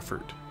war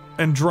effort,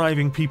 and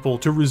driving people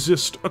to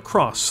resist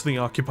across the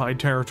occupied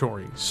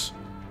territories.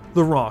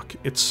 The Rock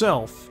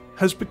itself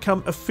has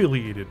become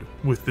affiliated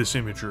with this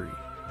imagery.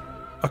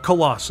 A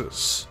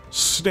colossus,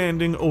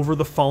 standing over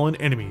the fallen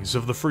enemies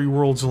of the Free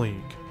Worlds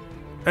League,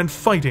 and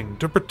fighting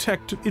to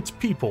protect its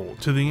people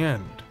to the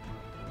end.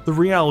 The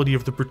reality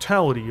of the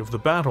brutality of the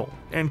battle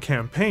and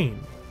campaign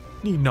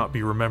need not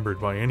be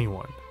remembered by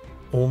anyone.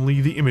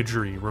 Only the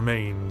imagery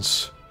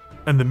remains,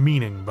 and the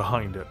meaning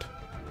behind it.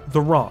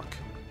 The Rock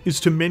is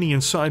to many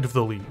inside of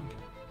the League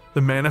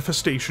the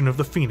manifestation of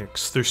the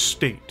Phoenix their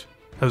state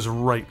has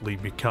rightly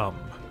become.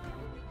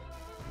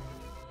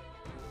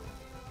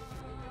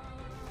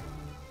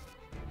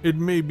 It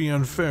may be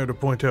unfair to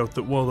point out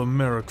that while the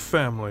Marik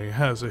family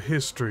has a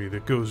history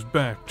that goes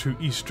back to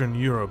Eastern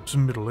Europe's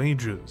Middle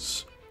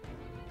Ages,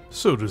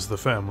 so does the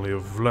family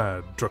of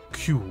Vlad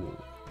Dracul.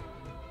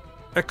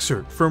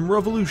 Excerpt from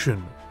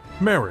Revolution,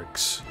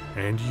 Mariks,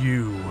 and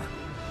You.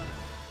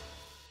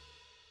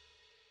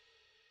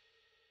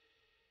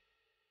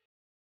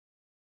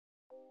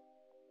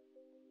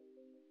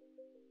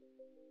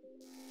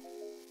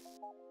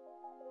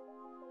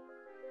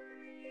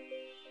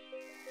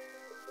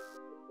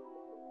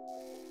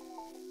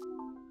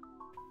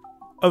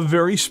 A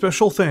very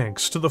special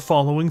thanks to the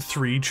following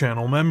 3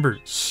 channel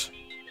members.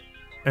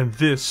 And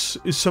this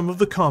is some of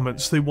the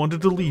comments they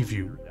wanted to leave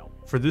you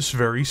for this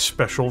very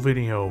special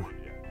video.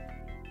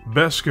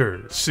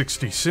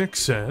 Besker66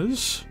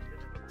 says,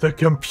 "The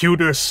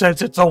computer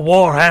says it's a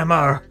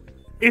Warhammer!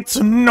 It's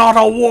not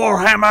a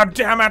Warhammer,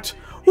 damn it!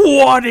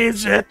 What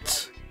is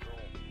it?"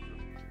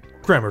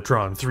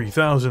 Grammatron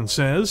 3000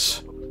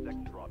 says,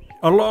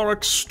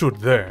 "Alaric stood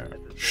there,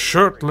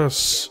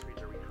 shirtless,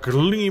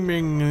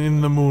 gleaming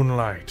in the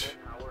moonlight.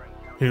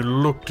 He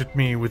looked at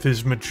me with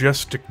his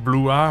majestic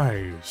blue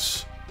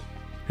eyes,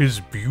 his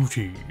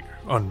beauty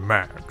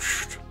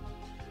unmatched."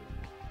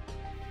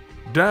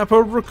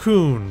 Dapper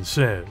Raccoon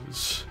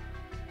says,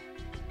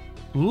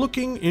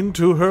 "Looking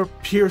into her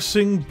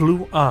piercing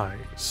blue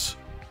eyes,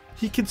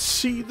 he could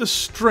see the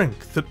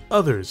strength that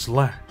others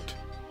lacked.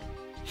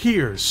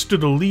 Here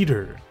stood a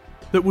leader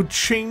that would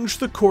change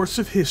the course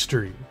of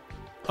history,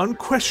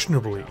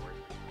 unquestionably.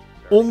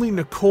 Only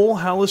Nicole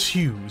Hallis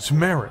Hughes,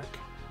 Marik,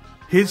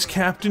 his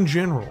Captain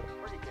General,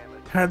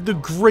 had the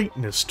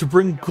greatness to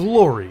bring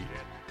glory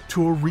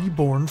to a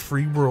reborn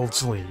Free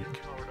Worlds League."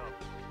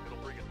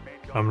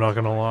 I'm not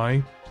gonna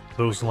lie,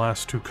 those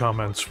last 2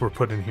 comments were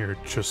put in here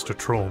just to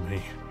troll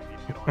me.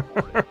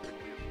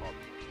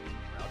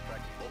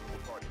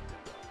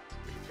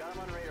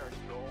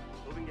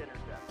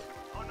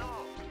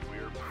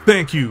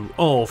 Thank you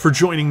all for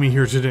joining me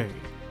here today.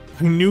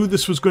 I knew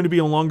this was going to be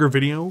a longer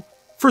video.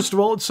 First of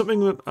all, it's something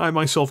that I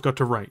myself got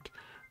to write,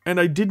 and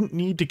I didn't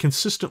need to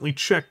consistently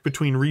check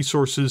between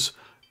resources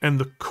and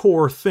the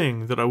core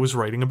thing that I was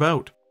writing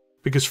about,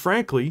 because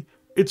frankly,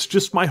 it's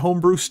just my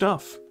homebrew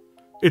stuff.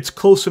 It's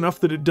close enough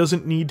that it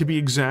doesn't need to be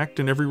exact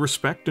in every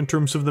respect in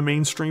terms of the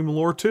mainstream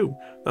lore too.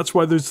 That's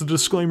why there's the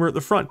disclaimer at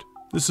the front.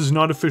 This is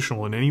not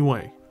official in any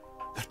way.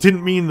 That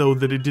didn't mean, though,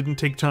 that it didn't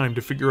take time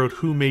to figure out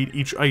who made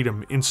each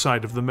item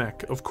inside of the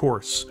mech, of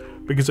course,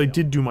 because I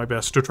did do my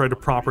best to try to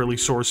properly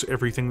source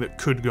everything that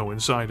could go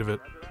inside of it.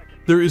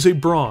 There is a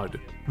broad,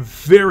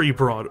 very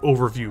broad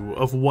overview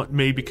of what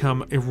may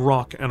become a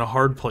rock and a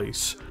hard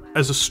place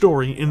as a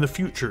story in the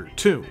future,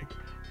 too,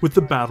 with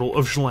the Battle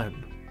of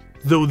Zhlen,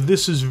 though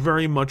this is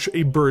very much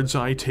a bird's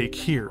eye take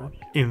here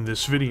in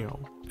this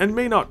video, and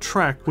may not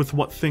track with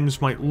what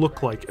things might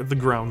look like at the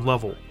ground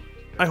level.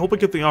 I hope I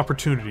get the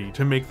opportunity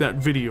to make that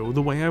video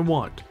the way I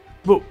want,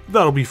 but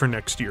that'll be for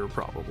next year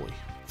probably.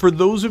 For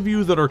those of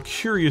you that are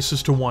curious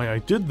as to why I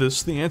did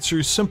this, the answer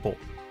is simple.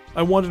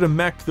 I wanted a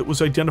mech that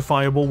was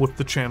identifiable with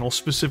the channel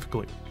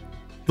specifically.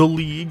 The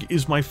League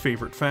is my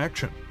favorite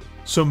faction,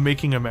 so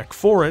making a mech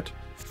for it,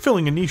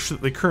 filling a niche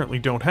that they currently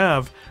don't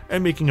have,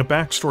 and making a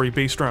backstory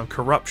based around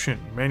corruption,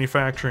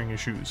 manufacturing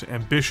issues,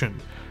 ambition,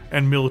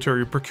 and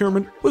military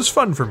procurement was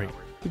fun for me,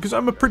 because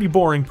I'm a pretty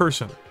boring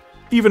person,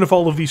 even if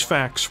all of these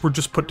facts were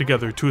just put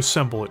together to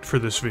assemble it for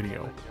this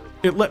video.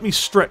 It let me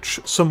stretch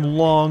some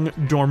long,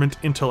 dormant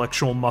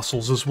intellectual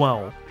muscles as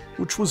well,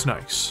 which was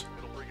nice.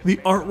 The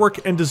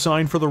artwork and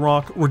design for the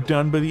rock were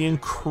done by the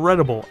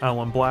incredible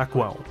Alan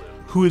Blackwell,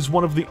 who is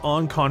one of the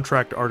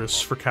on-contract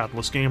artists for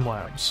Catalyst Game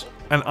Labs.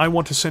 And I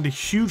want to send a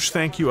huge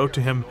thank you out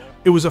to him.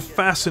 It was a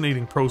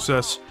fascinating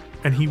process,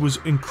 and he was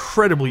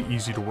incredibly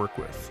easy to work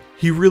with.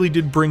 He really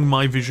did bring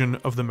my vision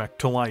of the mech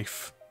to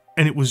life,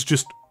 and it was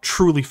just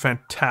truly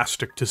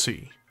fantastic to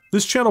see.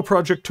 This channel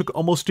project took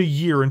almost a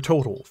year in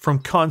total, from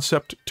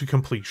concept to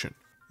completion.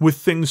 With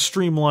things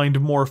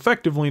streamlined more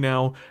effectively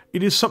now,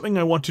 it is something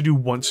I want to do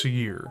once a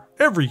year,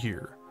 every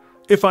year,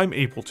 if I'm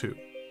able to.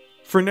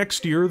 For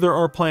next year, there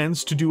are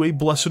plans to do a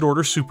Blessed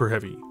Order Super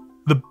Heavy,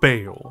 the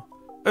Bale,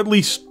 at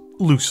least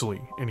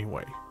loosely,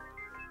 anyway.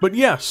 But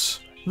yes,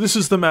 this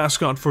is the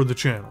mascot for the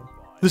channel.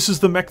 This is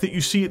the mech that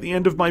you see at the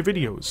end of my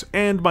videos,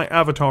 and my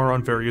avatar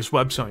on various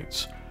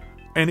websites,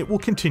 and it will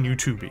continue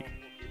to be.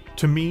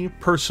 To me,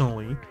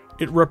 personally,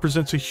 it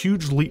represents a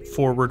huge leap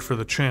forward for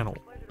the channel,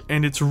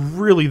 and it's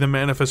really the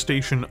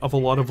manifestation of a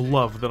lot of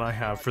love that I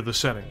have for the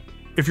setting.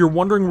 If you're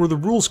wondering where the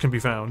rules can be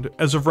found,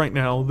 as of right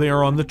now, they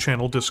are on the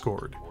channel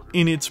Discord,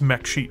 in its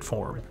mech sheet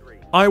form.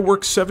 I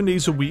work 7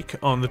 days a week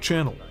on the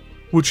channel,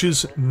 which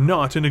is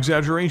not an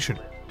exaggeration,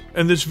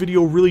 and this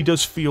video really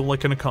does feel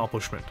like an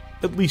accomplishment,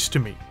 at least to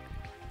me.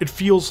 It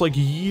feels like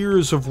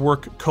years of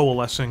work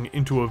coalescing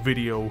into a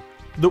video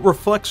that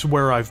reflects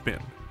where I've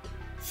been.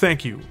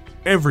 Thank you,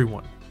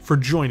 everyone, for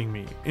joining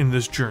me in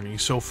this journey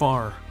so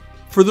far.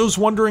 For those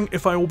wondering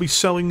if I will be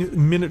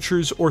selling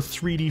miniatures or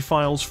 3D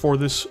files for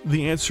this,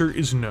 the answer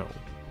is no.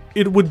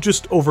 It would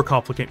just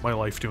overcomplicate my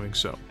life doing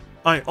so.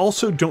 I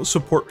also don't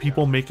support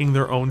people making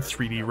their own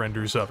 3D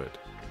renders of it.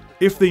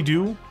 If they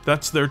do,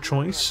 that's their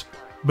choice,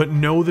 but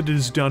know that it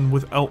is done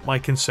without my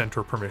consent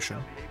or permission.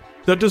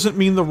 That doesn't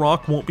mean the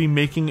rock won't be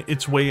making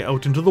its way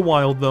out into the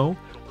wild though.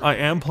 I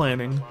am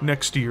planning,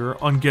 next year,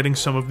 on getting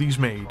some of these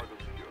made,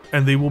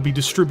 and they will be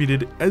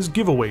distributed as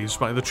giveaways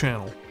by the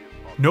channel.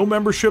 No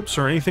memberships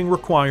or anything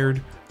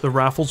required, the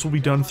raffles will be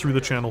done through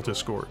the channel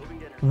Discord.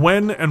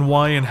 When and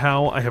why and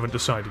how, I haven't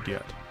decided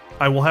yet.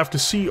 I will have to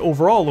see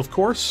overall, of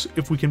course,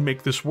 if we can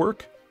make this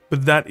work,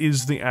 but that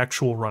is the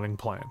actual running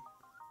plan.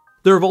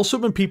 There have also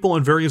been people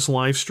on various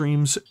live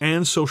streams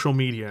and social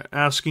media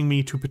asking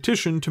me to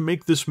petition to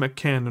make this mech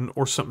canon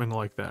or something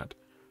like that.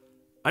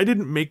 I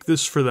didn't make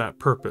this for that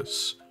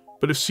purpose,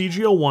 but if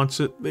CGL wants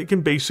it, they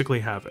can basically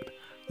have it.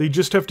 They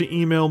just have to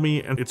email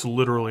me and it's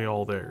literally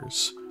all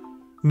theirs.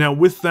 Now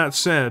with that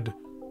said,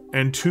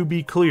 and to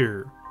be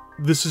clear,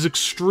 this is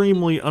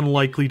extremely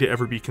unlikely to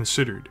ever be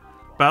considered.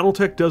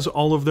 Battletech does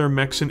all of their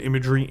mechs and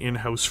imagery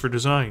in-house for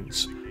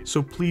designs,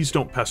 so please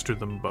don't pester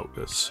them about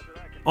this.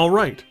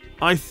 Alright,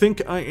 I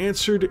think I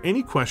answered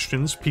any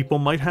questions people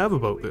might have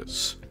about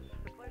this.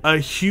 A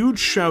huge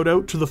shout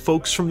out to the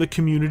folks from the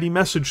community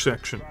message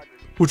section,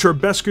 which are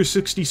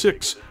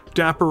Besker66,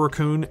 Dapper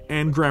Raccoon,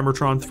 and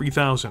Grammartron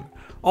 3000.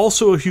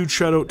 Also a huge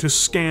shout out to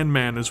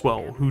Scanman as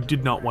well, who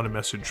did not want a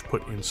message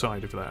put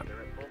inside of that.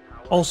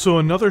 Also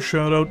another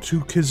shout out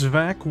to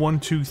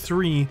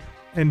Kizvac123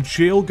 and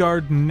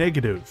Jailguard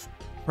Negative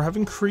for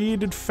having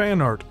created fan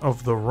art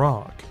of The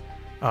Rock.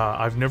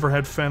 I've never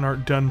had fan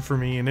art done for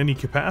me in any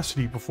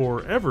capacity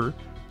before, ever,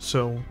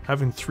 so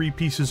having 3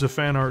 pieces of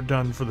fan art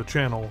done for the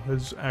channel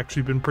has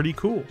actually been pretty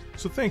cool,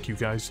 so thank you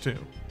guys too.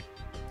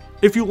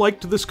 If you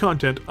liked this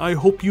content, I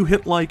hope you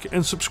hit like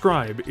and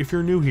subscribe if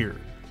you're new here.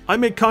 I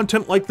make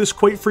content like this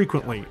quite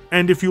frequently,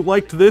 and if you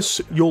liked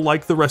this, you'll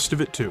like the rest of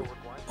it too.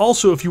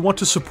 Also, if you want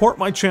to support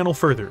my channel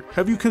further,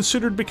 have you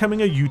considered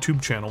becoming a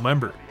YouTube channel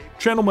member?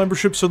 Channel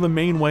memberships are the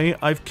main way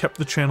I've kept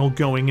the channel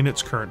going in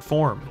its current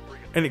form,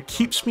 and it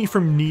keeps me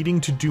from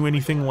needing to do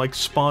anything like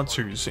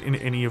sponsors in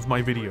any of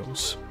my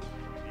videos.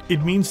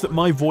 It means that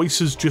my voice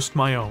is just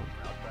my own,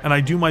 and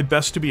I do my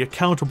best to be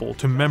accountable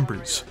to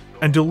members,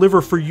 and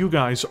deliver for you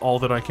guys all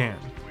that I can.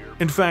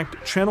 In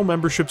fact, channel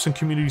memberships and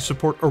community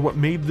support are what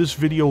made this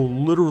video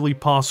literally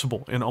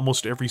possible in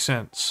almost every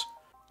sense.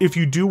 If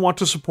you do want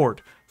to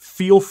support,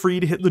 feel free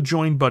to hit the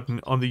join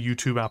button on the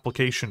YouTube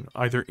application,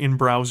 either in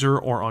browser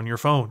or on your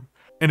phone,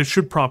 and it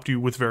should prompt you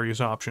with various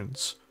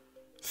options.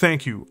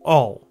 Thank you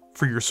all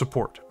for your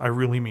support, I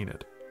really mean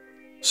it.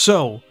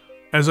 So,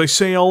 as I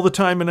say all the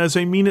time and as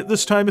I mean it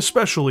this time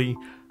especially,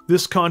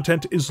 this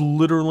content is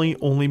literally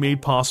only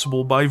made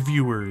possible by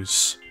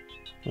viewers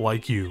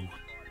like you.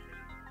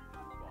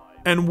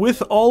 And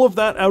with all of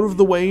that out of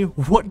the way,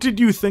 what did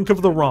you think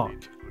of The Rock?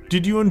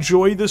 Did you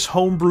enjoy this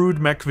homebrewed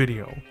mech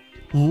video?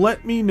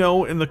 let me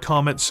know in the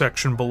comment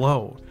section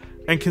below,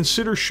 and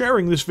consider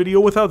sharing this video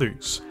with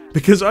others,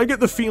 because I get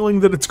the feeling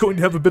that it's going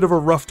to have a bit of a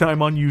rough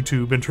time on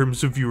YouTube in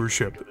terms of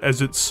viewership,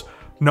 as it's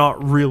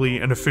not really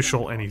an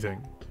official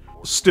anything.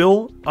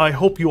 Still, I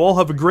hope you all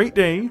have a great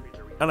day,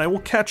 and I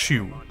will catch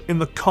you in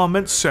the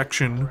comment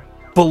section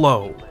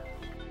below.